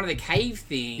fight in front of the cave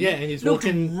thing. Yeah, and he's looked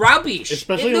walking- rubbish.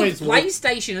 especially it when looked he's walk-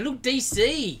 PlayStation. It looked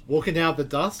DC. Walking out the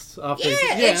dust after. Yeah,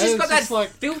 he's- it's just got that like,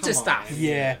 filter come on, stuff. man.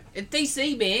 Yeah. It's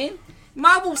DC, man.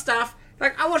 Marvel stuff.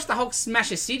 Like, I watched the Hulk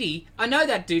smash a city. I know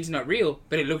that dude's not real,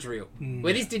 but it looks real.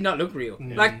 Where this did not look real.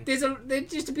 Like, there's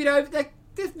just a bit over. Like,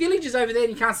 there's villages over there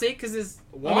and you can't see it because there's.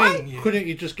 Why? I mean, couldn't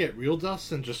you just get real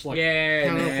dust and just like Yeah,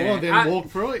 count on the man. floor and then walk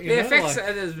through it? You The know? effects like,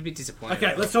 are a bit disappointing.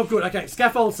 Okay, let's talk good. Okay,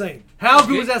 scaffold scene. How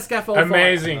good was that scaffold fight?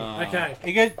 Amazing. Okay.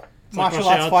 You get martial martial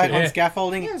arts fight arts, on yeah.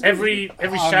 scaffolding. Every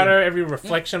shadow, every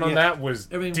reflection on Yeah. that was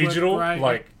Everything worked digital. great.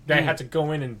 Like they had to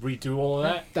go in and redo all of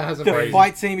that. that has a The very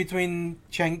fight scene between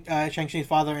Shang-Chi's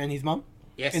father and his mum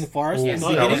Yes. in the forest. Ooh, in the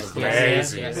that beginning. was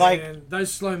amazing. Yes. Like- And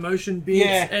those slow motion bits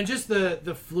Yeah. and just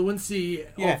the fluency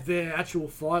Yeah. of their actual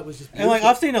fight was just And like beautiful.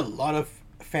 I've seen a lot of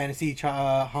fantasy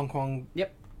Hong Kong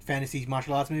Yep. fantasy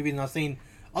martial arts movies, and I've seen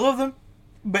all of them,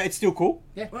 but it's still cool.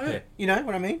 Yeah. Oh, yeah. You know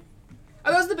what I mean?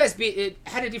 Oh, that was the best bit. It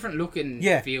had a different look and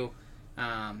Yeah. feel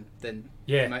than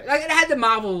Yeah. like it had the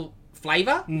Marvel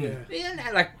flavor. Yeah. Yeah,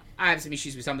 like I have some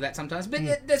issues with some of that sometimes, but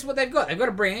that's what they've got. They've got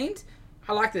a brand.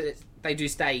 I like that they do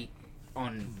stay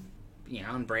on,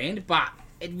 on brand, but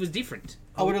it was different.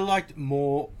 I would have liked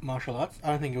more martial arts. I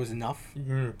don't think it was enough.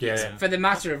 Yeah. For the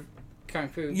Master of Kung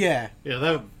Fu. Yeah, yeah.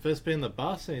 That first being the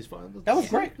bus and he's fine. That was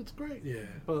great. It's great. Yeah.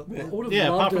 But I would've yeah,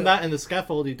 apart loved from it. that and the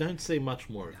scaffold, you don't see much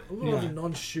more of it. I would love a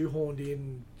non-shoehorned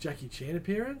in Jackie Chan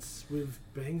appearance with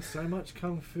being so much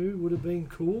kung fu would have been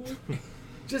cool.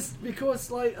 Just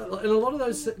because, like, in a lot of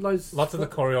those Lots of the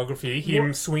choreography,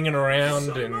 him swinging around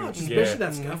so and much, yeah. especially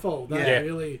that scaffold. That Yeah.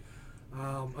 really,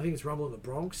 I think it's Rumble in the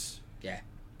Bronx. Yeah.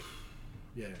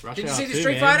 Yeah. Rush Did you Hour see the 2,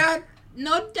 Street man. Fighter?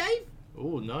 No, Dave.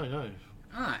 Oh no.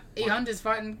 Ah, E Honda's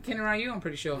fighting Ken Ryu. I'm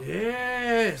pretty sure.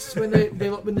 Yes, when when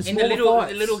the In the smaller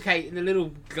little, fights. the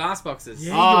little glass boxes.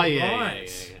 Yeah. Oh you're yeah,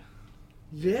 right.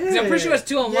 yeah. 'Cause I'm pretty sure it's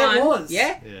 2 on Yeah, 1. it was.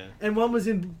 Yeah. Yeah. And one was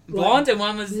in Blonde and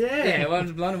one was Yeah. one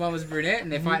was blonde and one was brunette, and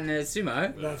they're fighting a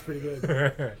sumo. That's pretty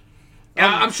good.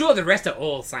 I'm sure the rest are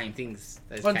all same things.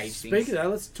 Those And cage speaking things. of that,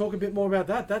 let's talk a bit more about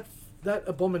that. That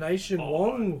Abomination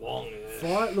Wong Wong.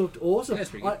 fight looked awesome. That's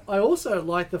pretty good. I also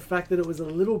like the fact that it was a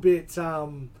little bit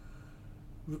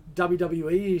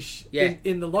WWE-ish Yeah.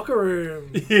 in the locker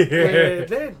room. Yeah. Where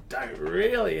they don't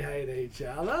really hate each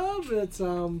other, but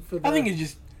for the... I think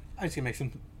it's I just gonna make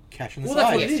some cash on the Well, that's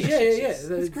side. what it is. Yes, Yeah, yes, yeah, yes.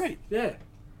 yeah. It's great. Yeah.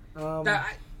 No,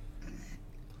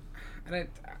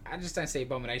 I just don't see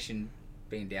Abomination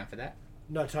being down for that.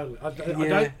 No, totally. I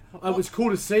Yeah. don't. It was cool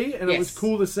to see, and it was Yes.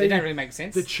 cool to It see don't really make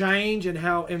sense. the change and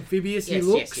how amphibious yes,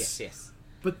 he looks. yes.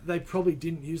 But they probably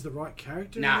didn't use the right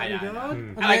character No, in that no,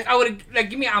 regard. I would have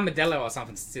give me Armadillo or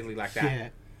something silly like that. Yeah,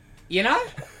 You know,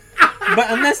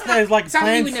 but unless there's like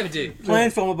something you plans, would never do.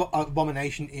 plans for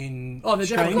Abomination in Oh, they're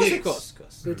Strange, definitely Of course, of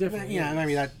course. They're definitely. you know,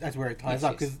 maybe that's where it ties Yes,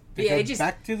 up because yes. they Yeah, go it just-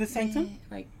 back to the Sanctum.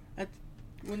 Like,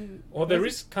 When, Well, there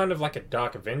is kind of like a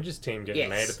Dark Avengers team getting yes,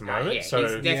 made at the moment. yeah, so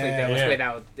he's definitely Yeah. that was Yeah. where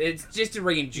that was. It's just to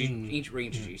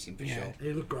reintroduce him for Yeah. sure.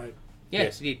 He looked great. Yeah,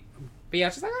 Yes. he did. But yeah, I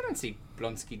was just like, I don't see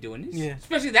Blonsky doing this. Yeah.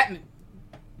 Especially that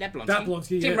Blonsky. That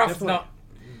Blonsky, Tim yeah, Roth's definitely. not.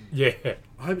 yeah.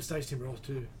 I hope it stays Tim Roth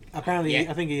too. apparently,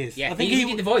 Yeah. I think he is. Yeah, I think he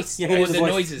did the voice. Yeah, he or did the the voice.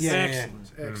 noises. Yeah.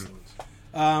 Excellent,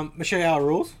 excellent. Michelle Yeoh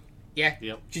rules. Yeah.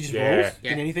 Yep. She just Yeah. rolls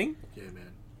Yeah. in anything. Yeah,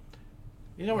 man.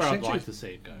 You know where I'd Shang-Chi's like to see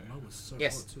it go. Mum was so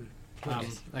Yes. hot too.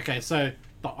 Okay, so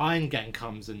the Iron Gang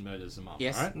comes and murders them up,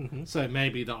 Yes. right? Mhm. So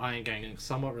maybe the Iron Gang is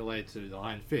somewhat related to the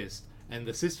Iron Fist, and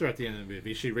the sister at the end of the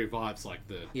movie, she revives like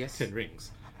the Yes. 10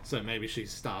 rings. So maybe she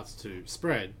starts to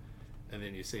spread, and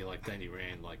then you see like Danny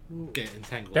Rand like get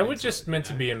entangled. That was into just it, meant you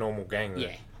to know? be a normal gang. Though.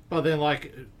 Yeah. But then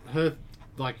like her,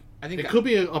 like I think it that- could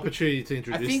be an opportunity to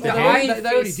introduce think the the They, gang. Iron they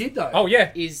already Fist- did though. Oh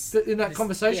yeah. Is In that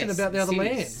conversation yes, about the other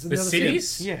cities. lands. and The other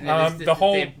cities, Yeah. Yeah, there's the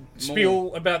whole they're more-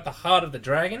 spiel about the heart of the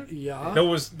dragon. Yeah.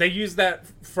 They used that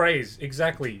phrase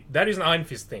exactly. That is an Iron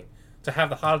Fist thing, to have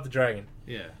the heart of the dragon.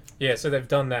 Yeah. Yeah, so they've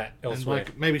done that And elsewhere.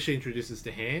 like maybe she introduces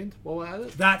the hand while we're at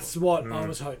it. That's what I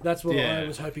was hoping. That's what Yeah. I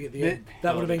was hoping at the Yeah. end.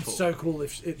 That would have been Cool. so cool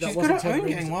if that She's wasn't got her 10 own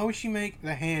rings. gang. Why would she make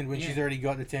the hand when Yeah. she's already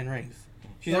got the 10 rings?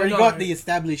 She's No, already no. got the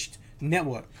established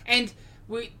network. And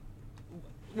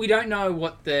we don't know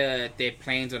what their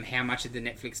plans on how much of the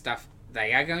Netflix stuff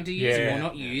they are going to use Yeah. or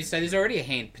not use. So there's already a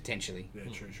hand potentially. Yeah,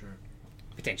 true.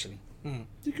 Potentially.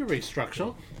 You could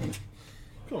restructure.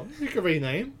 Come on, you could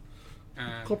rename.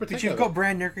 Corporate But you've takeover. got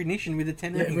brand recognition with the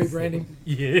 10 Yeah, rings. rebranding.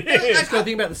 yeah. Let's go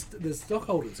think about the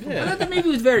stockholders. Come I Yeah. thought the movie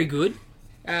was very good.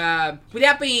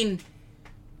 Without being...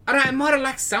 I don't know, it might have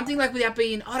lacked something, like without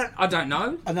being... I don't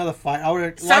know. Another fight. I would have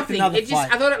liked Something. another It just,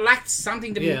 fight. I thought it lacked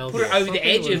something to Yeah, put it over the something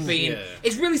edge of was- being... yeah.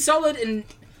 It's really solid, and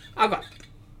I've got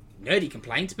nerdy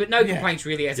complaints, but no Yeah. complaints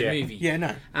really as a Yeah. movie. Yeah,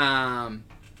 no. I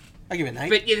give it an 8.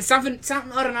 But yeah, there's something,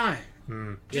 I don't know.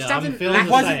 Just Yeah, I'm something feeling lacking.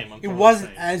 the wasn't, same. I'm it feeling wasn't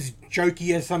the same. as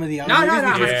jokey as some of the other No, movies,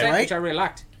 no, which is 100%, great. which I really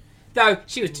liked. Though,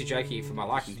 she was too jokey for my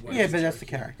liking. to be Yeah, honest. but that's the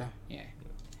character. Yeah.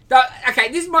 Though, okay,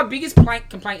 this is my biggest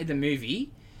complaint of the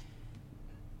movie.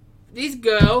 This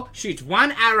girl shoots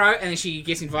one arrow and then she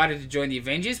gets invited to join the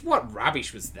Avengers. What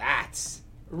rubbish was that?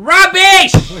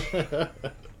 Rubbish!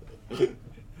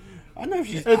 I don't know if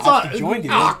she's It's asked like- to join it.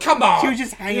 Oh, come on! She was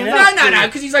just hanging no, out. no,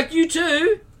 because he's like, you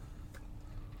too.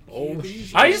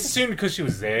 I just assumed because she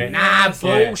was there. Nah,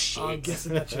 Yeah. bullshit. I'm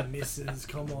guessing that's your missus.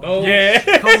 Come on. Oh.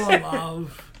 Yeah. Come on,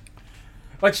 love.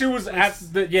 Like she was at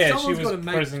the Someone's she got was to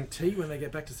make present. tea when they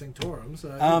get back to Sanctorum.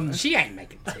 So She ain't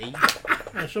making tea.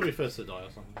 Yeah, she'll be first to die or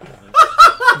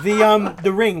something.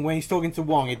 The ring when he's talking to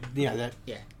Wong, that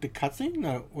Yeah. the cutscene.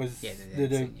 No, it was Yeah, the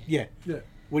scene, yeah. yeah,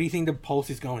 What do you think the pulse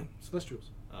is going?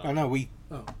 Celestials. I know we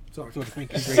Oh, sorry. sort of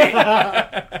think you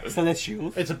agree.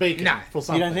 Celestials. It's a beacon No. for You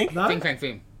something. don't think? No. Think Fang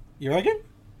Film. You reckon?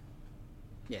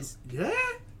 Yes. Yeah.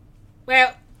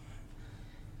 Well,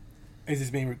 Is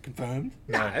this being confirmed?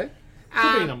 no.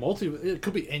 Could be in a it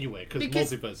could be anywhere because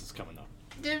because- multiverse is coming up.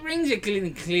 The rings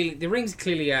are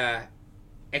clearly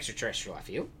extraterrestrial, I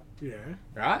feel. Yeah.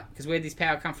 Right? Because where'd this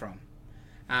power come from?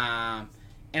 And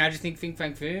I just think Fin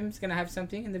Fang Foom's going to have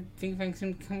something, and the Fin Fang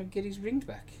Foom can get his rings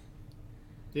back.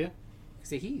 Yeah. Because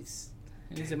they're his.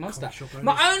 And he's a monster. comic shop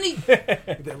owners.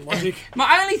 With their logic.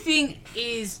 My only thing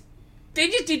is, they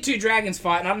just did two dragons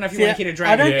fight, and I don't know if you See, want to hit a I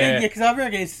dragon. don't Yeah. think because I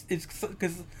reckon it's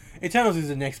because Eternals is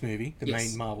the next movie, the Yes.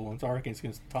 main Marvel one. So I reckon it's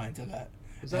going to tie into that.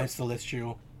 Is And that, it's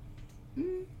Celestial.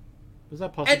 is that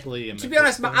And possibly a to be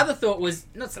honest, my Mephisto? other thought was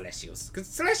not Celestials. Because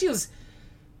Celestials,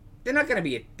 they're not going to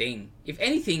be a thing. If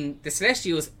anything, the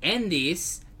Celestials and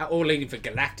this are all leading for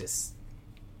Galactus.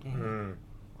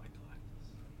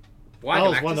 Why That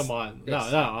Galactus? was one of my...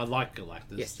 Yes. No, I like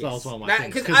Galactus. Yes, That was one of my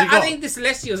things. Because 'Cause you I got- think the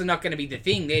Celestials are not going to be the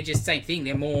thing. They're just same thing.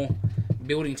 They're more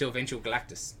building to eventual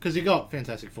Galactus. Because you got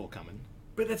Fantastic Four coming.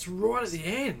 But it's right at the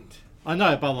end. I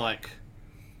know, but like...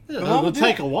 It Well, will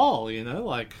take a while, you know?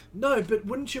 Like... No, but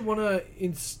wouldn't you want to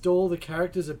install the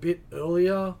characters a bit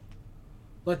earlier?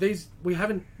 Like these,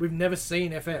 we've never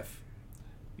seen FF.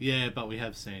 Yeah, but we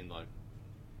have seen like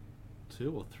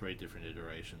 2 or 3 different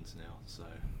iterations now, so...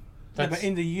 Yeah, but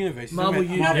in the universe, Marvel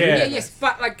isn't it? universe. Yeah. Yeah, yes,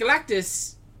 but like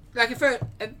Galactus, like if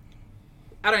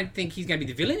I don't think he's going to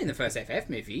be the villain in the first FF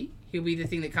movie. He'll be the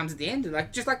thing that comes at the end,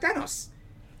 like just like Thanos.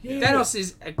 Yeah. Thanos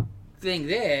is a thing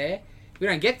there. We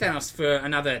don't get Thanos for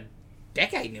another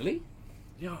decade, nearly.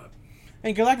 Yeah.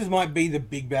 And Galactus might be the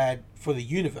big bad for the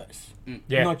universe,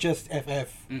 Yeah. not just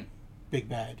FF Mm. big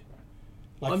bad.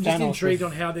 Like I'm just Thanos intrigued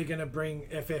was- on how they're going to bring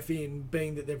FF in,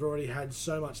 being that they've already had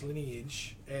so much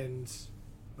lineage, and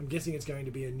I'm guessing it's going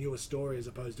to be a newer story as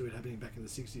opposed to it happening back in the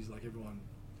 60s like everyone...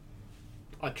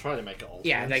 I try to make it old.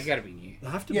 Yeah, they got to be new. They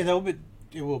have to Yeah, be. they'll be.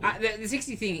 It will be. The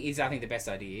 60 thing is, I think, the best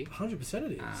idea. 100%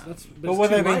 it is. That's, but what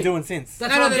have they been doing since?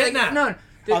 That's what I'm getting at. No,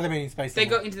 Oh, they've been in space. they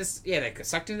somewhere. got into this. Yeah, they got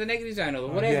sucked into the negative zone or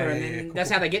whatever, yeah, and yeah, then cool, that's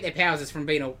cool. how they get their powers. Is from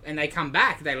being and they come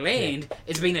back, they land.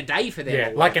 It's been a day for them. Yeah,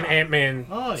 or like an whatever. Ant-Man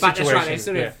Oh, yeah. But that's situation. right. They've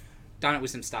sort yeah. of done it with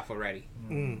some stuff already.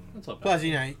 Mm. That's not bad. Plus,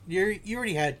 you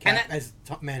already had Cap And that- as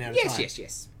top man out of Yes, time.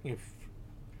 yes.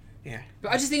 Yeah.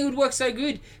 But I just think it would work so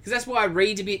good because that's why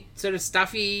Reed's a bit sort of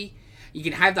stuffy. You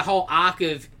can have the whole arc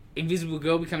of Invisible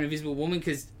Girl becoming Invisible Woman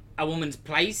because a woman's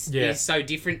place Yeah. is so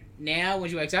different now when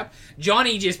she wakes up.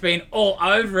 Johnny just been all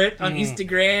over it on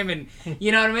Instagram and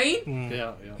you know what I mean?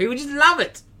 Yeah, yeah. He would just love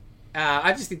it.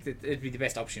 I just think that it'd be the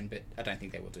best option, but I don't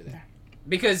think they will do that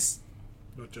because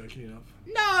Not joking enough.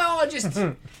 no, just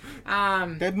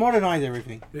They've modernized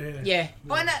everything. Yeah. yeah.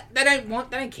 Well, no, they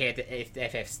don't care if the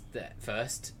FF's the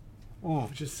first. Oh.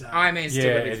 Which is sad. Iron Man's still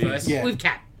Yeah, gonna be it the is. first. Yeah. With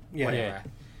Cap, Yeah. whatever.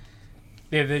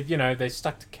 Yeah, they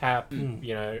stuck to Cap,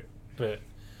 but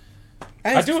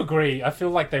And I do agree. I feel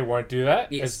like they won't do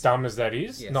that, Yes. as dumb as that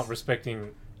is, Yes. not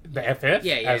respecting the FF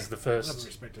Yeah, yeah. as the I first. haven't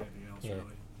respected anything else, Yeah.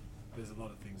 really. There's a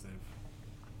lot of things they've...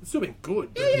 It's still been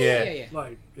good, but... Yeah.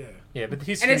 Like, yeah. Yeah, but the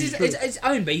history. And it's just, it's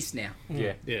own beast now.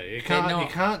 yeah. Yeah, you not-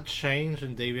 can't change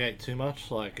and deviate too much.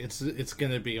 Like it's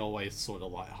gonna be always sort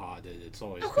of light-hearted. It's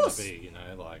always Of gonna course. be,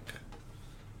 like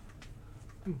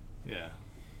yeah.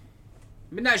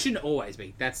 But no, it shouldn't always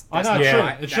be. That's I know, not it shouldn't.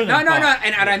 right. It shouldn't, No, but-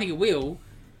 and I don't think it will.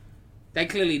 They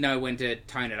clearly know when to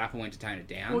tone it up and when to tone it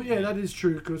down. Well, yeah, that is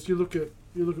true, because you look at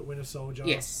Winter Soldier.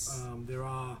 Yes. There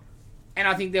are... And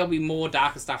I think there'll be more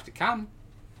darker stuff to come.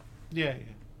 Yeah,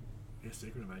 Yeah,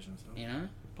 Secret Invasion and stuff. You know,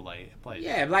 Blade.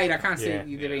 Yeah, Blade. I can't see Yeah.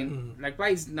 there being like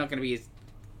Blade's not going to be as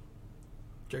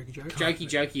Jokey.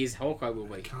 jokey as Hawkeye will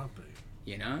be. Can't be.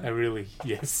 You know. I really,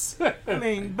 yes. I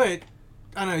mean, but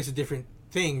I know it's a different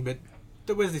thing, but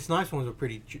the Wesley Snipes ones were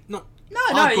pretty No,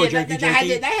 hardcore yeah, jokey.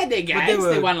 they had their gags,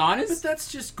 their But one-liners.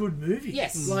 that's just good movies.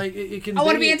 Yes. Like it can. I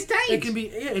wanna be entertained. It can be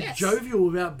Yes. jovial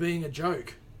without being a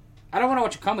joke. I don't want to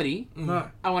watch a comedy. No.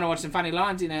 I want to watch some funny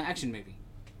lines in an action movie.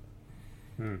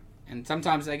 Hmm. And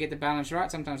sometimes they get the balance right,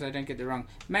 sometimes they don't get the wrong.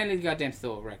 Mainly the goddamn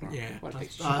Thor, Ragnarok. Yeah. What a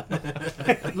piece of shit.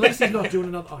 At least he's not doing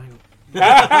another. Oh, hang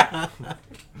on.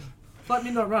 Like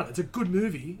Midnight Run, it's a good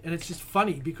movie, and it's just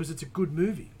funny because it's a good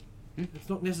movie. It's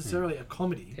not necessarily a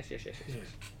comedy. Yes. Yeah.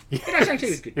 You know, Shang-Chi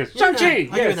was good. Yes. Yeah, Shang-Chi, I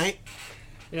give it an yes. 8.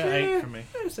 Yeah, 8 for me.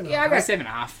 Yeah, I got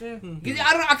 7.5. 'Cause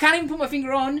I can't even put my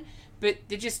finger on, but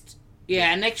they're just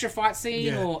an extra fight scene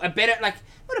Yeah. or a better not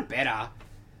a better,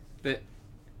 but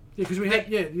Yeah, because we had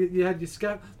you had your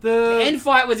scout. the end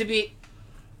fight was a bit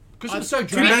Because it was so a bit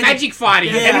dramatic. magic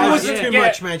fighting. Yeah, And it it wasn't was too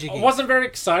much magic. It wasn't very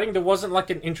exciting. There wasn't like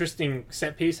an interesting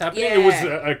set piece happening. Yeah. It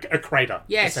was a crater.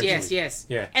 Yes, essentially. yes.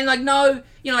 Yeah. And like no,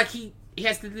 like he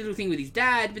has the little thing with his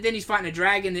dad, but then he's fighting a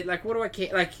dragon. That like, what do I care?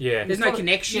 Like, Yeah. there's It's no not a-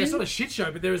 connection. Yeah, it's not a shit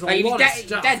show, but there is a Like, if his lot of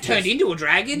stuff. dad turned into a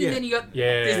dragon, Yeah. and then you got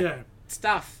Yeah. Yeah.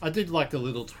 stuff. I did like the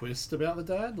little twist about the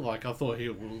dad. Like I thought he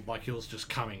was just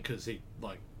coming because he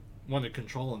like wanted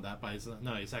control on that, but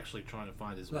he's actually trying to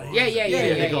find his Like, wife. Yeah.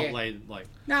 He got Yeah. laid like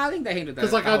No, I think they handled that.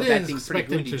 because like I that didn't thing pretty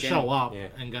expect him good to in show general. up Yeah.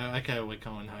 and go, okay, we're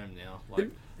going home now. Like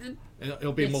The-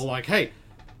 it'll be Yes. more like, hey,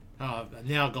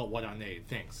 now I got what I need,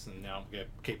 thanks, and now I'm gonna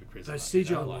keep it prisoner. Those CGI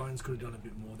you know, like- lions could have done a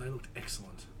bit more. They looked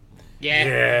excellent. Yeah.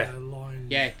 Yeah.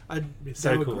 Lions. Yeah. They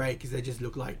So were cool. great because they just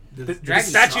look like the Dragon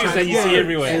statues that you see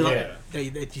everywhere. They Yeah.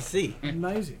 that you see.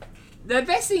 Amazing. The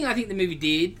best thing I think the movie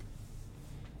did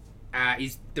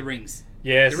is the rings.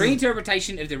 Yes. The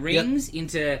reinterpretation of the rings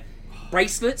into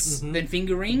bracelets, then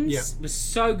finger rings, Yep. was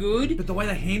so good. But the way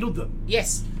they handled them.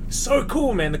 Yes. So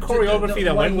cool, man. The choreography The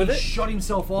that way went with he it. shot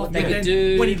himself off. they and could then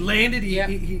do. When he landed, Yep.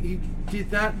 he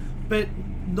did that. But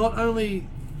not only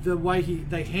the way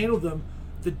they handled them,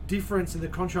 the difference and the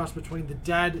contrast between the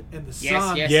dad and the Yes,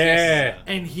 son. yes. Yeah.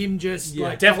 And him just Yeah.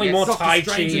 like Definitely more Doctor Tai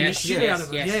Strange Chi. and the Yes, shit yes, out of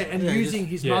him. yes. Yeah, and Yeah, using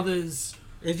just- his yeah. mother's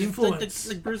It's just influence.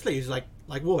 like Bruce Lee. It's like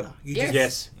water. You Yes.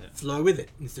 just Yes. flow with it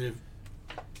instead of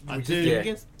I resisting do,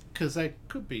 against. because they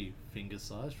could be finger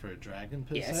sized for a dragon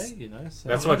per Yes. se, you know. So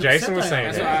That's what Jason was 100% saying.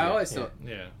 That's Yeah. what I yeah. always Yeah. thought.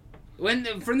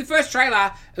 yeah. From the first trailer,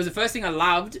 it was the first thing I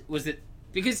loved was that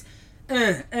because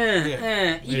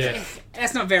Yeah.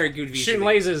 that's not very good Shooting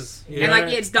visually. lasers. you And know?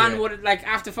 like it's done Yeah. what it, like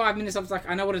after 5 minutes I was like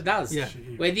I know what it does. Yeah.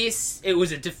 Where this it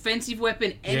was a defensive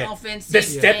weapon and Yeah. offensive. They're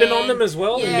stepping and- on them as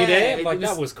well in Yeah, midair. it Like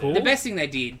that was cool. The best thing they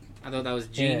did. I thought that was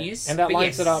genius. And that But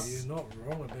lights yes. it up. You're not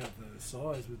wrong about the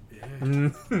size.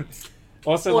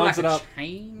 Also Or lines like it a up.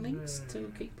 chain links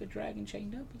to keep a dragon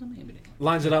chained up or something. But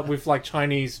Lines it up with like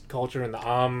Chinese culture and the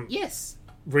arm yes.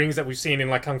 rings that we've seen in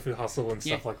like Kung Fu Hustle and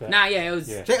Yeah. stuff like that. Nah, yeah, it was.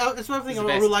 Yeah. So, that's one thing It's I the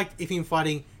really best. liked if him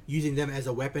fighting using them as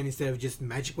a weapon instead of just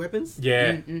magic weapons.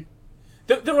 Yeah. Mm-mm.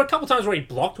 There were a couple times where he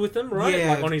blocked with them, right?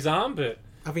 Yeah. Like on his arm, but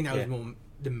I think that Yeah. was more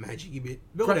the magic-y bit,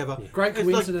 but Great- whatever. great It's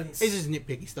like- coincidence. It's just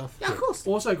nitpicky stuff. Yeah, of course.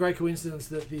 Also, great coincidence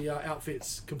that the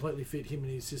outfits completely fit him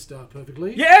and his sister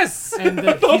perfectly. yes, And I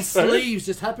that thought his so. sleeves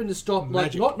just happened to stop,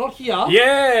 like Magic. not here,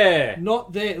 Yeah.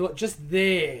 not there, like, just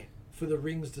there for the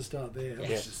rings to start there. It was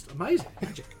Yeah. just amazing.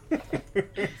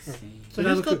 So They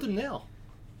who's look got good. them now?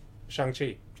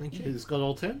 Shang-Chi. Shang-Chi. He's got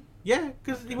all 10? Yeah,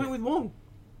 because he went with Wong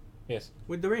Yes.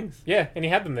 with the rings. Yeah, and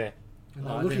he had them there. And Oh,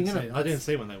 they're I, looking didn't in see, it. I didn't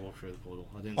see when they walked through the portal.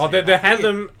 I didn't Oh, see they it. had Yeah.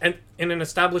 them in an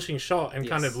establishing shot and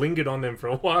kind Yes. of lingered on them for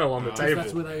a while on the Oh, Because table.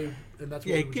 that's where they, and that's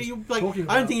Yeah, what we were just you, like, talking I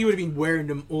about. don't think he would have been wearing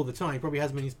them all the time. He probably has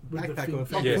them in his With the backpack film- or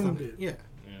something. Yeah. or something. Yeah.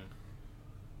 Yeah.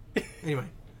 Yeah. Anyway.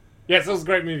 Yes, it was a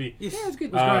great movie. Yes. Yeah, it was good.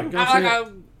 It was great. Go see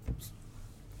it.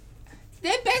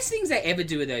 They're best things they ever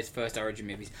do with those first Origin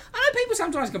movies. I know people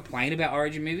sometimes complain about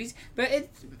Origin movies, but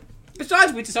it's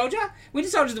besides Winter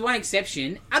Soldier's the one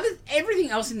exception.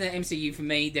 Everything else in the MCU for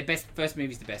me, their best first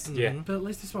movie's the best. Yeah. But at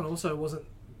least this one also wasn't.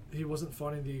 He wasn't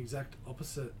finding the exact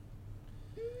opposite.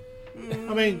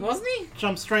 I mean, Wasn't he?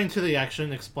 jump straight into the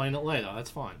action, explain it later. That's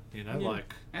fine. You know, Yeah.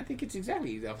 like... I think it's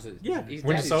exactly the opposite. Yeah. His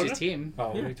Winter dad is Soldier? just him. Oh,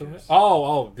 what Yeah. are you talking about?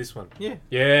 Oh, this one. Yeah.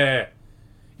 Yeah.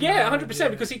 Yeah, 100% yeah.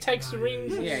 because he takes the No,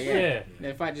 rings. Yeah.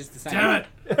 They fight just the same. Damn it!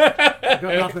 Yeah. Got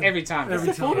nothing. Every time.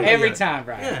 Every time. Every time,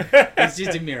 bro. Yeah. It's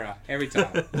just a mirror. Every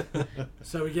time.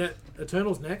 So we get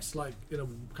Eternals next, like in a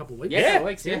couple of weeks. Yeah, Yeah. couple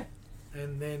weeks, yeah.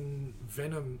 And then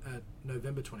Venom at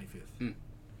November 25th. And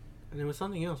there was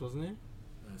something else, wasn't there?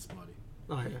 Spidey.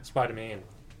 Oh, yeah. Spider-Man.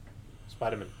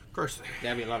 Spider-Man. Gross.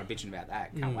 There'll be a lot of bitching about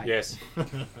that. Can't wait. Yes.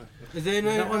 Is there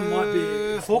no That one might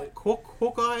be-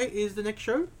 Hawkeye is the next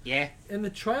show? Yeah. And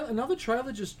another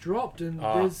trailer just dropped, and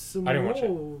Oh, there's some I didn't watch it.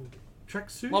 more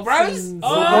tracksuits. More bros? and-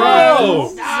 Oh!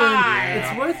 and Nice.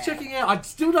 It's worth checking out. I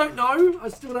still don't know.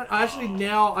 Actually,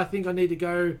 now I think I need to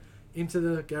go into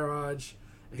the garage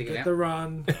and Dig it get out? the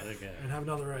run Okay. and have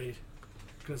another read.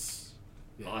 Because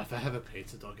Oh, if I have a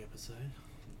Pizza Dog episode.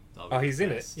 Oh, he's in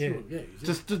it. Yeah.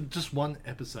 Just one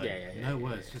episode. Yeah. No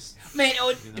words. Just I mean,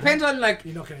 it depends on, like,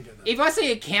 you're not going to get that. if I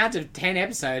see a count of 10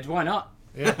 episodes, why not?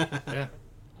 yeah.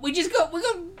 We got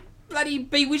bloody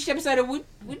Bewitched episode of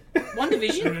One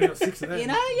Division. We've only got 6 of them. You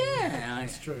know, yeah.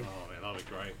 That's true. Oh man, that'd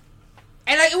be great.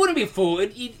 And like, it wouldn't be full.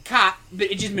 You'd cut,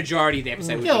 but it's just majority of the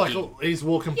episode would Yeah, be like him. he's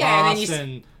walking Yeah, and then past you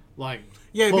and like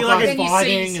Yeah, it'd be Hawkeye's like Then you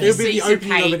fighting. see, and- It'll be the some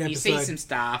opening of hate, an you see episode. some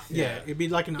stuff. Yeah, it'd be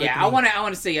like an Yeah, I opening.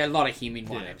 want to see a lot of him in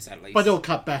one Yeah. episode at least. But they'll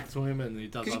cut back to him and he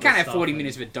does. Because you other can't have stuff 40 and-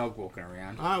 minutes of a dog walking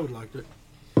around. I would like it.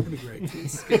 That'd be great.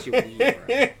 It's you're weird,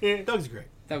 bro. Dogs are great.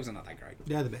 Dogs are not that great.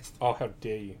 They're the best. Oh, how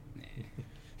dare you.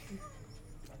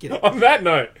 Get it. On that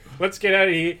note, let's get out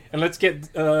of here and let's get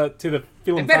to the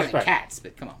film They're better than flashback. cats,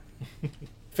 but come on.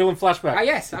 Film flashback. Oh,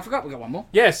 yes, I forgot we got one more.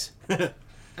 Yes. I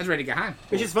was ready to go home.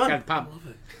 Which is Go to fun. the pub.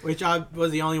 Which I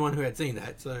was the only one who had seen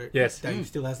that, so Yes. Dave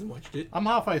still hasn't watched it. I'm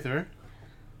halfway through.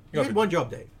 You had one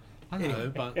job, Dave. I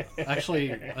know, but actually,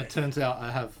 it turns out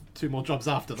I have 2 more jobs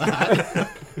after that,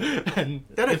 and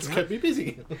That don't it's count. kept me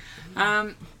busy.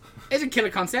 It's a killer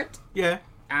concept. Yeah.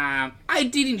 I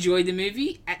did enjoy the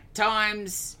movie. At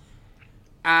times,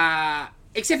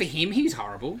 except for him, he was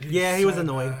horrible. Yeah, he was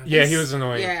annoying. bad. Yeah, he was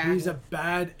annoying. Yeah. He's a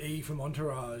bad E from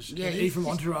Entourage. Yeah, And E he's from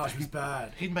just- Entourage was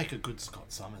bad. He'd make a good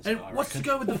Scott Summers. And I what's to reckon.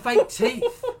 go with the fake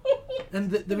teeth?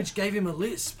 And which gave him a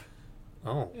lisp.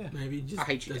 Oh. Maybe he just I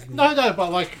hate you, doesn't- No,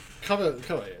 but like cover it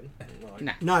in. Like,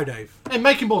 Nah. No, Dave. and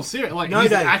make him more serious. Like No, he's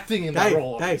Dave. acting in Dave, that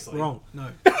role. Dave, obviously. wrong. No.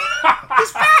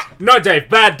 No, Dave.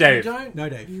 Bad You Dave. don't. No,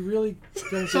 Dave. You really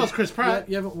don't. So is Chris Pratt.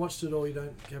 You haven't watched it all. You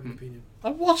don't have an opinion.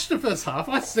 I watched the first half.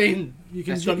 I've seen. You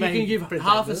can, That's you the main can give half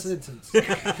a protagonist. sentence.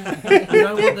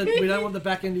 we don't want the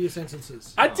back end of your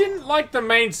sentences. I didn't like the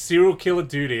main serial killer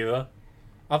dude either.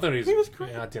 I thought he was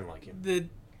great. Yeah, I didn't like him. The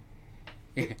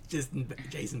just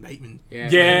Jason Bateman.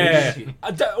 Yeah.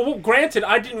 Well, granted,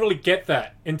 I didn't really get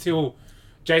that until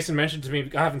Jason mentioned to me.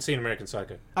 I haven't seen American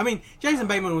Psycho. I mean, Jason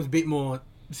Bateman was a bit more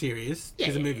serious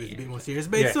because the movie was a bit more serious,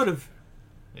 but Yeah. it's sort of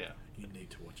Yeah. You need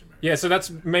to watch American. Yeah, so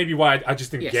that's maybe why I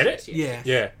just didn't Yes, get yes, it. yes.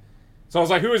 yeah. Yeah. So I was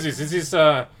like, who is this? Is this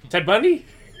Ted Bundy?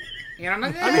 You know, I'm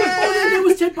like, Oh, yeah, there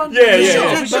was Ted Bundy. Yeah, yeah, Sure,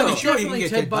 yeah. Ted Sure, Bundy, sure, you can definitely get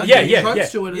Ted Ted Bundy. Bundy. Yeah, tropes yeah.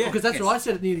 to it Yeah. because that's Yes. what I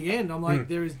said at near the end. I'm like,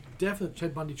 there is definite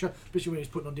Ted Bundy trope, especially when he's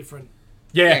putting on different.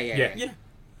 Yeah, Yeah, yeah. Yeah.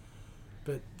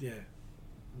 But yeah,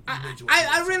 You need to watch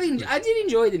it. I did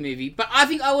enjoy the movie, but I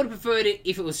think I would have preferred it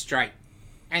if it was straight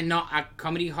and not a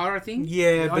comedy horror thing.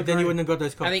 Yeah, I but then agree. you wouldn't have got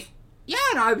those cops. I think, yeah,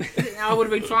 no, but I would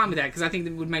have been fine with that because I think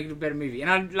that would make it a better movie,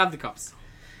 and I love the cops.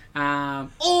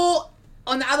 Or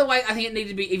on the other way, I think it needed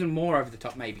to be even more over the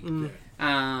top, maybe.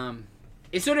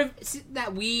 It's sort of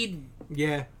that weird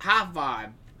yeah. half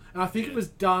vibe. And I think it was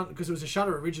done because it was a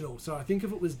Shudder original. So I think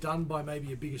if it was done by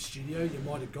maybe a bigger studio, you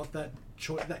might have got that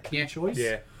that clear Yeah. choice.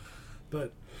 Yeah.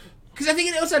 But Because I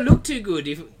think it also looked too good.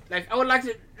 If I would like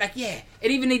to, it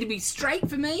either need to be straight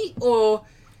for me or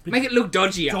make it look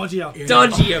dodgier. dodgier.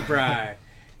 Dodgier, bro.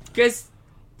 Because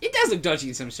it does look dodgy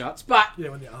in some shots, but Yeah,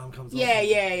 when the arm comes off.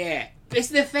 yeah. It's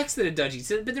the effects that are dodgy.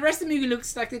 So, but the rest of the movie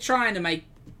looks like they're trying to make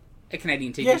a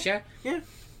Canadian TV Yeah. show. Yeah.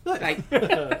 Look, Like,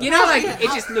 it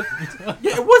just looked.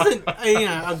 yeah, it wasn't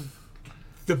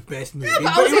the best movie, but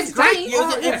I but was it was great. entertained. It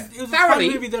was, it was a fun Thoroughly.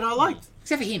 movie that I liked.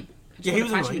 Except for him. I just Yeah, he wanted was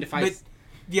to punch him in annoying. the But face.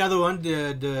 the other one,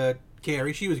 the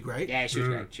Carrie, she was great. Yeah, she was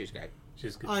great. She was great.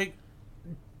 She's good. Like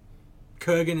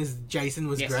Kurgan as Jason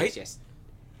was Yes, great. yes.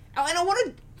 Oh, and I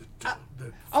wanted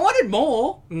The-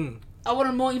 more. Mm. I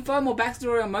wanted more info, more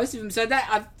backstory on most of them. So that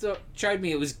I thought showed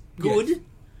me it was good. Yes.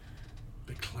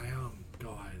 the clown guy,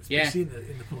 Yeah. especially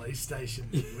in the police station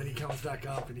when he comes back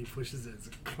up and he pushes it. It's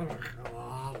it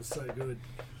was so good.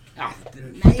 Oh, the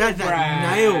nail, That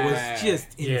bruh. nail was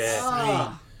just Yeah. insane.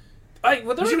 Oh, Hey,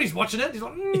 well, Especially when he's watching it, he's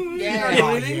like, Yeah. you know,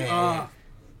 Oh, really? yeah. Ah.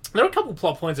 there were a couple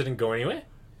plot points that didn't go anywhere.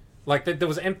 Like, there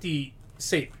was an empty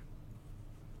seat.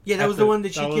 Yeah, that was the one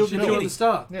that she That was- killed in the Killed at beginning. the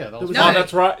start. Yeah, that There was- No. Oh,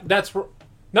 that's right.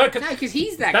 No, because no, because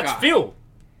he's that that's guy. Phil.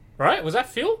 Right? Was that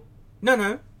Phil?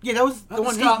 No. Yeah, that was At the the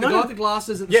one. start, the guy No, with the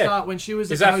glasses at the Yeah. start when she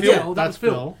was Is at that the Phil? hotel. That That's was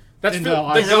Phil. Phil. That's In Phil.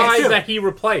 The the- guy Phil. that he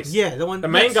replaced. yeah, the one. The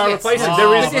main guy Yes. replaced him. Oh.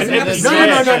 There is But there's an another-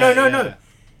 empty No. seat.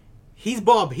 He's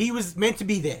Bob. He was meant to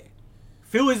be there.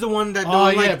 Phil is the one that. Oh,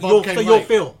 like, yeah, Bob you're, came so you're late.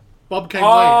 Phil. Bob came Oh,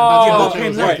 late. And yeah, that's Bob why came it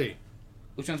was late. empty.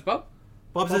 Which one's Bob?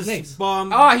 Bob's Bob his Nix.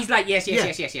 bomb. Oh, he's like, yes.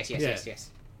 Yeah.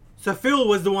 So Phil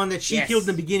was the one that she Yes. killed in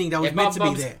the beginning that was Yeah, meant to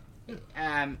Bob's- be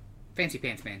there. Fancy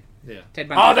Pants Man. Yeah. Ted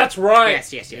Bundy. Oh, that's right.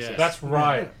 Yes. Yeah. That's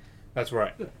right. Yeah. That's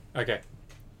right. Okay.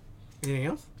 Anything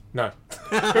else? No.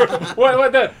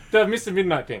 what the Mr.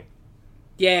 Midnight thing?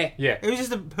 Yeah. Yeah. It was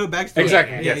just her backstory.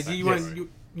 Exactly, Yeah, yes, you, yes. want,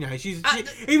 you know, she's Uh,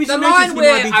 even the she mentions line he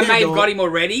where might be I dead may have or- got him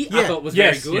already, I Yeah. thought was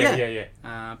Yes. very good.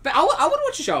 Yeah. But I would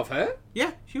watch a show of her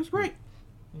Yeah, she was great.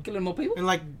 killing more people. And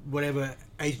like whatever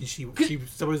agency she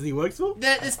supposedly works for.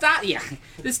 The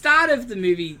start of the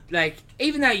movie, like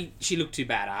even though she looked too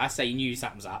badass, so you knew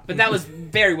something's up. But that was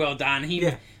very well done. He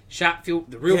Yeah.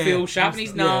 the real Yeah. Phil, sharpening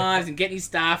his Yeah. knives and getting his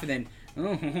stuff, and then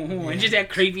and just how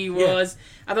creepy he was.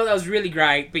 I thought that was really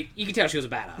great. But you could tell she was a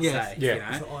badass. Yes. So, Yeah. you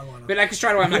It's know. the eyeliner. But like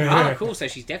straight away, I'm like, oh, cool. So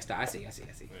she's Dexter. I see. You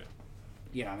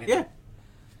know what I mean? Yeah.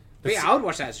 But yeah, I would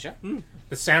watch that as a show.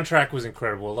 The soundtrack was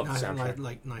incredible. I love the Nice, soundtrack.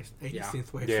 like nice 80s Yeah.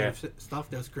 synthwave Yeah. sort of stuff.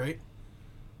 That was great.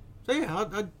 So yeah,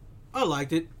 I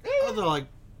liked it. I thought I'd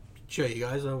show you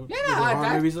guys. Yeah, the no, horror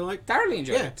I movies I like. thoroughly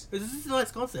enjoyed Yeah, it. this is a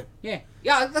nice concept. Yeah.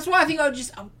 That's why I think I would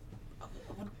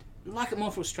like it more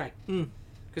if it was straight. Mm.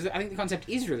 Because I think the concept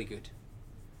is really good.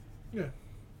 Yeah.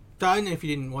 So I don't know if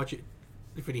you didn't watch it,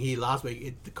 if you didn't hear last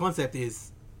week. The concept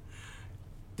is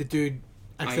the dude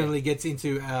accidentally gets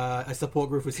into a support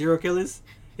group for serial killers.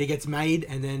 He gets made,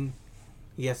 and then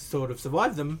he has to sort of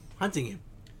survive them hunting him.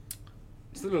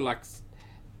 It's a little like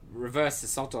reverse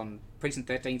assault on Precinct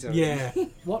 13. So Yeah,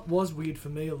 What was weird for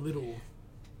me a little,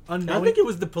 I unknowing, think it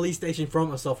was the police station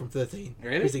from Assault from 13.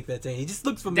 Really? Precinct 13. He just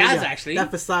looks familiar. Does actually. That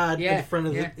facade Yeah, at the front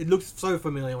of yeah. it looks so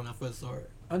familiar when I first saw it.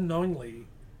 unknowingly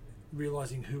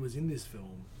realizing who was in this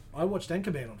film. I watched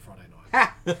Anchorman on Friday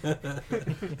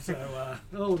night. So,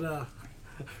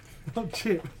 old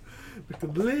Chip looked a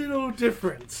little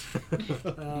different.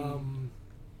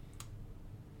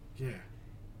 Yeah.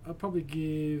 I'd probably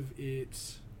give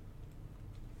it...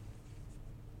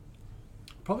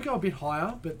 Probably go a bit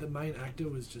higher, but the main actor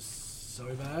was just so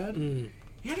bad.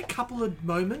 He had a couple of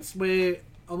moments where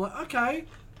I'm like, okay,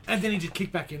 and then he just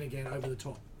kicked back in again over the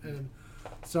top. And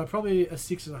so probably a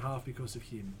 6.5 because of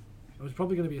him. It was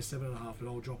probably going to be a 7.5, but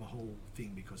I'll drop a whole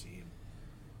thing because of him.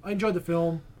 I enjoyed the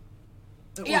film.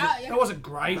 It wasn't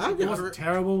great. I It got wasn't it.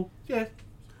 terrible. Yeah.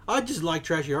 I just like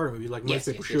trashy horror movies, like most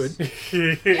Yes, people yes, should. I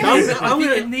I'm think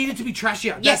gonna- it needed to be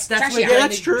trashier. Yes, that's trashier. where Yeah,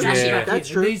 that's true. Trashier. Yeah. That's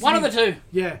It true. needs to One of be- the two.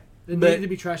 Yeah. It But- needed to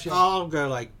be trashier. I'll go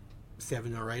like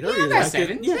 7 or 8. I Yeah, really about like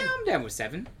 7. it. Yeah, Yeah, I'm down with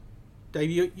 7. Dave,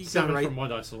 you 7 rate. from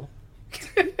what I saw.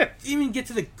 Even get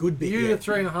to the good bit. You're Yeah.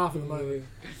 3.5 at the moment.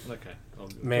 Okay. I'll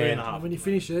go Man. 3.5. And when you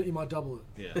finish it, you might double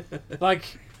it. Yeah. Like,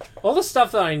 all the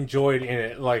stuff that I enjoyed in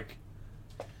it, like,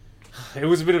 it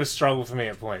was a bit of a struggle for me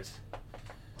at points.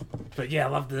 But yeah, I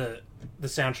love the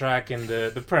soundtrack and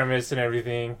the premise and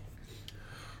everything.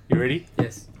 You ready?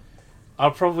 Yes.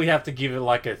 I'll probably have to give it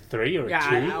like a 3 or a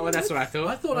 2. Well, that's what I thought.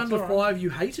 I thought That's under all 5 you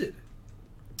hated.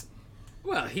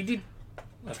 Well, he did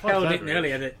That's tell my it favourite.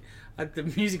 earlier that the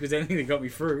music was the only thing that got me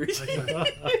through.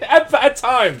 at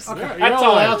times. Okay. At You're not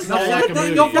allowed times. to not No, like a no,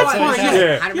 movie. you're That's fine. fine. Yeah.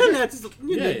 Yeah, you're allowed to.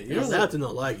 You're you're allowed to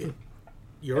not like it.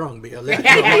 You're wrong, but you're allowed to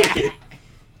not like it.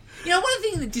 You know, one of the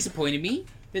things that disappointed me,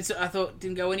 that I thought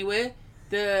didn't go anywhere,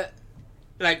 the,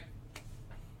 like,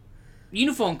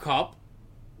 uniform cop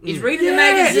is reading the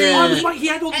magazine. I was like, he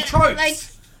had all the and, tropes. like,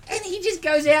 and he just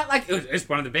goes out like, it's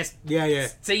one of the best Yeah.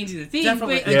 scenes in the thing.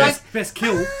 Definitely. But, And Yeah. best, best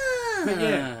kill. But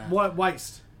yeah, Ah. what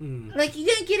waste. Like, you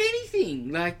don't get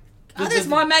anything. Like, Does that's it-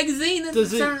 my magazine. That's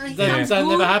Does it? something That good.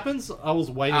 never happens. I was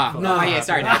waiting Ah, for no, that. yeah,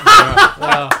 sorry.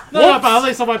 No. No, but at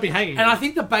least I won't be hanging. And I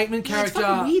think the Bateman Yeah, it's character,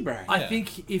 fucking weird, bro. I Yeah.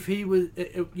 think if he was,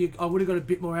 I would have got a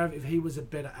bit more out of it if he was a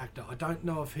better actor. I don't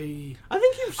know if he. I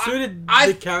think you've suited I-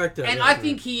 the character. And yeah. I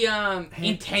think he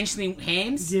intentionally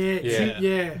hams. Yeah, Yeah.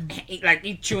 yeah. Like,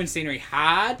 he's chewing scenery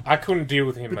hard. I couldn't deal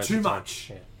with him But most too of the time. much.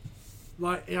 Yeah.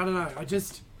 Like, I don't know.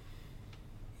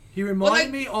 He reminded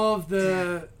like- me of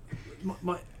the.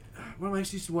 When I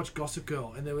actually used to watch Gossip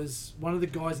Girl, and there was one of the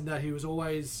guys in that who was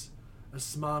always a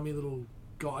smarmy little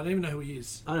guy. I don't even know who he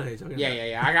is. I know who you're talking Yeah, about.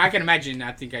 yeah. I can imagine.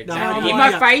 I think And exactly. I'm In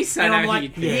like- my face, I And know I'm who like,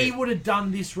 you'd think. he would have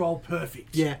done this role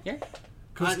perfect. Yeah. Yeah.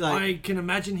 Because like- I can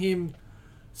imagine him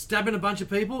stabbing a bunch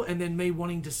of people and then me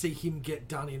wanting to see him get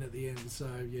done in at the end. So,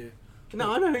 yeah.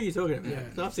 No, I know who you're talking about. Yeah.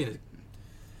 So I've seen it.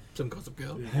 Some Gossip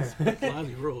Girl. Yeah. It's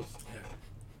Lousy rules. Yeah.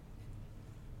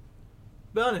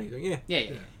 But I know who you're talking. Yeah. Yeah,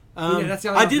 yeah. Yeah, that's the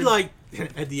only I other did thing.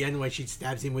 like at the end when she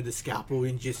stabs him with the scalpel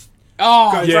and just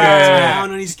Oh, goes yeah.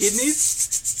 down on his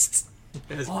kidneys.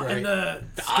 That's Oh, great. and the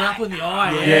scalpel in the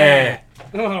eye. Yeah.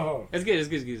 Oh. It's good, it's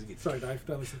good, it's good, it's good. Sorry, Dave.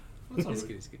 Don't listen. It's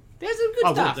good, it's good. There's some good I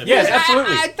will stuff. do. Yes,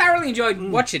 absolutely. I thoroughly enjoyed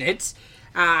watching it.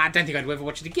 I don't think I'd ever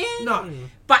watch it again. No.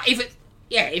 But if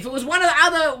it was one or the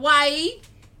other way,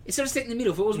 it's sort of set in the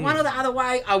middle. If it was one or the other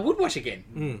way, I would watch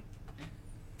again.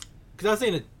 Because I've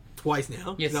seen it twice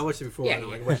now. Yes. Because I watched it before Yeah, and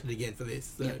I yeah. watched it again for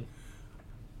this. So. Yeah.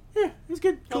 Yeah, it's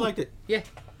good. I liked it. Yeah.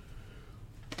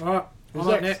 All right. Who's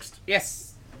I'm up next? next.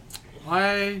 Yes.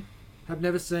 I have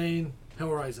never seen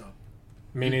Hellraiser.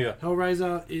 Me neither.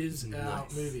 Hellraiser is our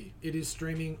Nice. movie. It is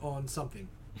streaming on something.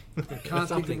 I can't think of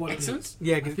Something. what it Excellent. is.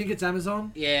 Yeah, I 'cause think it's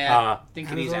Amazon. Yeah. I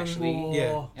think it is Amazon actually. or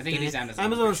Yeah. I think it is Amazon.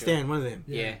 Amazon or for sure. Stan, one of them.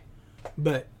 Yeah.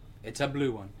 But It's a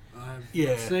blue one. I've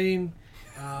Yeah. seen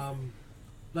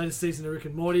latest season of Rick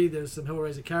and Morty. There's some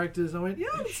Hellraiser characters. And I went, yeah,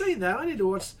 I haven't seen that. I need to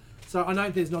watch. So I know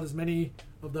there's not as many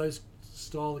of those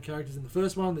style of characters in the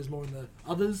first one. There's more in the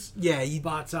others. yeah, But yeah,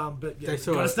 They you've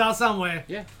sort got to of- start somewhere.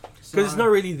 Yeah. because it's not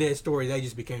really their story. They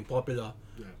just became popular.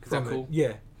 Is that from it. cool?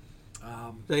 Yeah.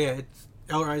 Um, So yeah, it's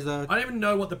Hellraiser. I don't even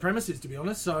know what the premise is, to be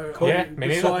honest. So Yeah, me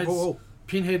neither. besides Oh,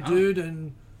 Pinhead Oh. Dude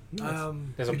and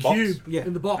There's a the box? cube Yeah.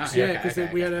 in the box, Oh, yeah, okay, because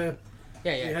okay, we okay. had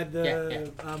Yeah, yeah. we had the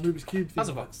yeah. Rubik's cube thing.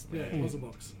 Puzzle box. Yeah, puzzle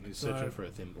box. He's So, searching for a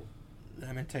thimble.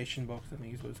 Lamentation box, I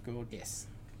think is what it's called. Yes.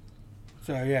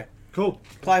 So yeah, cool.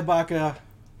 Clive Barker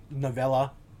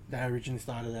novella that originally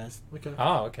started as Okay.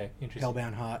 Oh, okay. Interesting.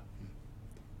 Hellbound Heart.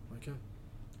 Okay.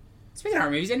 Speaking of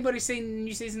horror movies, anybody seen the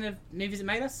new season of Movies That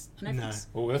Made Us on Netflix?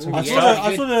 Oh, that's Ooh, a I good yeah. saw, start.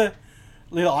 the, I saw the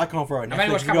little icon for it. I've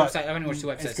only watched a couple episodes. I've only watched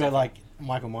 2 episodes. It's got like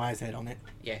Michael Myers head on it.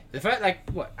 Yeah, the first I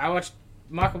watched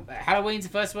Halloween's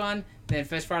the first one, then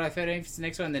first Friday the 13th is the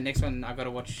next one, then next one I got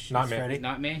to watch Nightmare. Freddy.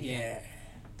 Nightmare. Yeah,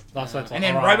 Last night's and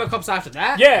then alright. RoboCop's after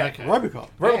that. Yeah. Okay. Robocop.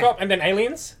 Robocop and then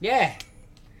Aliens. Yeah,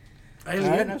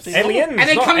 Alien. I've seen Aliens. and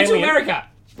then not Coming to Alien. America,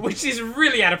 which is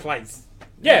really out of place.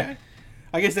 Yeah.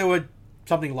 I guess they were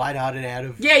something lighthearted out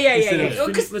of. Yeah. instead of-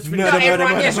 Well, 'cause Let's not finish.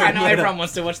 everyone, murder, yes, I know murder. everyone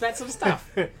wants to watch that sort of stuff.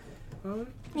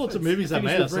 Well, it's the movies that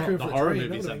Finish made with us, not Requiem the for a horror Dream,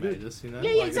 movies that that would've made us, you know?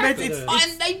 Yeah, exactly. it's-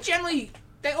 And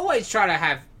they always try to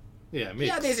have. Yeah, mix.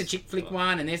 Yeah, there's a chick flick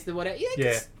one, and there's the whatever. Yeah.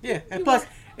 Yeah. Yeah, and plus,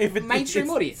 if it, Mainstream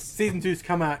it's, audience. season 2's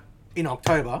come out in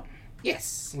October,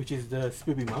 Yes. which is the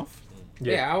spoopy month.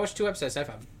 Yeah. I watched 2 episodes so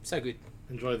far. So good.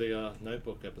 Enjoy the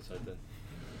Notebook episode then.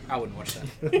 I wouldn't watch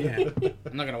that. Yeah,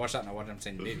 I'm not going to watch that. And I watch. I'm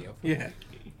seeing the video. yeah.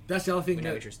 That's the other thing With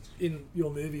no that interest. in your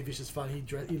movie, Vicious Fun,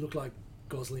 he looked like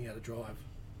Gosling out of Drive,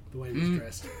 the way he was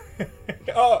dressed.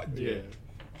 Oh, Yeah.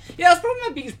 Yeah, that's probably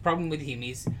my biggest problem with him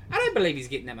is I don't believe he's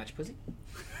getting that much pussy.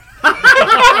 Oh,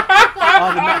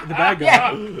 the bad guy. Yeah.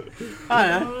 I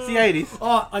don't know. It's the 80s.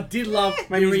 Oh, I did love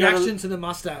Maybe the he's got a- reaction to the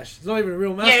mustache. It's not even a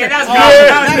real mustache. Yeah, that's Oh,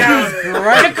 good. that was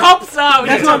great. The cops are. We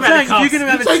That's didn't what I'm talk saying.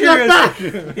 about If the you're gonna cops. have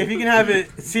it serious, if you can have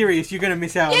it serious, you're gonna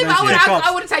miss out. Yeah, on but those cops.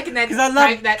 I would have taken that. Because I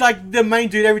love that. like the main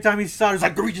dude. Every time he starts,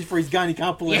 like reaches for his gun, he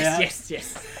can't pull it out.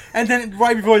 Yes. And then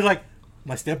right before he's like,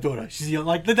 "My stepdaughter." She's young.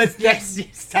 Like that's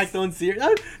Yes. tacked on serious.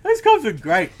 Those cops are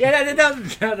great. Yeah, that's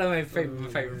my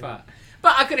favorite part.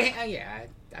 But I could have.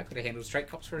 I could have handled straight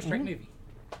cops for a straight movie.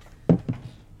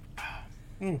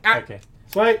 Okay.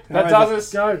 Sweet. That Alright, does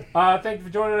us. Go. Thank you for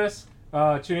joining us.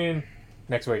 Tune in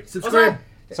next week. Subscribe.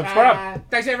 Subscribe.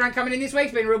 Thanks everyone coming in this week.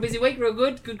 It's been a real busy week. Real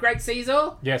good. Great to see you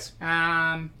all. Yes.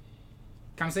 Come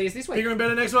see us this week. Bigger and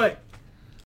better next week.